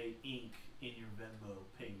Bay Inc. in your Venmo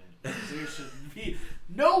payment. There should be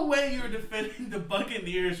no way you're defending the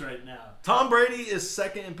Buccaneers right now. Tom Brady is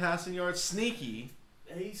 2nd in passing yards. Sneaky.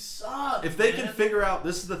 They suck. If they can figure out,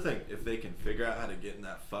 this is the thing. If they can figure out how to get in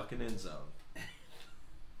that fucking end zone.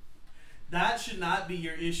 That should not be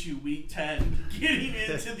your issue, week 10. Getting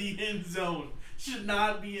into the end zone should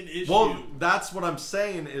not be an issue. Well, that's what I'm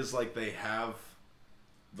saying is like they have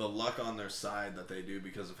the luck on their side that they do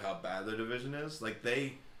because of how bad their division is. Like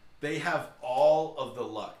they have all of the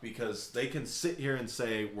luck because they can sit here and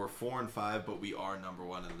say we're 4-5, but we are number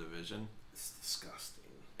 1 in the division. It's disgusting.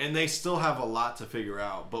 And they still have a lot to figure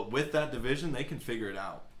out. But with that division, they can figure it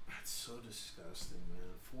out. That's so disgusting, man.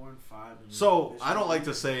 4-5. So I don't like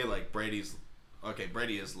to say like Brady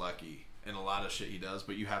is lucky in a lot of shit he does,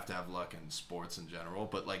 but you have to have luck in sports in general.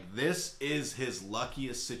 But like this is his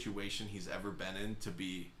luckiest situation he's ever been in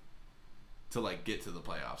to like get to the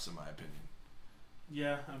playoffs, in my opinion.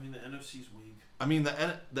 Yeah, I mean the NFC's weak. I mean the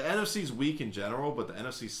NFC's weak in general, but the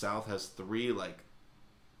NFC South has 3 like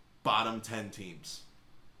bottom 10 teams.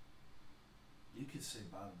 You could say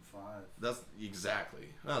bottom 5. That's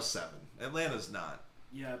exactly. No, 7. Atlanta's not.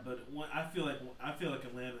 Yeah, but I feel like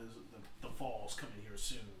Atlanta is the fall's coming here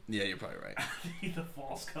soon. Yeah, you're probably right. I think the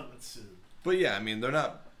fall's coming soon. But yeah, I mean they're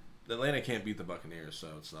not. Atlanta can't beat the Buccaneers, so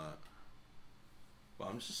it's not. But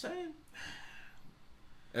I'm just saying.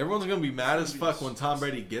 Everyone's gonna be mad as fuck when Tom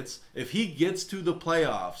Brady if he gets to the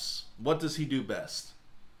playoffs. What does he do best?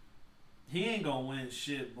 He ain't gonna win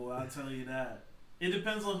shit, boy. I'll tell you that. It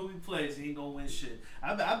depends on who he plays. He ain't gonna win shit.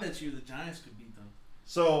 I bet you the Giants could beat them.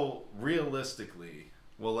 So realistically,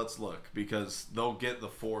 well, let's look because they'll get the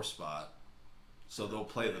 4 spot, so they'll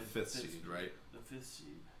play the 5th seed, right? The 5th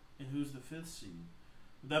seed. And who's the 5th seed?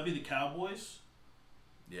 Would that be the Cowboys?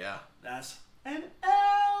 Yeah. That's an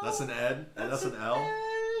L. That's an Ed. That's an L.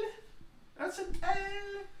 That's an L.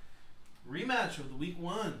 Rematch of the week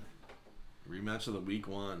 1. Rematch of the week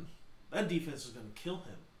 1. That defense is gonna kill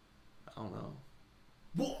him. I don't know.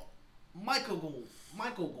 Boy, Michael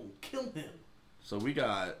gonna kill him. So we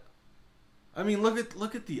got I mean,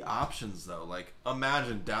 look at the options though. Like,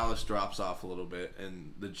 imagine Dallas drops off a little bit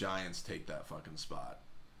and the Giants take that fucking spot.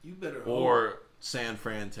 You better hope. Or San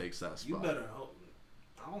Fran takes that spot. You better hope.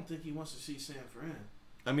 I don't think he wants to see San Fran.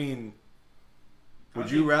 I mean,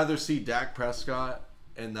 would you rather see Dak Prescott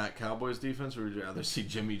in that Cowboys defense, or would you rather see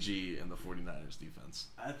Jimmy G in the 49ers defense?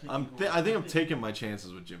 I think I'm taking my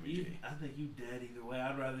chances with Jimmy G. I think you dead either way.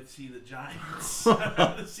 I'd rather see the Giants. I'd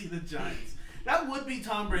rather see the Giants. That would be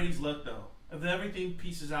Tom Brady's luck, though. If everything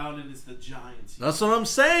pieces out and it's the Giants. That's what I'm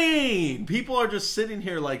saying. People are just sitting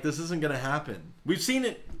here like this isn't going to happen. We've seen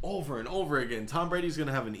it over and over again. Tom Brady's going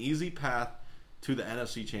to have an easy path to the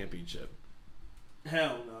NFC Championship.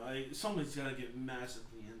 Hell no. Somebody's got to get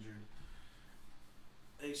massively injured.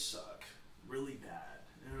 They suck. Really bad.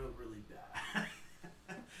 They're really bad.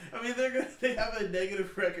 I mean, they have a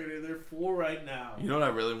negative record and they're 4 right now. You know what I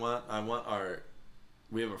really want?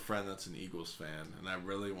 We have a friend that's an Eagles fan, and I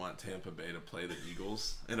really want Tampa Bay to play the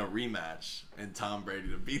Eagles in a rematch and Tom Brady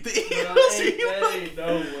to beat the Eagles. Ain't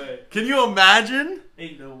no way. Can you imagine?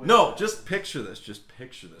 Ain't no way. No, just picture this. Just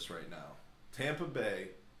picture this right now. Tampa Bay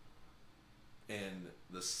in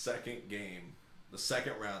the second game, the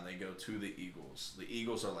second round, they go to the Eagles. The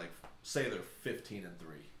Eagles are like, say they're 15-3.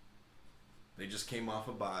 They just came off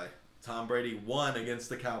a bye. Tom Brady won against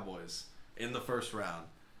the Cowboys in the first round.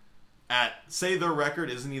 Say their record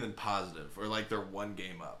isn't even positive, or like they're 1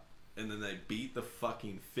 game up, and then they beat the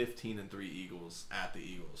fucking 15-3 Eagles at the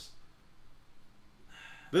Eagles.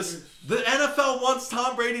 The NFL wants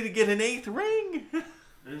Tom Brady to get an 8th ring.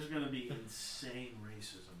 There's gonna be insane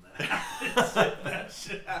racism that happens if that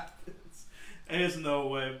shit happens. There's no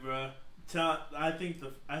way, bro. I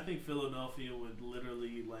think Philadelphia would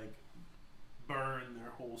literally like burn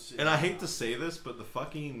their whole city. And I hate to say this, but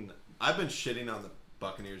I've been shitting on the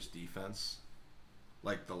Buccaneers defense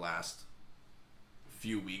like the last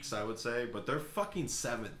few weeks, I would say, but they're fucking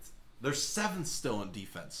 7th. They're 7th still in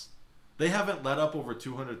defense. They haven't let up over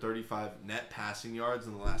 235 net passing yards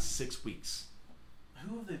in the last 6 weeks.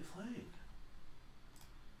 Who have they played?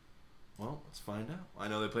 Well, let's find out. I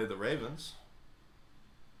know they played the Ravens.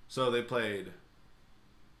 So they played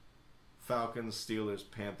Falcons, Steelers,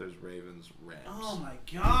 Panthers, Ravens, Rams. Oh my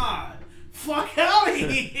god! Fuck out of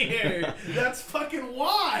here! That's fucking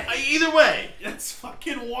why! Either way! That's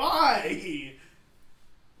fucking why!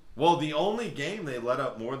 Well, the only game they let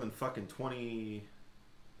up more than fucking 21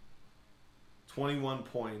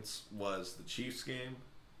 points was the Chiefs game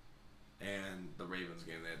and the Ravens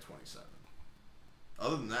game. They had 27.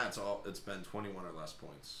 Other than that, it's been 21 or less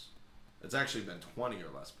points. It's actually been 20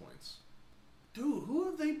 or less points. Dude, who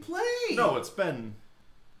have they played? No, it's been...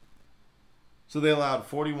 So they allowed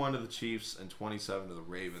 41 to the Chiefs and 27 to the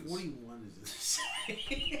Ravens. 41 is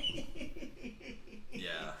insane.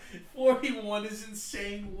 Yeah. 41 is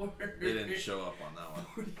insane work. They didn't show up on that one.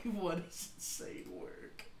 41 is insane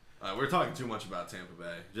work. We're talking too much about Tampa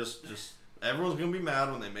Bay. Just everyone's going to be mad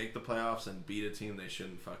when they make the playoffs and beat a team they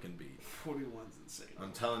shouldn't fucking beat. 41's insane.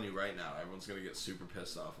 I'm telling you right now, everyone's going to get super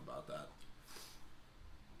pissed off about that.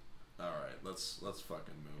 All right, let's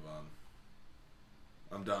fucking move on.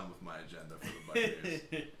 I'm done with my agenda for the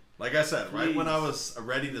Buccaneers. Like I said, right when I was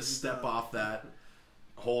ready to step off that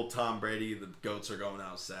whole Tom Brady, the GOATs are going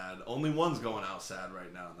out sad. Only one's going out sad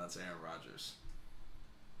right now, and that's Aaron Rodgers.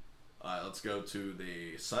 All right, let's go to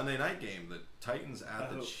the Sunday night game. The Titans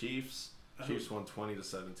at the Chiefs. Chiefs won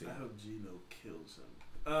 20-17. I hope Geno kills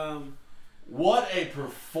him. What a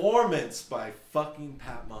performance by fucking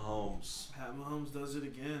Pat Mahomes. Pat Mahomes does it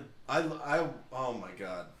again. Oh my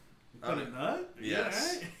god. Put a nut?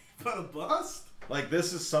 Yes. Yeah, right? Put a bust? Like,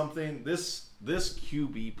 this is something, this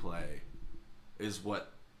QB play is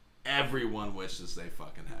what everyone wishes they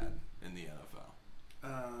fucking had in the NFL.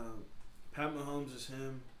 Pat Mahomes is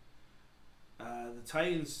him. The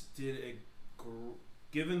Titans did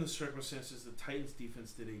given the circumstances, the Titans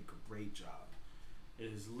defense did a great job.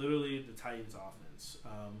 It is literally the Titans offense.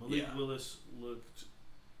 Malik Willis looked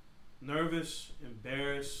nervous,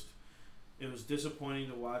 embarrassed. It was disappointing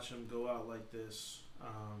to watch him go out like this.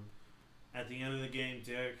 At the end of the game,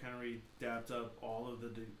 Derrick Henry dapped up all of the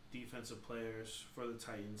defensive players for the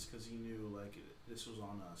Titans because he knew this was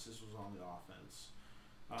on us. This was on the offense.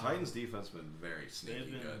 Titans defense has been very sneaky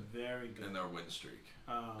they've been good. Very good in their win streak.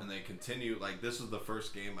 And they continue. Like, this was the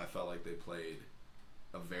first game I felt like they played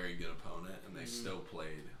a very good opponent, and they still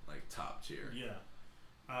played like top tier. Yeah.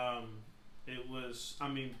 It was. I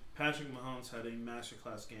mean, Patrick Mahomes had a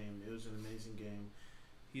masterclass game. It was an amazing game.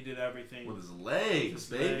 He did everything with his legs,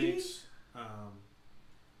 baby. Legs.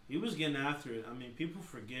 He was getting after it. I mean, people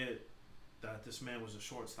forget that this man was a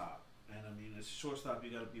shortstop, and I mean, as a shortstop,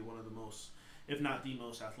 you got to be one of the most. if not the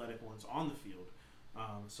most athletic ones on the field.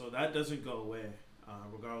 So that doesn't go away,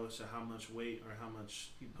 regardless of how much weight or how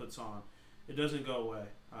much he puts on. It doesn't go away.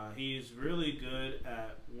 He's really good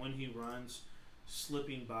at, when he runs,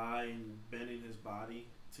 slipping by and bending his body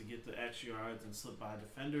to get the extra yards and slip by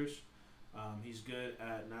defenders. He's good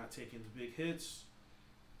at not taking the big hits.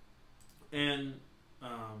 And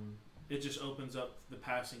it just opens up the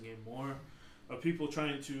passing game more. Of people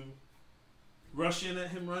trying to rush in at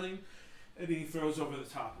him running, and he throws over the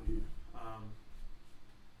top of you.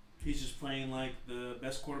 He's just playing like the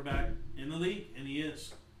best quarterback in the league, and he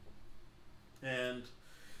is. And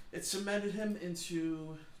it cemented him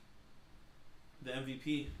into the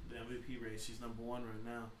MVP race. He's number one right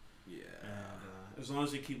now. Yeah. And, as long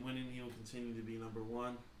as they keep winning, he will continue to be number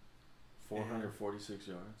one. 446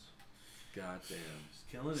 yards. God damn. He's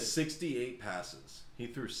killing it. 68 passes. He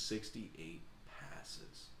threw 68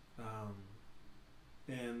 passes.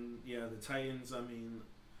 And yeah, the Titans, I mean,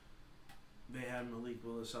 they had Malik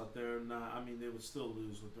Willis out there. They would still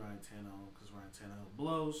lose with Ryan Tannehill because Ryan Tannehill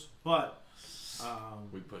blows. But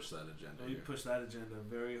we push that agenda. We push that agenda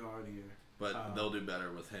very hard here. But they'll do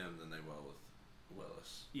better with him than they will with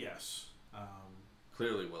Willis. Yes.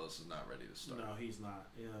 Clearly, Willis is not ready to start. No, he's not.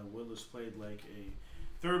 Yeah, Willis played like a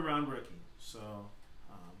third-round rookie. So,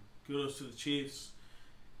 kudos to the Chiefs,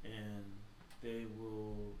 and they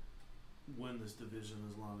will win this division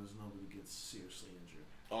as long as nobody gets seriously injured.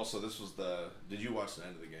 Also, this was the... Did you watch the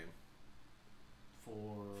end of the game?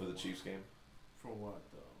 For the Chiefs game? For what,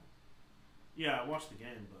 though? Yeah, I watched the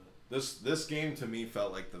game, but... This game, to me,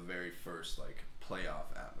 felt like the very first,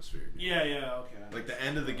 playoff atmosphere game. Yeah, okay. Like, the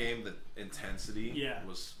end of the game, the intensity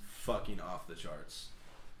was fucking off the charts.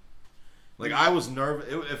 Like, I was nervous.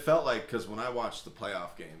 It felt like, because when I watch the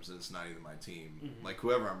playoff games, and it's not even my team, like,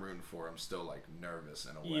 whoever I'm rooting for, I'm still, nervous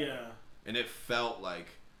in a way. Yeah. And it felt like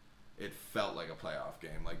a playoff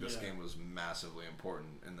game. Like, this game was massively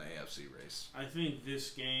important in the AFC race. I think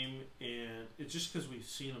this game, and it's just because we've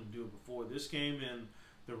seen them do it before, this game and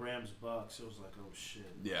the Rams-Bucks, it was like, oh,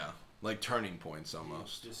 shit. Yeah. Like, turning points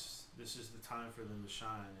almost. This is the time for them to shine,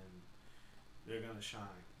 and they're going to shine.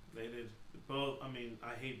 They did both. I mean,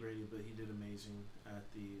 I hate Brady, but he did amazing at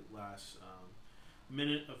the last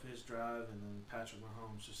minute of his drive, and then Patrick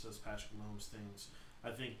Mahomes just does Patrick Mahomes things. I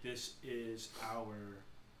think this is our,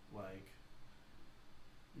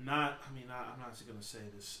 I'm not going to say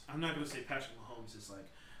this. I'm not going to say Patrick Mahomes is like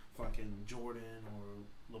fucking Jordan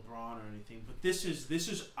or LeBron or anything, but this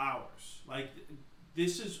is ours. Like,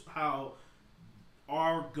 this is how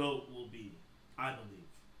our GOAT will be, I believe.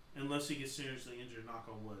 Unless he gets seriously injured, knock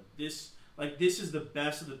on wood. This is the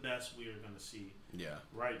best of the best we are going to see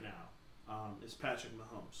right now. Is Patrick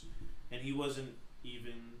Mahomes. And he wasn't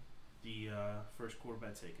even the first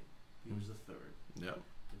quarterback taken. He was the third. Yep.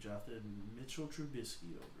 They drafted Mitchell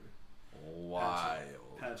Trubisky over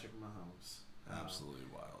Patrick Mahomes. Absolutely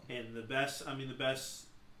wild. And the best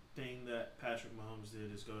thing that Patrick Mahomes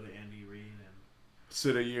did is go to Andy Reid and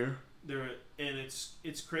sit a year. And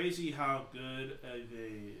it's crazy how good of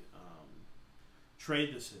a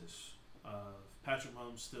trade this is. Patrick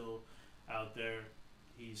Mahomes still out there.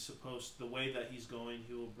 The way that he's going,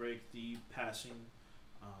 he will break the passing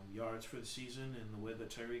yards for the season, and the way that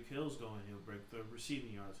Tyreek Hill's going, he'll break the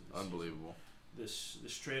receiving yards of the season. Unbelievable. This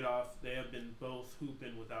trade-off, they have been both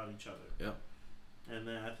hooping without each other. Yep. And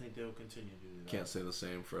then I think they will continue to do that. Can't say the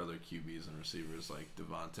same for other QBs and receivers like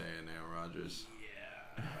Devontae and Aaron Rodgers.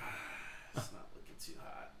 Yeah. It's not looking too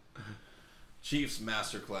hot. Chiefs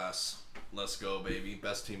masterclass. Let's go, baby.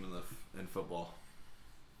 Best team in football.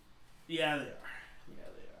 Yeah, they are.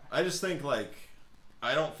 I just think,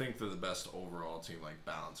 I don't think they're the best overall team,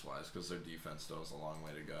 balance-wise, because their defense still has a long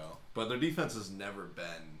way to go. But their defense has never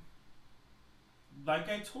been... Like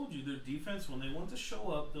I told you, their defense, when they want to show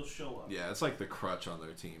up, they'll show up. Yeah, it's like the crutch on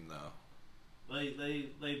their team, though.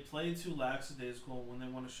 They play too lackadaisical. When they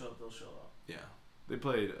want to show up, they'll show up. Yeah. They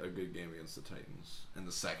played a good game against the Titans in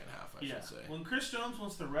the second half, I should say. When Chris Jones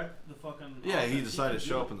wants to wreck the fucking offense, he decided to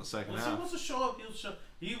show up in the second half. Once he wants to show up,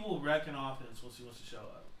 he will wreck an offense once he wants to show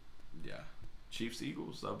up. Yeah.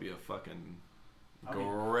 Chiefs-Eagles, that'll be a fucking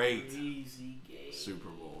great crazy game. Super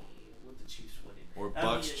Bowl. With the Chiefs winning. Or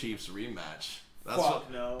Bucks-Chiefs rematch.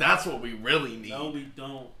 No. That's what we really need. No, we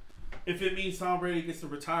don't. If it means Tom Brady gets to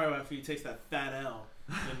retire after he takes that fat L,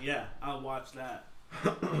 then yeah, I'll watch that.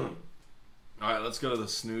 All right, let's go to the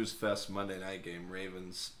snooze fest Monday night game.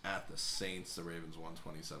 Ravens at the Saints. The Ravens won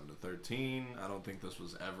 27-13. I don't think this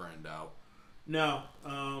was ever in doubt. No,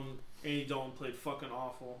 Andy Dalton played fucking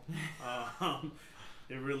awful.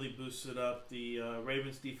 It really boosted up the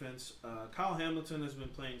Ravens defense. Kyle Hamilton has been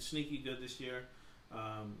playing sneaky good this year.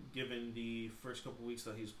 given the first couple weeks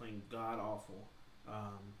that he was playing god awful.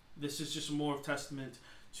 This is just more of testament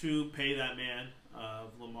to pay that man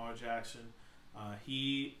of Lamar Jackson.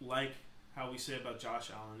 He, like how we say about Josh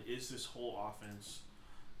Allen, is this whole offense.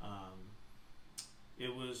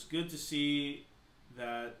 It was good to see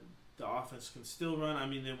that the offense can still run. I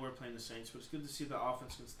mean, they were playing the Saints, but it's good to see the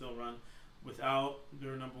offense can still run without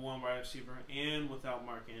their number one wide receiver and without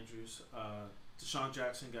Mark Andrews. Deshaun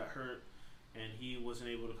Jackson got hurt, and he wasn't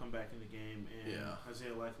able to come back in the game. And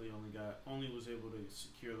Isaiah Likely only was able to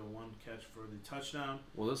secure the one catch for the touchdown.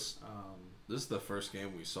 Well, this is the first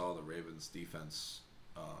game we saw the Ravens defense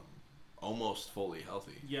almost fully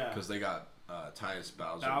healthy. Yeah, because they got Tyus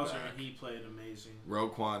Bowser back. And he played amazing.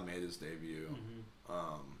 Roquan made his debut.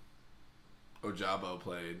 Ojabo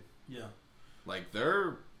played. Yeah, like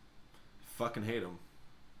they're fucking hate him.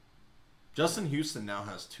 Justin Houston now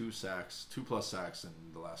has 2+ sacks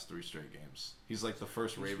in the last 3 straight games. He's like the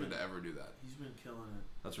first Raven to ever do that. He's been killing it.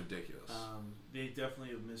 That's ridiculous. They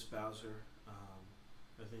definitely have missed Bowser.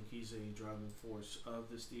 I think he's a driving force of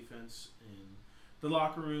this defense in the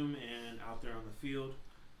locker room and out there on the field.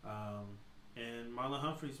 And Marlon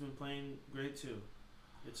Humphrey's been playing great too.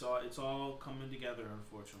 It's all coming together,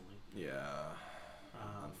 unfortunately. Yeah.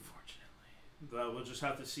 Unfortunately. But we'll just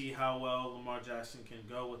have to see how well Lamar Jackson can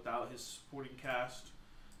go without his supporting cast.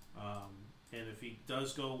 And if he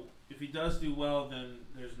does do well, then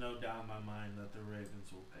there's no doubt in my mind that the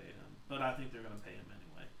Ravens will pay him. But I think they're going to pay him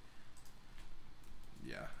anyway.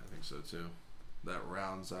 Yeah, I think so too. That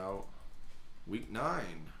rounds out Week 9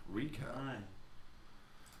 recap.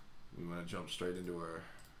 We want to jump straight into our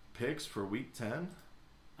picks for Week 10.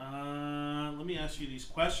 Let me ask you these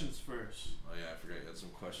questions first. Oh yeah, I forgot you had some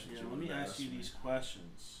questions. Yeah, let me ask you these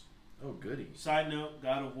questions. Oh goody. Side note: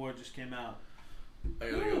 God of War just came out. I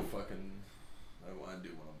gotta go fucking. I do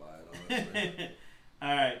want to buy it, honestly.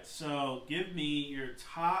 All right, so give me your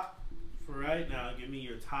top for right now. Give me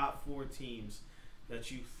your top 4 teams that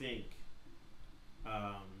you think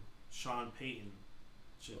Sean Payton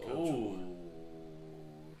should coach. Oh,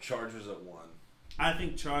 Chargers at 1. I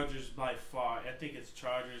think Chargers by far. I think it's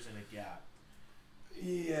Chargers and a gap.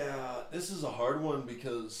 Yeah, this is a hard one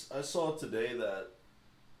because I saw today that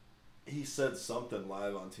he said something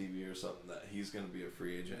live on TV or something that he's going to be a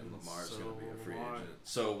free agent and Lamar's going to be a free agent.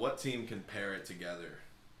 So what team can pair it together?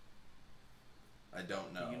 I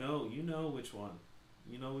don't know. You know which one.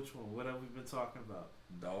 You know which one. What have we been talking about?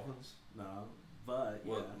 Dolphins? No, but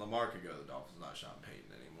well, Lamar could go to the Dolphins, not Sean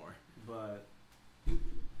Payton anymore. But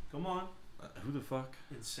come on. Who the fuck?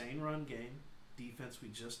 Insane run game. Defense we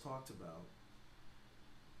just talked about.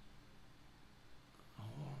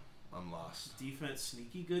 Oh, I'm lost. Defense,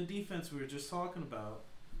 sneaky good defense we were just talking about.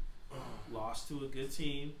 Lost to a good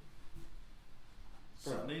team.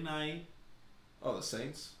 Sunday night. Oh, the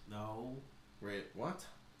Saints? No. Wait, what?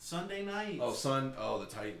 Sunday night. Oh, the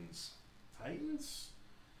Titans. Titans?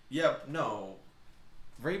 Yeah, no.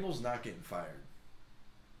 Vrabel's not getting fired.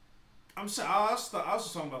 I was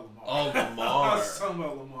talking about Lamar. Oh, Lamar. I was talking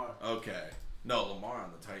about Lamar. Okay. No, Lamar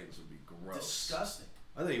on the Titans would be gross. Disgusting.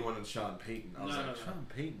 I think he wanted Sean Payton. I was no. Sean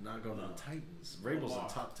Payton not going to the Titans. Vrabel's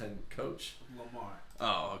a top 10 coach. Lamar.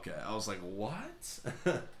 Oh, okay. I was like, what?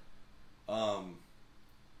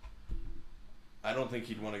 I don't think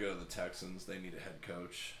he'd want to go to the Texans. They need a head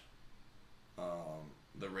coach.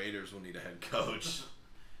 The Raiders will need a head coach.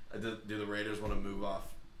 Do the Raiders want to move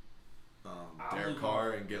off Derek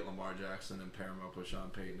Carr and get Lamar Jackson and pair him up with Sean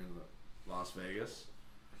Payton in Las Vegas?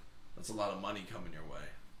 That's a lot of money coming your way.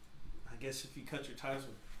 I guess if you cut your ties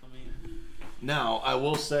with, Now, I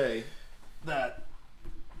will say that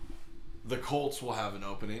the Colts will have an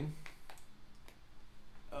opening.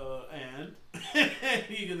 And?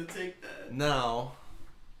 You gonna take that? Now,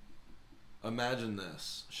 imagine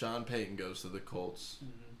this. Sean Payton goes to the Colts.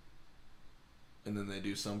 Mm-hmm. And then they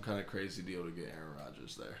do some kind of crazy deal to get Aaron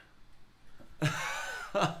Rodgers there.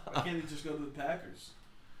 Why can't he just go to the Packers?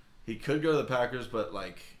 He could go to the Packers, but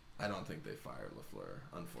I don't think they fire LaFleur.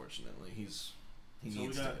 Unfortunately, he needs to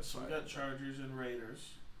get fired. So we got Chargers and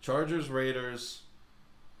Raiders. Chargers, Raiders,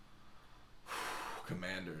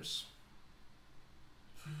 Commanders,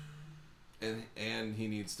 and he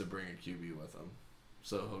needs to bring a QB with him,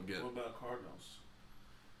 so he'll get. What about Cardinals?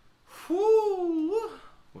 Whoo!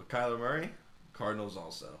 With Kyler Murray, Cardinals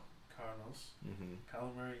also. Cardinals. Mm-hmm.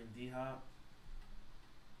 Kyler Murray and D-Hop.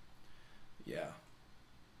 Yeah,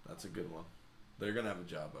 that's a good one. They're going to have a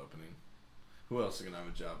job opening. Who else is going to have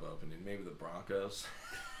a job opening? Maybe the Broncos.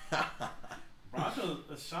 Broncos,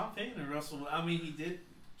 Sean Payton and Russell. He did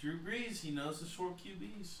Drew Brees. He knows the short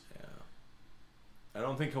QBs. Yeah. I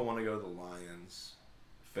don't think he'll want to go to the Lions.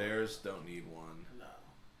 Bears don't need one. No.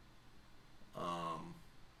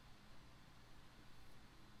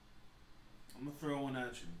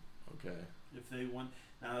 got you. Okay. If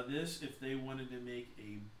they wanted to make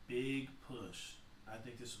a big push, I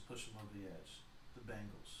think this would push them over the edge. The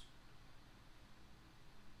Bengals.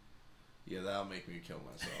 Yeah, that'll make me kill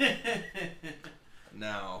myself.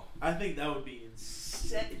 Now, I think that would be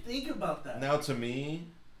insane. Think about that. Now, to me,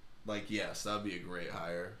 like, yes, that would be a great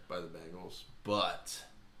hire by the Bengals, but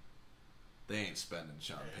they ain't spending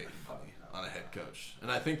Sean Payton money on a head coach. And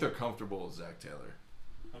I think they're comfortable with Zach Taylor.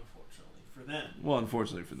 Unfortunately for them. Well,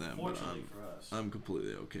 unfortunately for them. Fortunately for us. I'm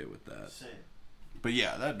completely okay with that. Same. But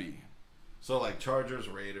yeah, that'd be... So, like, Chargers,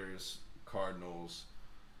 Raiders, Cardinals.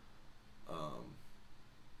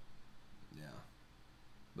 Yeah.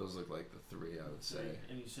 Those look like the three, I would say.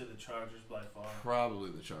 And you said the Chargers by far. Probably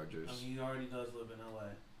the Chargers. I mean, he already does live in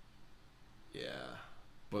L.A. Yeah.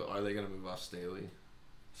 But are they going to move off Staley?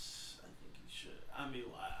 I think he should. I mean,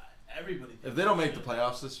 everybody thinks If they don't make the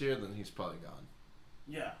playoffs this year, then he's probably gone.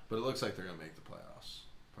 Yeah. But it looks like they're going to make the playoffs.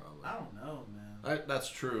 Probably. I don't know, man. That's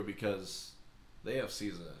true because the AFC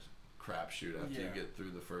is a crapshoot after you get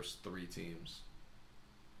through the first three teams.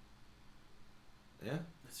 Yeah?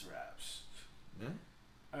 It's wraps. Yeah?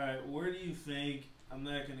 Alright, where do you think... I'm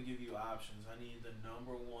not going to give you options. I need the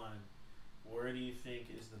number one. Where do you think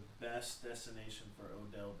is the best destination for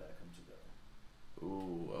Odell Beckham to go?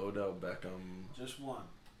 Ooh, Odell Beckham. Just one.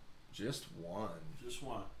 Just one? Just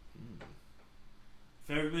one.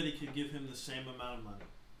 If everybody could give him the same amount of money.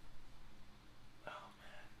 Oh,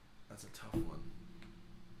 man. That's a tough one.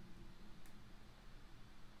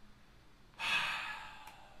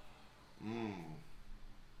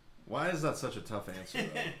 Why is that such a tough answer,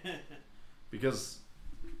 though? Because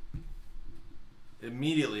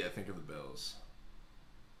immediately I think of the Bills.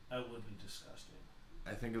 That would be disgusting.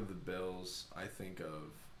 I think of the Bills. I think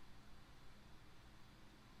of...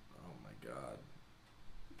 Oh, my God.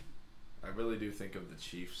 I really do think of the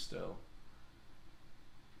Chiefs still.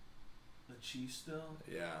 The Chiefs still?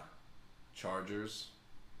 Yeah. Chargers.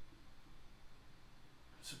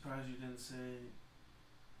 I'm surprised you didn't say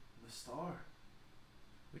the Star.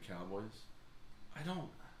 The Cowboys. I don't...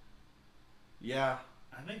 Yeah.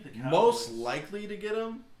 I think the Cowboys... Most likely to get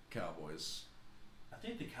him? Cowboys. I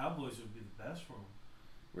think the Cowboys would be the best for him.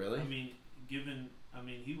 Really? I mean,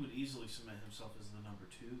 he would easily cement himself as the number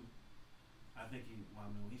two.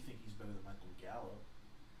 We think he's better than Michael Gallup.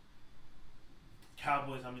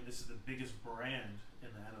 Cowboys, this is the biggest brand in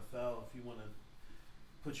the NFL. If you want to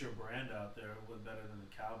put your brand out there, what better than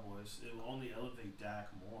the Cowboys? It will only elevate Dak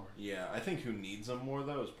more. Yeah, I think who needs them more,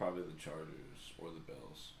 though, is probably the Chargers or the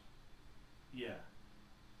Bills. Yeah.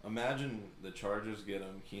 Imagine the Chargers get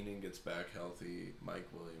him, Keenan gets back healthy, Mike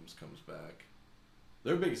Williams comes back.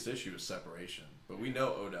 Their biggest issue is separation, but we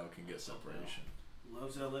know Odell can get separation.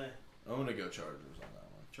 Loves LA. I'm going to go Chargers on that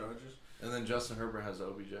one. Chargers? And then Justin Herbert has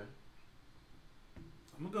OBJ.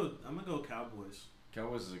 I'm gonna go Cowboys.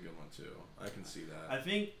 Cowboys is a good one, too. I can see that.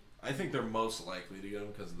 I think they're most likely to get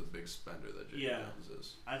him because of the big spender that J.J. Jones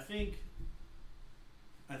is. I think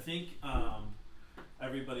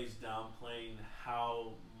everybody's downplaying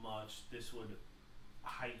how much this would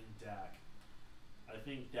heighten Dak. I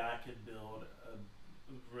think Dak could build a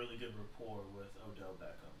really good rapport with Odell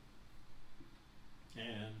Beckham.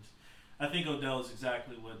 And I think Odell is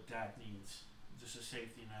exactly what Dak needs. Just a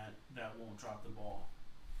safety net that won't drop the ball.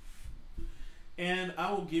 And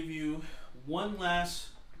I will give you one last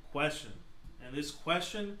question. And this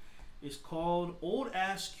question is called Old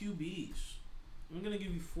Ass QBs. I'm going to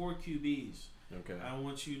give you 4 QBs. Okay. I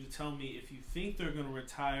want you to tell me if you think they're going to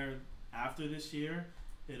retire after this year,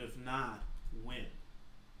 and if not, when.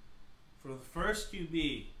 For the first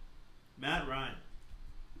QB, Matt Ryan.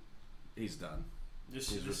 He's done. This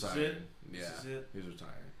He's is retiring. it? Yeah, This is it? He's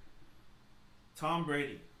retiring. Tom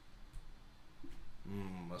Brady.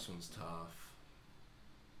 This one's tough.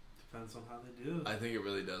 Depends on how they do. I think it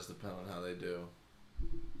really does depend on how they do.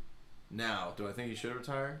 Now, do I think he should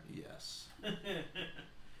retire? Yes.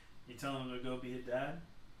 You telling him to go be a dad?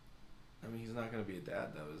 I mean, he's not going to be a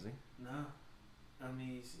dad, though, is he? No. But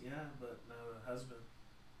no a husband.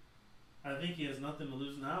 I think he has nothing to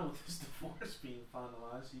lose now with his divorce being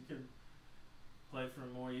finalized. He can play for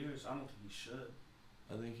more years. I don't think he should.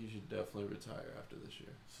 I think he should definitely retire after this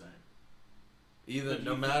year. Same.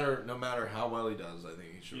 No matter how well he does, I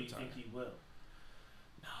think he should retire. Do you think he will?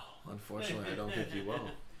 No, unfortunately, I don't think he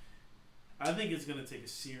will. I think it's going to take a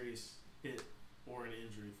serious hit or an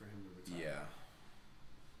injury for him to retire.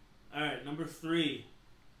 Yeah. All right, number 3,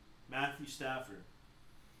 Matthew Stafford.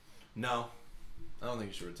 No, I don't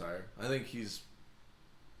think he should retire. I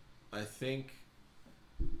think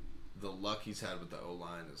the luck he's had with the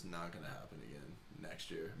O-line is not going to happen again next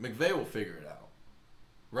year. McVay will figure it out.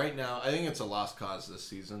 Right now, I think it's a lost cause this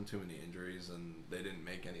season. Too many injuries, and they didn't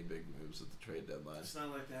make any big moves at the trade deadline. It's not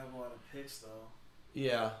like they have a lot of picks, though.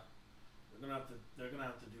 Yeah. They're gonna have to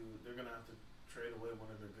trade away one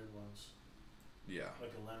of their good ones. Yeah.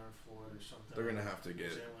 Like a Leonard Floyd or something. They're gonna have to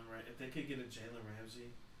get if they could get a Jalen Ramsey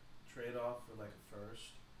trade off for like a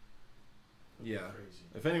first. Yeah. Crazy.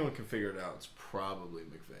 If anyone can figure it out, it's probably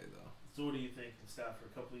McVay though. So what do you think? Stafford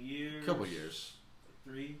for a couple of years? Couple of years.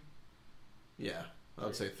 Like 3? Yeah. I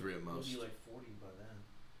would say 3 at most. He'll be like 40 by then.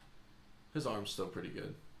 His arm's still pretty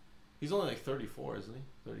good. He's only like 34, isn't he?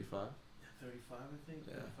 35? Yeah, 35 I think.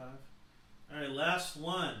 Yeah. 35. Alright, last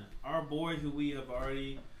one. Our boy who we have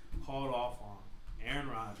already called off on. Aaron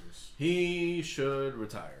Rodgers. He should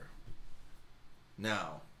retire.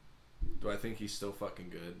 Now, do I think he's still fucking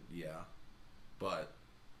good? Yeah. But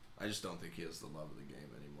I just don't think he has the love of the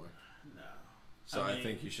game anymore. No. So I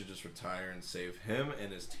think he should just retire and save him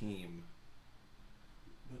and his team.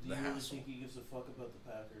 But do you really think he gives a fuck about the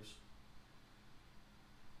Packers?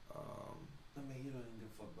 I mean, he doesn't give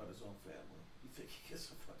a fuck about his own family. You think he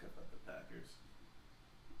gives a fuck about the Packers?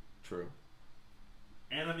 True.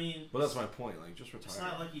 And I mean, but that's my point. Like, just retire. It's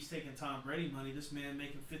not like he's taking Tom Brady money. This man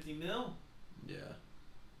making $50 million. Yeah.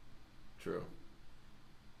 True.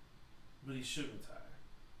 But he should retire.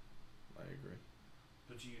 I agree.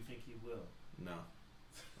 But do you think he will? No.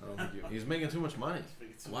 I don't think he's making too much money.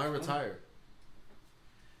 Why retire?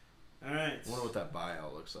 All right. I wonder what that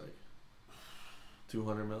buyout looks like.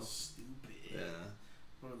 200 mil? Stupid. Yeah.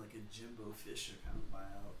 Or like a Jimbo Fisher kind of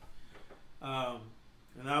buyout.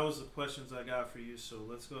 And that was the questions I got for you. So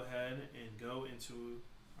let's go ahead and go into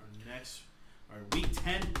our Week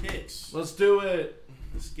 10 picks. Let's do it.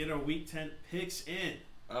 Let's get our Week 10 picks in.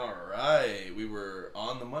 All right. We were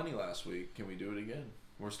on the money last week. Can we do it again?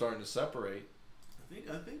 We're starting to separate.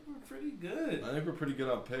 I think we're pretty good. I think we're pretty good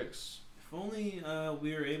on picks. If only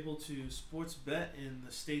we were able to sports bet in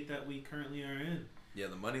the state that we currently are in. Yeah,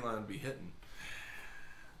 the money line would be hitting.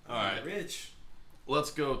 All right. Rich.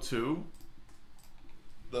 Let's go to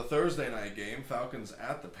the Thursday night game. Falcons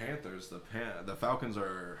at the Panthers. The Falcons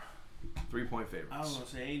are 3-point favorites. I was going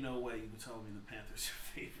to say, ain't no way you can tell me the Panthers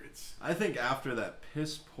are favorites. I think after that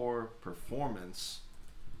piss-poor performance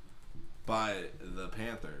by the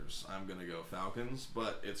Panthers, I'm going to go Falcons,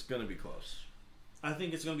 but it's going to be close. I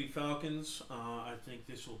think it's going to be Falcons. I think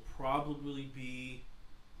this will probably be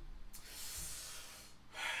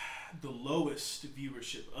the lowest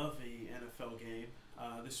viewership of a NFL game.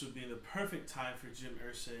 This would be the perfect time for Jim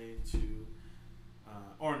Irsay to,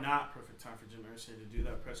 or not perfect time for Jim Irsay to do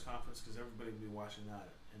that press conference because everybody will be watching that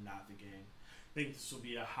and not the game. I think this will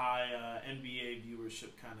be a high NBA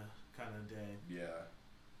viewership kind of day. Yeah.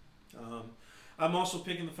 I'm also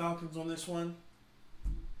picking the Falcons on this one.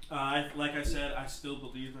 Like I said, I still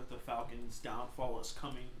believe that the Falcons' downfall is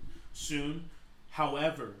coming soon.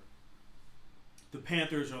 However, the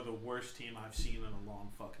Panthers are the worst team I've seen in a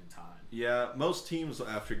long fucking time. Yeah, most teams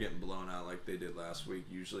after getting blown out like they did last week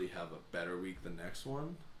usually have a better week the next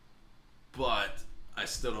one. But I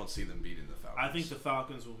still don't see them beating the Falcons. I think the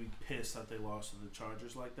Falcons will be pissed that they lost to the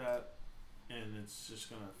Chargers like that, and it's just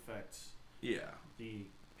going to affect the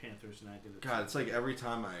Panthers negatively. God, it's like every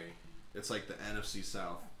time it's like the NFC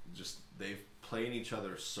South. Just they've played each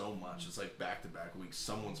other so much. It's like back-to-back weeks.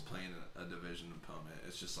 Someone's playing a division opponent.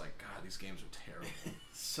 It's just like, God, these games are terrible.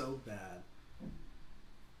 So bad.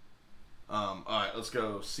 All right, let's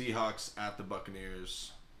go. Seahawks at the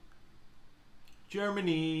Buccaneers.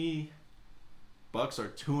 Germany. Bucks are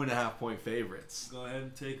 2.5-point favorites. Go ahead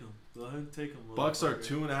and take them. Bucks are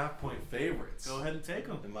 2.5-point favorites. Go ahead and take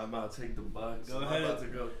them. Am I about to take the Bucks? Go ahead. About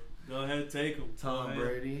to go ahead and take them. Tom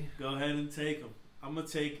Brady. Go ahead and take them. I'm going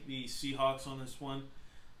to take the Seahawks on this one.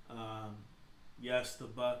 Yes, the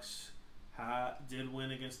Bucks did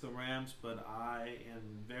win against the Rams, but I am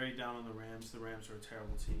very down on the Rams. The Rams are a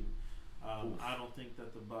terrible team. I don't think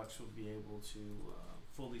that the Bucks will be able to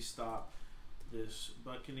fully stop this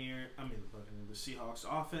the Seahawks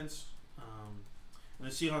offense. And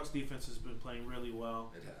the Seahawks defense has been playing really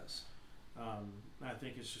well. It has. I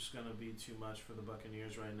think it's just going to be too much for the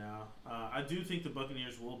Buccaneers right now. I do think the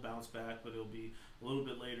Buccaneers will bounce back, but it'll be a little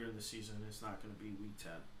bit later in the season. It's not going to be Week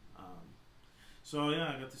 10. So,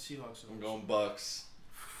 yeah, I got the Seahawks. I'm going Bucks.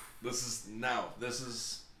 This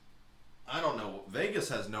is... I don't know. Vegas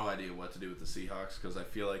has no idea what to do with the Seahawks because I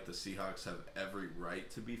feel like the Seahawks have every right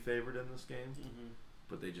to be favored in this game,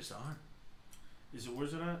 but they just aren't.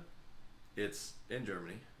 Where's it at? It's in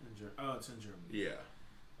Germany. It's in Germany. Yeah.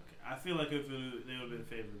 Okay. I feel like they would have been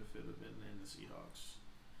favored if it had been in the Seahawks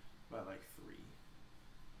by like 3.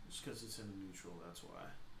 Just because it's in a neutral, that's why.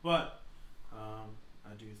 But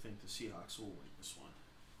I do think the Seahawks will win this one.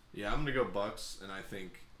 Yeah, I'm gonna go Bucks, and I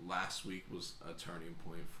think last week was a turning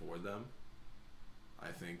point for them. I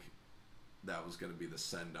think that was gonna be the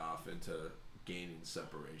send off into gaining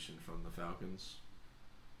separation from the Falcons.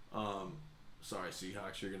 Sorry,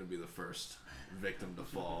 Seahawks, you're gonna be the first victim to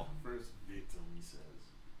fall. First victim, he says.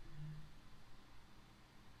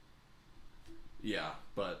 Yeah,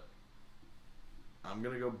 but I'm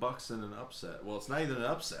gonna go Bucks in an upset. Well, it's not even an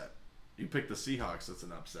upset. You pick the Seahawks, it's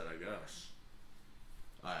an upset, I guess.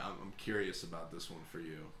 I'm curious about this one for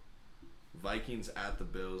you. Vikings at the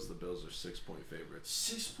Bills. The Bills are 6-point favorites.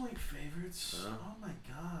 6-point favorites? Oh my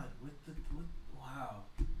God! Wow,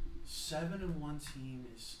 7-1 team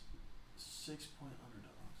is 6-point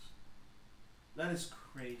underdogs. That is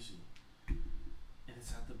crazy. And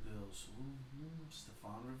it's at the Bills. Ooh,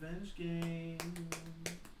 Stephon revenge game.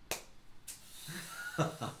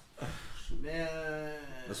 Man,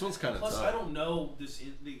 this one's kind of tough. Plus, I don't know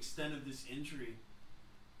the extent of this injury.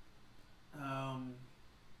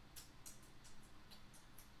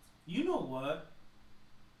 You know what?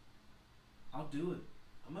 I'll do it.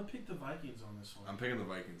 I'm gonna pick the Vikings on this one. I'm picking the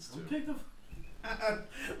Vikings too.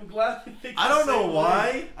 I'm glad you picked. I don't know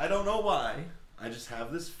why. I don't know why. I just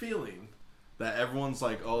have this feeling that everyone's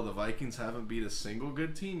like, "Oh, the Vikings haven't beat a single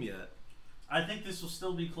good team yet." I think this will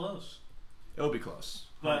still be close. It'll be close.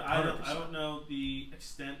 But I don't know the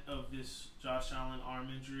extent of this Josh Allen arm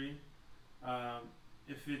injury.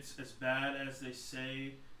 If it's as bad as they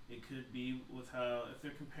say it could be, with how if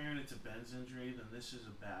they're comparing it to Ben's injury, then this is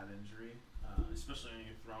a bad injury, especially on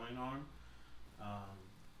your throwing arm.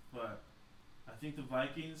 But I think the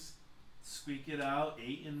Vikings squeak it out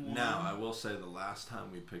 8-1. Now I will say the last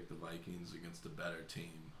time we picked the Vikings against a better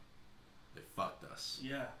team, they fucked us.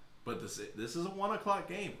 Yeah. But this is a 1 o'clock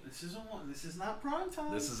game. This is not prime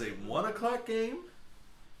time. This is a 1 o'clock game.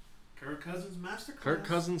 Kirk Cousins masterclass. Kirk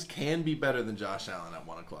Cousins can be better than Josh Allen at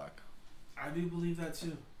 1 o'clock. I do believe that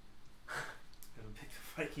too. Gonna pick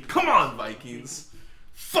the Vikings. Come on, Vikings.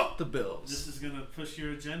 Fuck the Bills. This is gonna push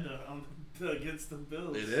your agenda against the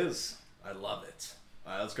Bills. It is. I love it.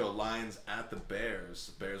 All right, let's go. Lions at the Bears.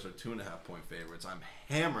 The Bears are 2.5-point favorites. I'm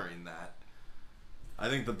hammering that. I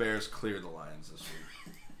think the Bears clear the Lions this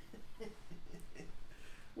week.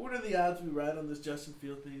 What are the odds we ride on this Justin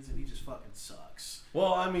Field things and he just fucking sucks?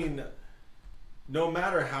 Well, I mean, no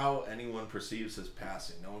matter how anyone perceives his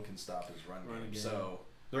passing, no one can stop his run game. So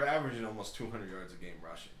they're averaging almost 200 yards a game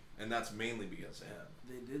rushing, and that's mainly because of him.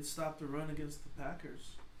 They did stop the run against the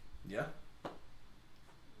Packers. Yeah.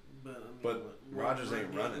 But, what Rodgers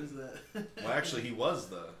ain't running. Well, actually, he was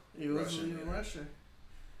the rusher.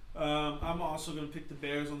 I'm also going to pick the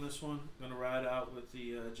Bears on this one. I'm going to ride out with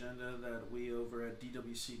the agenda that we over at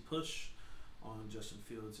DWC push on Justin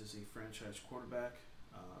Fields as a franchise quarterback.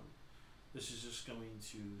 This is just going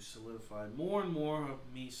to solidify more and more of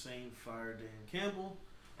me saying fire Dan Campbell.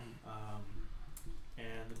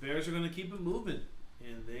 And the Bears are going to keep it moving.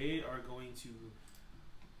 And they are going to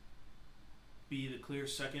be the clear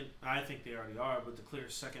second. I think they already are, but the clear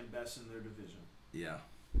second best in their division. Yeah.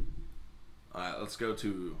 All right, let's go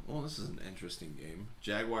to... Well, this is an interesting game.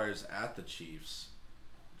 Jaguars at the Chiefs.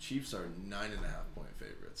 Chiefs are 9.5-point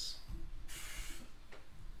favorites.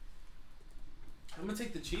 I'm going to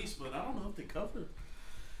take the Chiefs, but I don't know if they cover.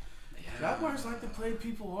 Yeah. Jaguars like to play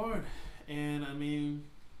people hard. And, I mean,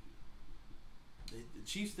 the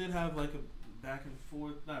Chiefs did have like a back and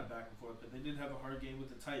forth. Not back and forth, but they did have a hard game with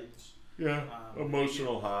the Titans. Yeah,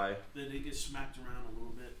 emotional high. They did get smacked around a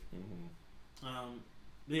little bit. Mm-hmm.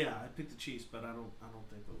 Yeah, I picked the Chiefs, but I don't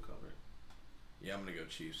think they'll cover it. Yeah, I'm gonna go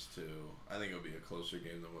Chiefs too. I think it'll be a closer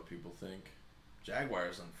game than what people think.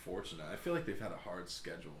 Jaguars, unfortunate. I feel like they've had a hard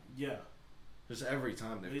schedule. Yeah. Just every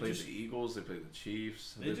time they played the Eagles, they played the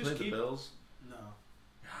Chiefs, they played the Bills. No.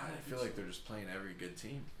 God, I feel like they're just playing every good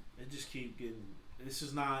team. They just keep getting. This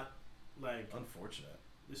is not like unfortunate.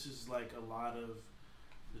 This is like a lot of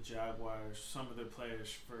the Jaguars, some of their players'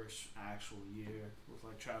 first actual year with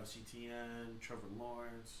like Travis Etienne, Trevor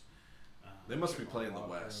Lawrence. They must be playing the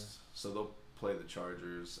West, so they'll play the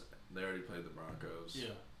Chargers. They already played the Broncos.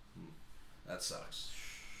 Yeah. That sucks.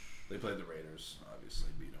 They played the Raiders,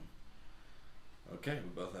 obviously beat them. Okay, we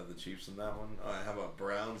both have the Chiefs in that one. All right, how about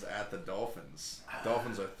Browns at the Dolphins?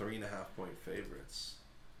 Dolphins are 3.5-point favorites.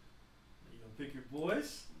 You gonna pick your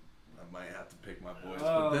boys? I might have to pick my boys,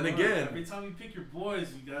 but then again, every time you pick your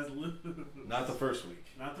boys, you guys lose. Not the first week.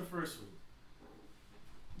 Not the first week.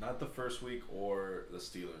 Not the first week or the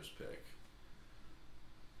Steelers pick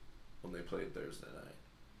when they played Thursday night.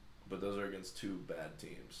 But those are against two bad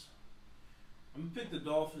teams. I'm gonna pick the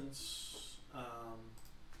Dolphins.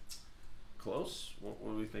 Close? What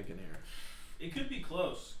are we thinking here? It could be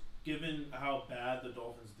close. given how bad the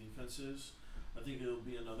Dolphins' defense is, I think it'll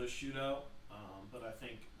be another shootout. But I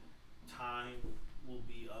think time will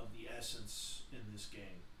be of the essence in this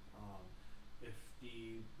game. If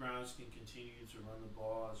the Browns can continue to run the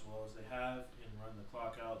ball as well as they have and run the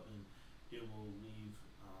clock out, then it will leave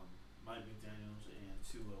Mike McDaniels and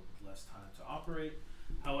Tua with less time to operate.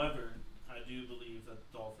 However, I do believe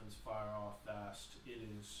that the Dolphins fire off fast. It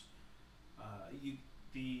is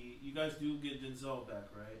you guys do get Denzel back,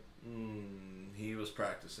 right? He was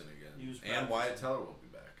practicing again. And Wyatt Teller will be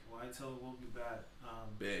back. Wyatt Teller will be back.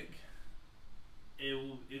 Big. It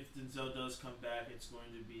will, if Denzel does come back, it's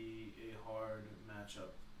going to be a hard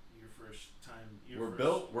matchup. Your first time.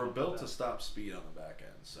 We're built to stop speed on the back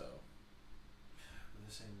end, so. But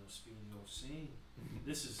this ain't no speed you'll see.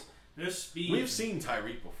 There's speed. We've seen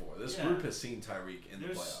Tyreek before. This group has seen Tyreek in the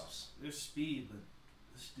playoffs. There's speed, but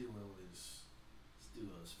this duo is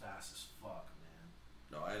fast as fuck, man.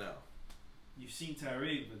 No, I know. You've seen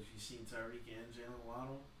Tyreek, but you've seen Tyreek and Jalen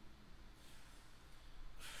Waddle.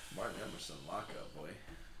 Martin Emerson, lockup, boy.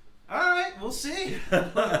 All right, we'll see.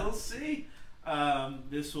 We'll see.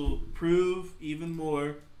 This will prove even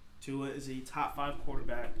more Tua is a top 5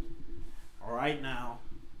 quarterback right now,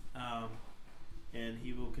 and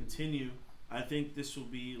he will continue. I think this will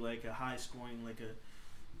be like a high scoring, like a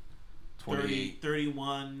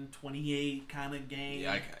 31, 28 kind of game.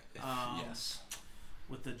 Yeah, yes.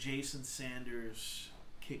 With the Jason Sanders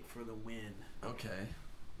kick for the win. Okay.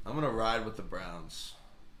 I'm going to ride with the Browns.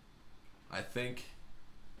 I think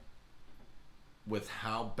with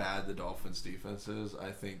how bad the Dolphins defense is,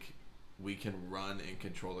 I think we can run and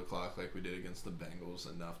control the clock like we did against the Bengals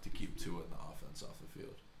enough to keep Tua in the offense off the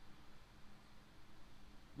field.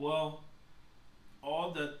 Well,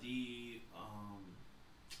 all that the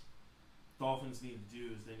Dolphins need to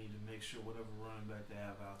do is they need to make sure whatever running back they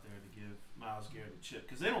have out there to give Myles Garrett a chip.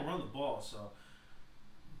 Because they don't run the ball, so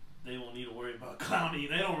they won't need to worry about Clowney.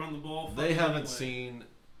 They don't run the ball. They haven't seen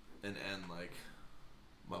an end like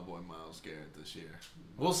my boy Myles Garrett this year.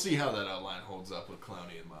 We'll see how that outline holds up with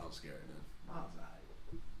Clowney and Myles Garrett. Myles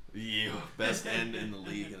aight. Yeah, best end in the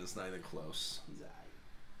league, and it's not even close. He's aight.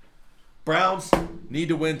 Browns need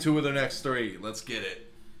to win 2 of their next 3. Let's get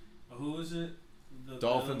it. Who is it? The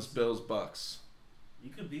Dolphins, Bills, Bucks.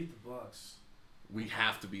 You could beat the Bucks. We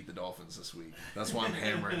have to beat the Dolphins this week. That's why I'm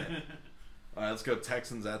hammering it. All right, let's go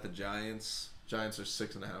Texans at the Giants. Giants are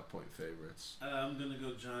 6.5 point favorites. I'm going to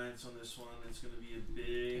go Giants on this one. It's going to be a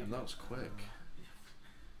big... Damn, that was quick.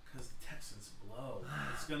 Because the Texans blow.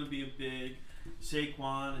 It's going to be a big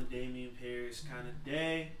Saquon and Damian Pierce kind of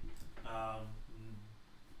day.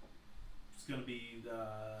 It's going to be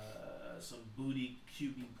some booty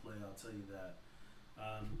QB play, I'll tell you that.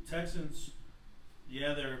 Texans,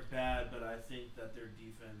 yeah, they're bad, but I think that their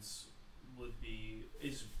defense would be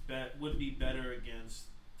better against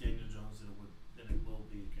Daniel Jones than it will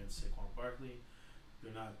be against Saquon Barkley.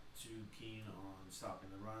 They're not too keen on stopping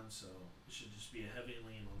the run, so it should just be a heavy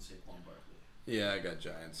lean on Saquon Barkley. Yeah, I got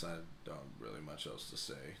Giants. I don't really much else to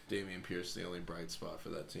say. Damian Pierce, the only bright spot for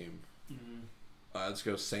that team. Mm-hmm. Let's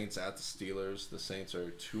go Saints at the Steelers. The Saints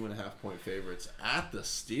are 2.5 point favorites at the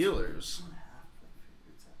Steelers.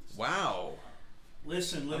 Wow.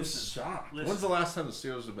 Listen. I'm shocked. When's the last time the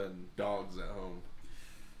Steelers have been dogs at home?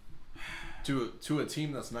 To a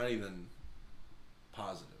team that's not even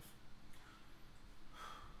positive.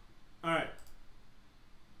 All right.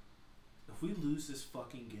 If we lose this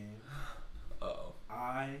fucking game,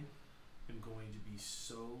 I am going to be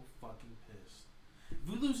so fucking pissed.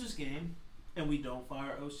 If we lose this game and we don't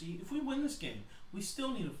fire OC, if we win this game, we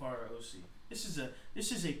still need to fire OC. This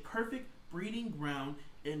is a perfect breeding ground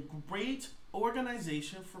and great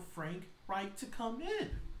organization for Frank Reich to come in.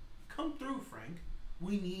 Come through, Frank.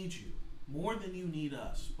 We need you. More than you need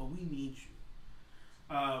us, but we need you.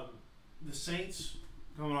 The Saints,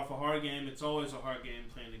 coming off a hard game, it's always a hard game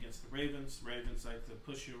playing against the Ravens. The Ravens like to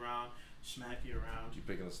push you around, smack you around. You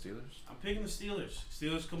picking the Steelers? I'm picking the Steelers.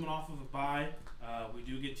 Steelers coming off of a bye. We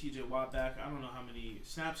do get TJ Watt back. I don't know how many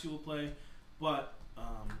snaps he will play, but I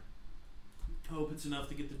hope it's enough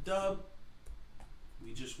to get the dub.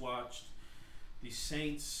 We just watched the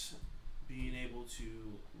Saints being able to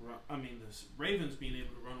run, the Ravens being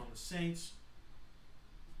able to run on the Saints,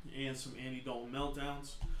 and some Andy Dalton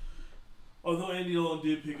meltdowns. Although Andy Dalton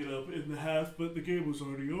did pick it up in the half, but the game was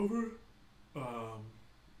already over.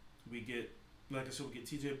 We get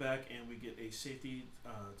TJ back, and we get a safety,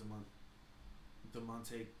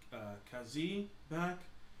 Demonte Kazee back,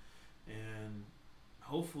 and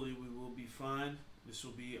hopefully we will be fine. This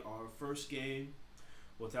will be our first game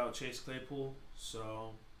without Chase Claypool,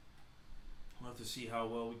 so we'll have to see how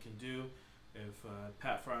well we can do. if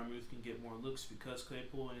Pat Fryermuth can get more looks because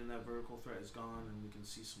Claypool and that vertical threat is gone, and we can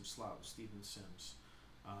see some slot with Steven Sims.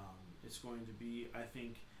 It's going to be, I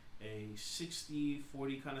think, a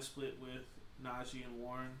 60-40 kind of split with Najee and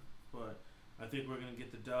Warren, but I think we're going to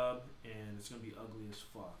get the dub, and it's going to be ugly as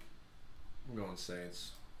fuck. I'm going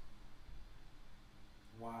Saints.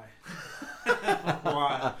 Why?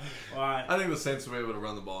 Why? I think the Saints will be able to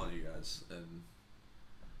run the ball on you guys, and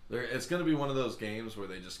it's going to be one of those games where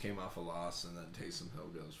they just came off a loss, and then Taysom Hill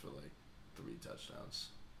goes for like 3 touchdowns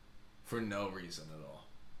for no reason at all.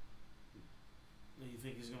 You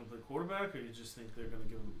think he's going to play quarterback, or you just think they're going to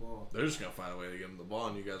give him the ball? They're just going to find a way to give him the ball,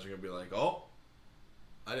 and you guys are going to be like, oh,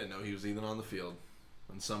 I didn't know he was even on the field,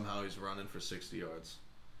 and somehow he's running for 60 yards.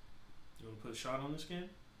 You want to put a shot on this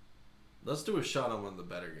game? Let's do a shot on one of the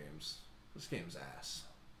better games. This game's ass.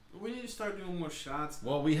 We need to start doing more shots.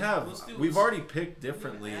 Well, we've already picked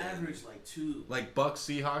differently. Average like 2. Like Bucks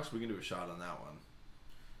Seahawks, we can do a shot on that one.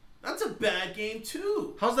 That's a bad game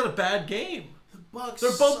too. How's that a bad game? The Bucks.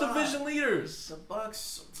 They're both suck. Division leaders. The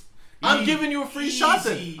Bucks. I'm giving you a free shot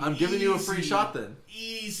then. I'm giving you a free shot then.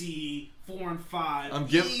 Easy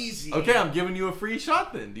 4-5. Easy. Okay, I'm giving you a free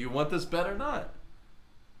shot then. Do you want this bet or not?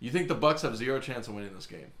 You think the Bucks have 0 chance of winning this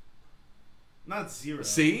game? Not 0.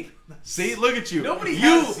 See? Look at you. Nobody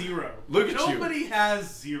has 0. Look at you. Nobody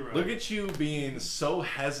has 0. Look at you being so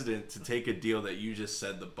hesitant to take a deal that you just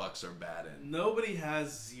said the Bucks are bad in. Nobody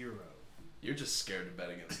has 0. You're just scared to bet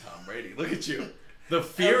against Tom Brady. Look at you. The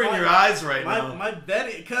fear in your eyes right now. My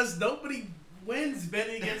betting, because nobody wins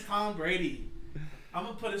betting against Tom Brady. I'm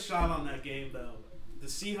going to put a shot on that game, though. The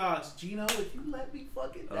Seahawks, Gino, if you let me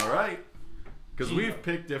fucking down. All right. Because we've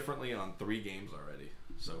picked differently on 3 games already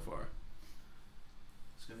so far.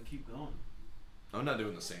 It's going to keep going. I'm not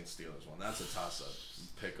doing the Saints-Steelers one. That's a toss-up.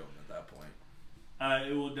 Pick them at that point.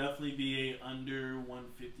 It will definitely be a under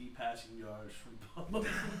 150 passing yards from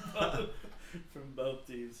both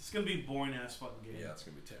teams. It's going to be a boring-ass fucking game. Yeah, it's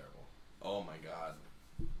going to be terrible. Oh, my God.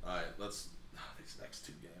 All right, these next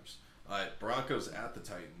 2 games. All right, Broncos at the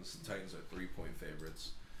Titans. The Titans are 3-point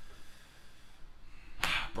favorites.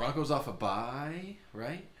 Broncos off a bye,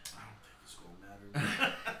 right? I don't think it's going to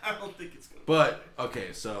matter. I don't think it's going to matter. But,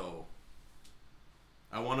 okay, so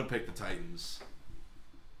I want to pick the Titans,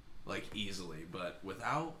 like, easily. But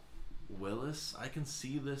without Willis, I can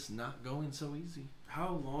see this not going so easy.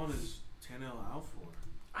 How long is Tannehill out for?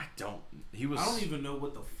 I don't even know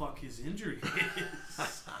what the fuck his injury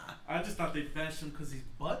is. I just thought they benched him because he's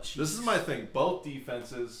butt cheeks. This is my thing. Both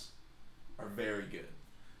defenses are very good.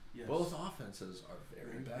 Yes. Both offenses are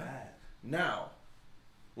very bad. Now,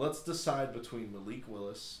 let's decide between Malik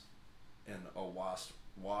Willis and a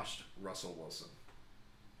washed Russell Wilson.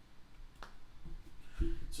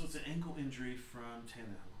 So it's an ankle injury from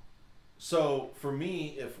Tannehill. So, for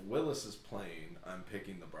me, if Willis is playing, I'm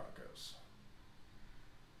picking the Broncos.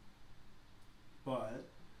 But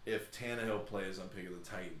if Tannehill plays, I'm picking the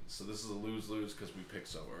Titans. So this is a lose-lose because we picked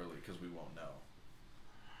so early because we won't know.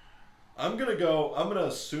 I'm gonna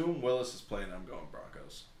assume Willis is playing. I'm going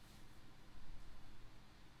Broncos.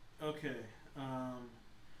 Okay.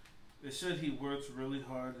 They said he worked really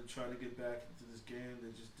hard to try to get back into this game. They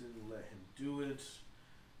just didn't let him do it.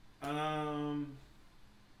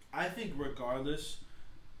 I think regardless,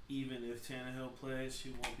 even if Tannehill plays, he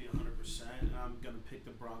won't be 100%, and I'm going to pick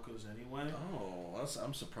the Broncos anyway. Oh,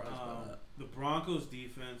 I'm surprised by that. The Broncos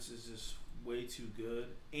defense is just way too good,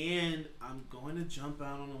 and I'm going to jump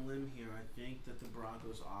out on a limb here. I think that the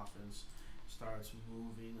Broncos offense starts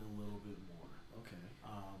moving a little bit more. Okay.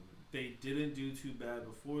 They didn't do too bad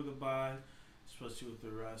before the bye, especially with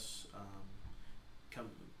the rest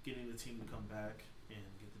getting the team to come back and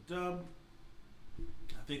get the dub.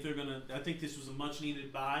 I think this was a much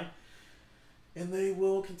needed bye, and they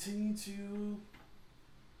will continue to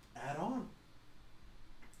add on.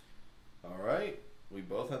 All right. We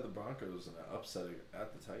both had the Broncos in an upset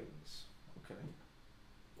at the Titans. Okay.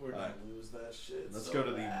 We're going to lose that shit. Let's go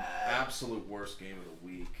to the absolute worst game of the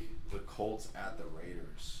week. The Colts at the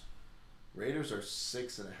Raiders. Raiders are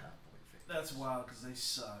 6.5 point favorites. That's wild because they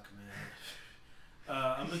suck, man.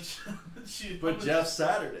 I'm gonna choose. But Jeff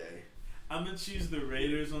Saturday. I'm going to choose the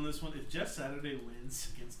Raiders on this one. If Jeff Saturday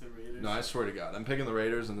wins against the Raiders. No, I swear to God. I'm picking the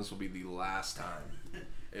Raiders, and this will be the last time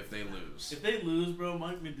if they lose. If they lose, bro,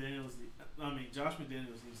 Josh McDaniels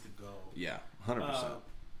needs to go. Yeah, 100%.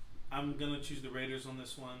 I'm going to choose the Raiders on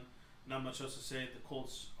this one. Not much else to say. The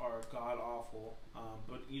Colts are god-awful.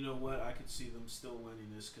 But you know what? I could see them still winning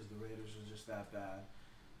this because the Raiders are just that bad.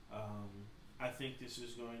 I think this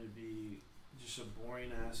is going to be just a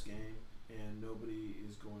boring-ass game. And nobody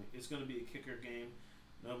is going. It's going to be a kicker game,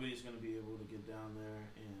 Nobody's going to be able to get down there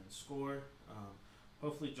and score.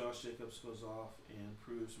 Hopefully Josh Jacobs goes off and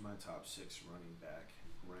proves my top 6 running back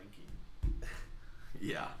ranking.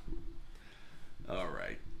 Yeah. All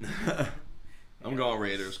right. I'm going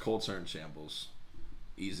Raiders. Colts are in shambles.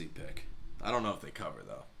 Easy pick. I don't know if they cover,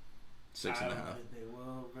 though. 6.5. I don't think they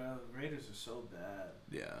will, bro. The Raiders are so bad.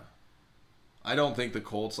 Yeah. I don't think the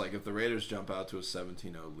Colts, like, if the Raiders jump out to a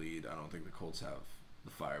 17-0 lead, I don't think the Colts have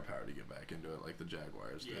the firepower to get back into it like the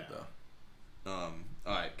Jaguars did, though. All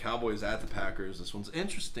right, Cowboys at the Packers. This one's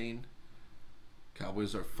interesting.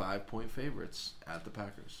 Cowboys are 5-point favorites at the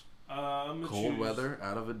Packers. Cold weather,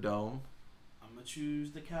 out of a dome. I'm going to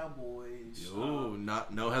choose the Cowboys. Ooh,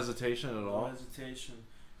 no hesitation at all? No hesitation.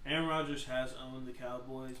 Aaron Rodgers has owned the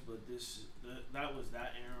Cowboys, but that was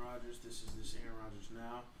that Aaron Rodgers. This is this Aaron Rodgers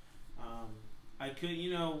now. I could,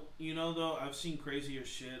 though, I've seen crazier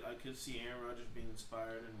shit. I could see Aaron Rodgers being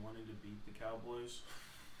inspired and wanting to beat the Cowboys.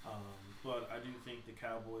 But I do think the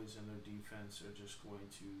Cowboys and their defense are just going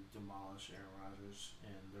to demolish Aaron Rodgers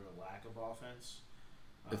and their lack of offense.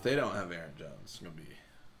 If they don't have Aaron Jones, it's going to be...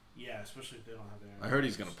 Yeah, especially if they don't have Aaron I heard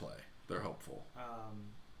he's going to play. They're hopeful.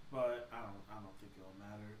 But I don't think it'll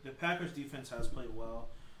matter. The Packers defense has played well,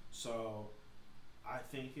 so I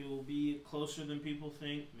think it will be closer than people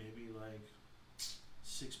think. Maybe like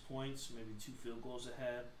 6 points, maybe 2 field goals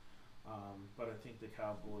ahead. But I think the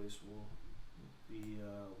Cowboys will be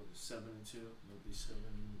 7-2. They'll be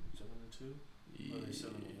 7-2. Or are they 7-1?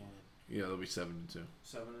 Yeah, they'll be 7-2.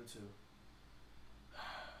 7-2.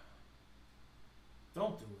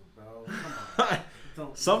 Don't do it, bro. Come on.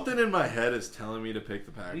 Don't Something in my head is telling me to pick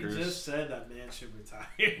the Packers. We just said that man should retire.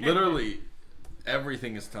 Literally,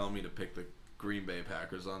 everything is telling me to pick the Green Bay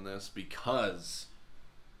Packers on this because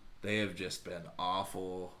they have just been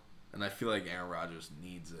awful, and I feel like Aaron Rodgers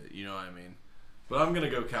needs it. You know what I mean? But I'm gonna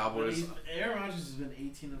go Cowboys. Aaron Rodgers has been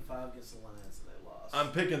 18-5 against the Lions, and they lost.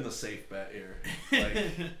 I'm picking the safe bet here.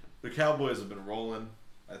 Like the Cowboys have been rolling.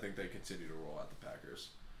 I think they continue to roll out the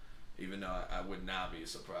Packers. Even though I would not be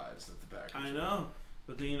surprised if the Packers. I know,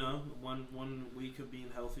 but then, one week of being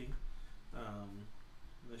healthy,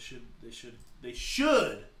 they should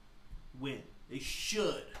win. They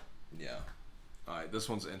should. Yeah. All right, this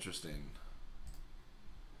one's interesting.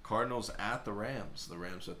 Cardinals at the Rams. The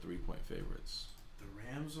Rams are 3-point favorites. The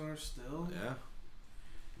Rams are still. Yeah.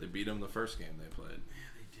 They beat them the first game they played. Yeah,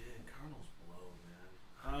 they did. Cardinals blow,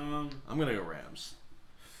 man. I'm gonna go Rams.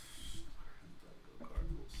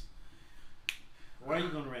 Why are you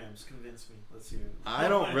going Rams? Convince me. Let's hear it. I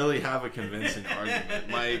don't really have a convincing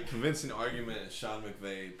argument. My convincing argument is Sean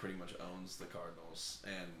McVay pretty much owns the Cardinals.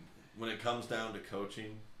 And when it comes down to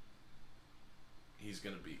coaching, he's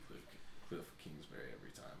going to beat Cliff Kingsbury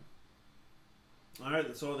every time. All right,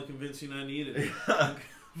 that's all the convincing I needed. I'm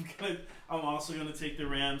also going to take the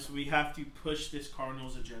Rams. We have to push this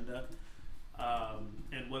Cardinals agenda.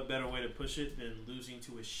 And what better way to push it than losing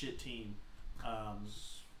to a shit team?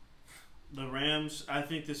 The Rams, I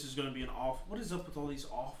think this is going to be an awful... What is up with all these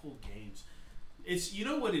awful games? It's, you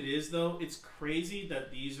know what it is, though? It's crazy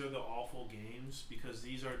that these are the awful games because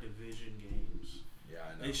these are division games. Yeah,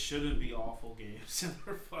 I know. They shouldn't be awful games, and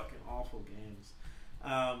they're fucking awful games.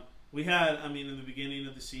 We had, in the beginning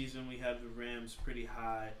of the season, we had the Rams pretty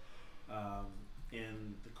high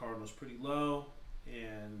and the Cardinals pretty low.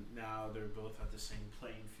 And now they're both at the same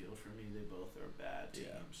playing field for me. They both are bad teams.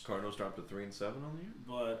 Yeah. Cardinals dropped to 3-7 on the year.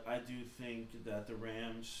 But I do think that the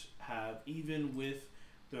Rams have, even with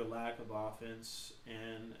their lack of offense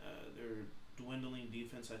and their dwindling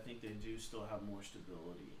defense, I think they do still have more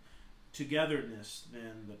stability, togetherness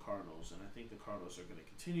than the Cardinals. And I think the Cardinals are going to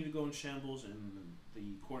continue to go in shambles, and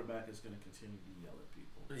the quarterback is going to continue to yell at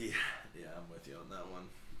people. Yeah, I'm with you on that one.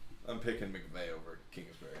 I'm picking McVay over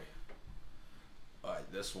Kingsbury. All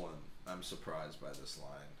right, this one, I'm surprised by this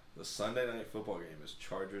line. The Sunday night football game is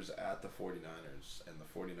Chargers at the 49ers, and the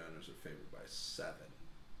 49ers are favored by 7.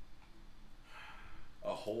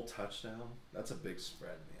 A whole touchdown? That's a big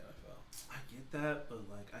spread in the NFL. I get that, but,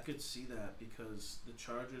 I could see that because the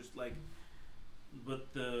Chargers,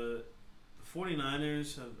 but the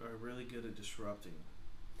 49ers are really good at disrupting.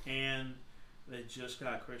 And they just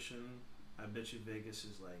got Christian. I bet you Vegas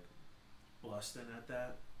is, busting at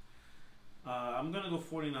that. I'm going to go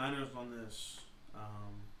 49ers on this.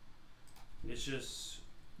 It's just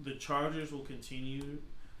the Chargers will continue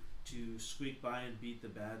to squeak by and beat the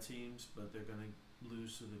bad teams, but they're going to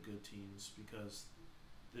lose to the good teams because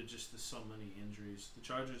there's so many injuries. The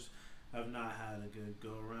Chargers have not had a good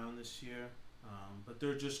go-around this year, but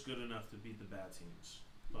they're just good enough to beat the bad teams,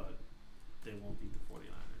 but they won't beat the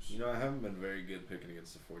 49ers. I haven't been very good picking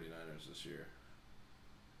against the 49ers this year.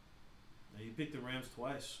 Now, you picked the Rams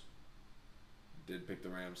twice. Did pick the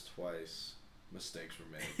Rams twice. Mistakes were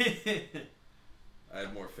made. I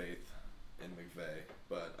had more faith in McVay,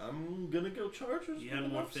 but I'm gonna go Chargers. You had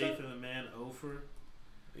more faith in the man Ofer.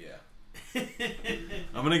 Yeah.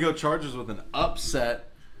 I'm gonna go Chargers with an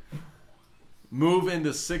upset. Move into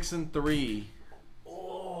 6-3.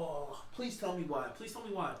 Oh, please tell me why. Please tell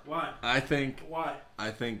me why. Why? I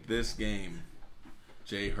think this game,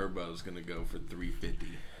 Jay Herbo is gonna go for 350.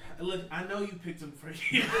 Look, I know you picked him for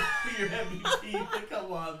your MVP. But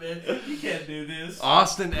come on, man. You can't do this.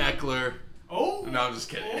 Austin Eckler. Oh. No, I'm just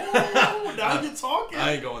kidding. Oh, now you're talking.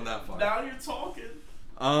 I ain't going that far. Now you're talking.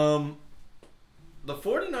 The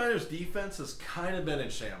 49ers defense has kind of been in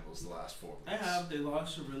shambles the last 4 weeks. They have. They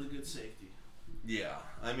lost a really good safety. Yeah.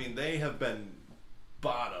 I mean, they have been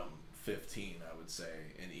bottom 15, I would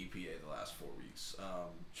say, in EPA the last 4 weeks.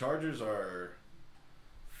 Chargers are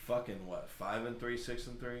fucking what? 5-3,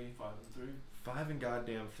 6-3? 5-3. 5 and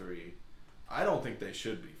goddamn 3. I don't think they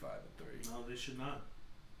should be 5-3. No, they should not.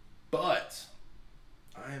 But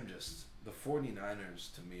I am just the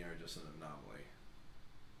 49ers to me are just an anomaly.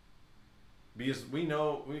 Because we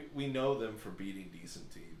know them for beating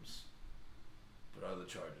decent teams. But are the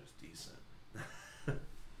Chargers decent? I'm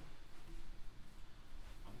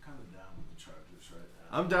kind of down with the Chargers right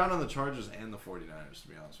now. I'm down on the Chargers and the 49ers, to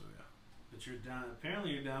be honest with you. But you're down.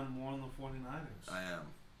 Apparently, you're down more on the 49ers. I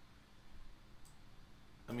am.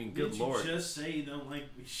 I mean, good lord. Did you just say you don't like?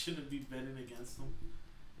 We shouldn't be betting against them.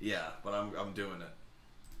 Yeah, but I'm doing it.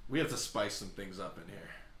 We have to spice some things up in here.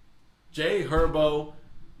 Jay Herbo,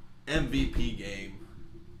 MVP game,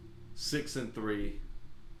 6-3.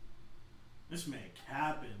 This man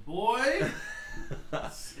capping, boy.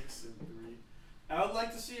 6-3. I would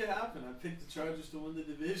like to see it happen. I picked the Chargers to win the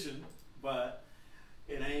division, but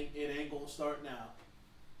it ain't gonna start now.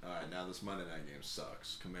 All right, now this Monday night game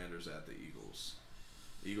sucks. Commanders at the Eagles.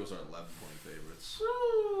 Eagles are 11-point favorites.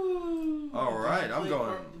 Woo. All right, I'm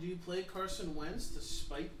going. Did you play Carson Wentz to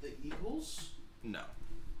spite the Eagles? No,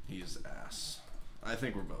 he's ass. I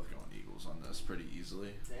think we're both going Eagles on this pretty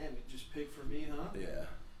easily. Damn, you just picked for me, huh? Yeah.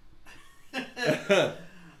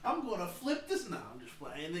 I'm going to flip this now. I'm just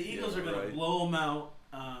playing. The Eagles are going right. to blow them out.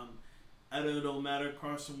 It don't matter.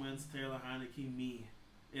 Carson Wentz, Taylor Heineke, me.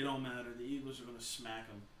 It don't matter. The Eagles are going to smack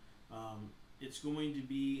them. It's going to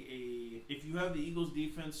be if you have the Eagles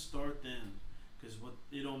defense, start them. Because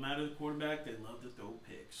it don't matter the quarterback, they love to throw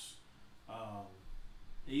picks.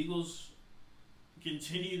 The Eagles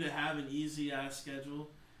continue to have an easy-ass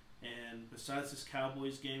schedule. And besides this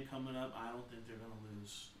Cowboys game coming up, I don't think they're going to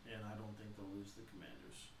lose. And I don't think they'll lose the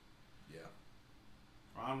Commanders. Yeah.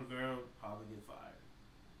 Ron Rivera will probably get fired.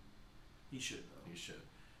 He should, though. He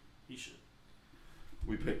should.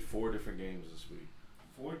 We picked 4 different games this week.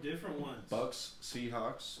 4 different ones. Bucks,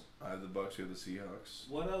 Seahawks. I have the Bucks. You have the Seahawks.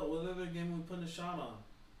 What other game we putting a shot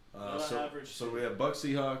on? So we have Bucks,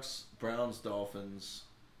 Seahawks, Browns, Dolphins,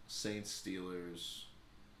 Saints, Steelers,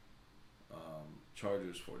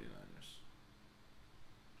 Chargers, 49ers.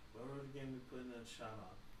 What other game we putting a shot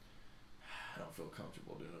on? I don't feel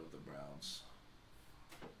comfortable doing it with the Browns.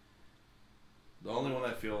 The only one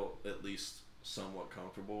I feel at least somewhat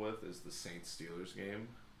comfortable with is the Saints-Steelers game.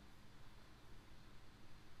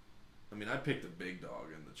 I mean, I picked a big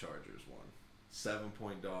dog in the Chargers one.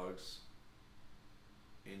 7-point dogs.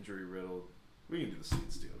 Injury riddled. We can do the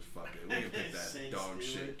Saints Steelers. Fuck it. We can pick that dog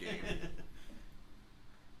shit game.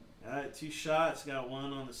 Alright, 2 shots. Got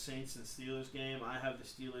one on the Saints and Steelers game. I have the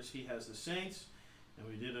Steelers. He has the Saints. And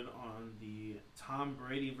we did it on the Tom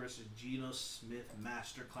Brady versus Geno Smith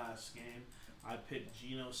Masterclass game. I picked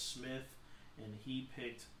Geno Smith, and he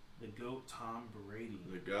picked the GOAT Tom Brady.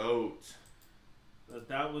 The GOAT. But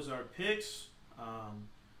that was our picks.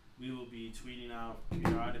 We will be tweeting out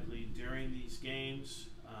periodically during these games,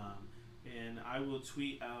 and I will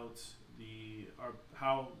tweet out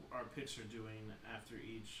how our picks are doing after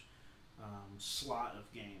each slot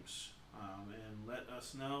of games, and let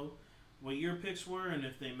us know what your picks were and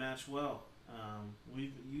if they match well.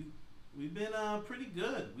 We've been pretty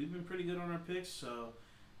good. We've been pretty good on our picks, so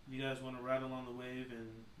if you guys want to ride along the wave and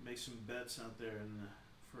make some bets out there and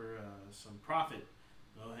for some profit,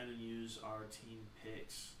 go ahead and use our team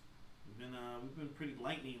picks. We've been pretty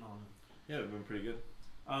lightning on them. Yeah, we've been pretty good.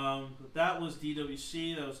 But that was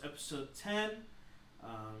DWC. That was episode 10.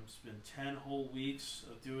 It's been 10 whole weeks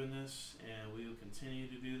of doing this, and we will continue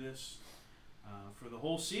to do this for the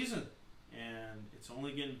whole season. And it's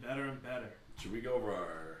only getting better and better. Should we do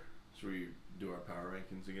our power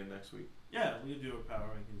rankings again next week? Yeah, we'll do our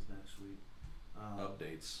power rankings next week.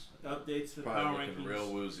 Updates. Updates to the Probably power looking rankings.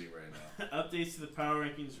 real woozy right now. Updates to the power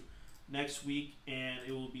rankings next week, and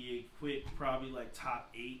it will be a quick, probably like top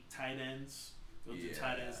 8 tight ends. We'll do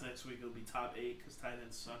tight ends next week. It'll be top 8 because tight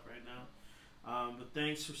ends suck right now. But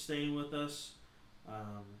thanks for staying with us.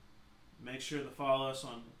 Make sure to follow us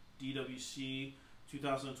on DWC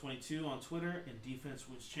 2022 on Twitter and Defense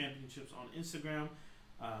Wins Championships on Instagram.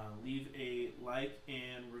 Leave a like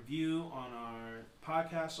and review on our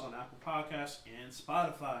podcast on Apple Podcasts and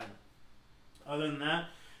Spotify. Other than that,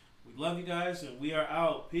 we love you guys, and we are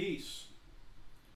out. Peace.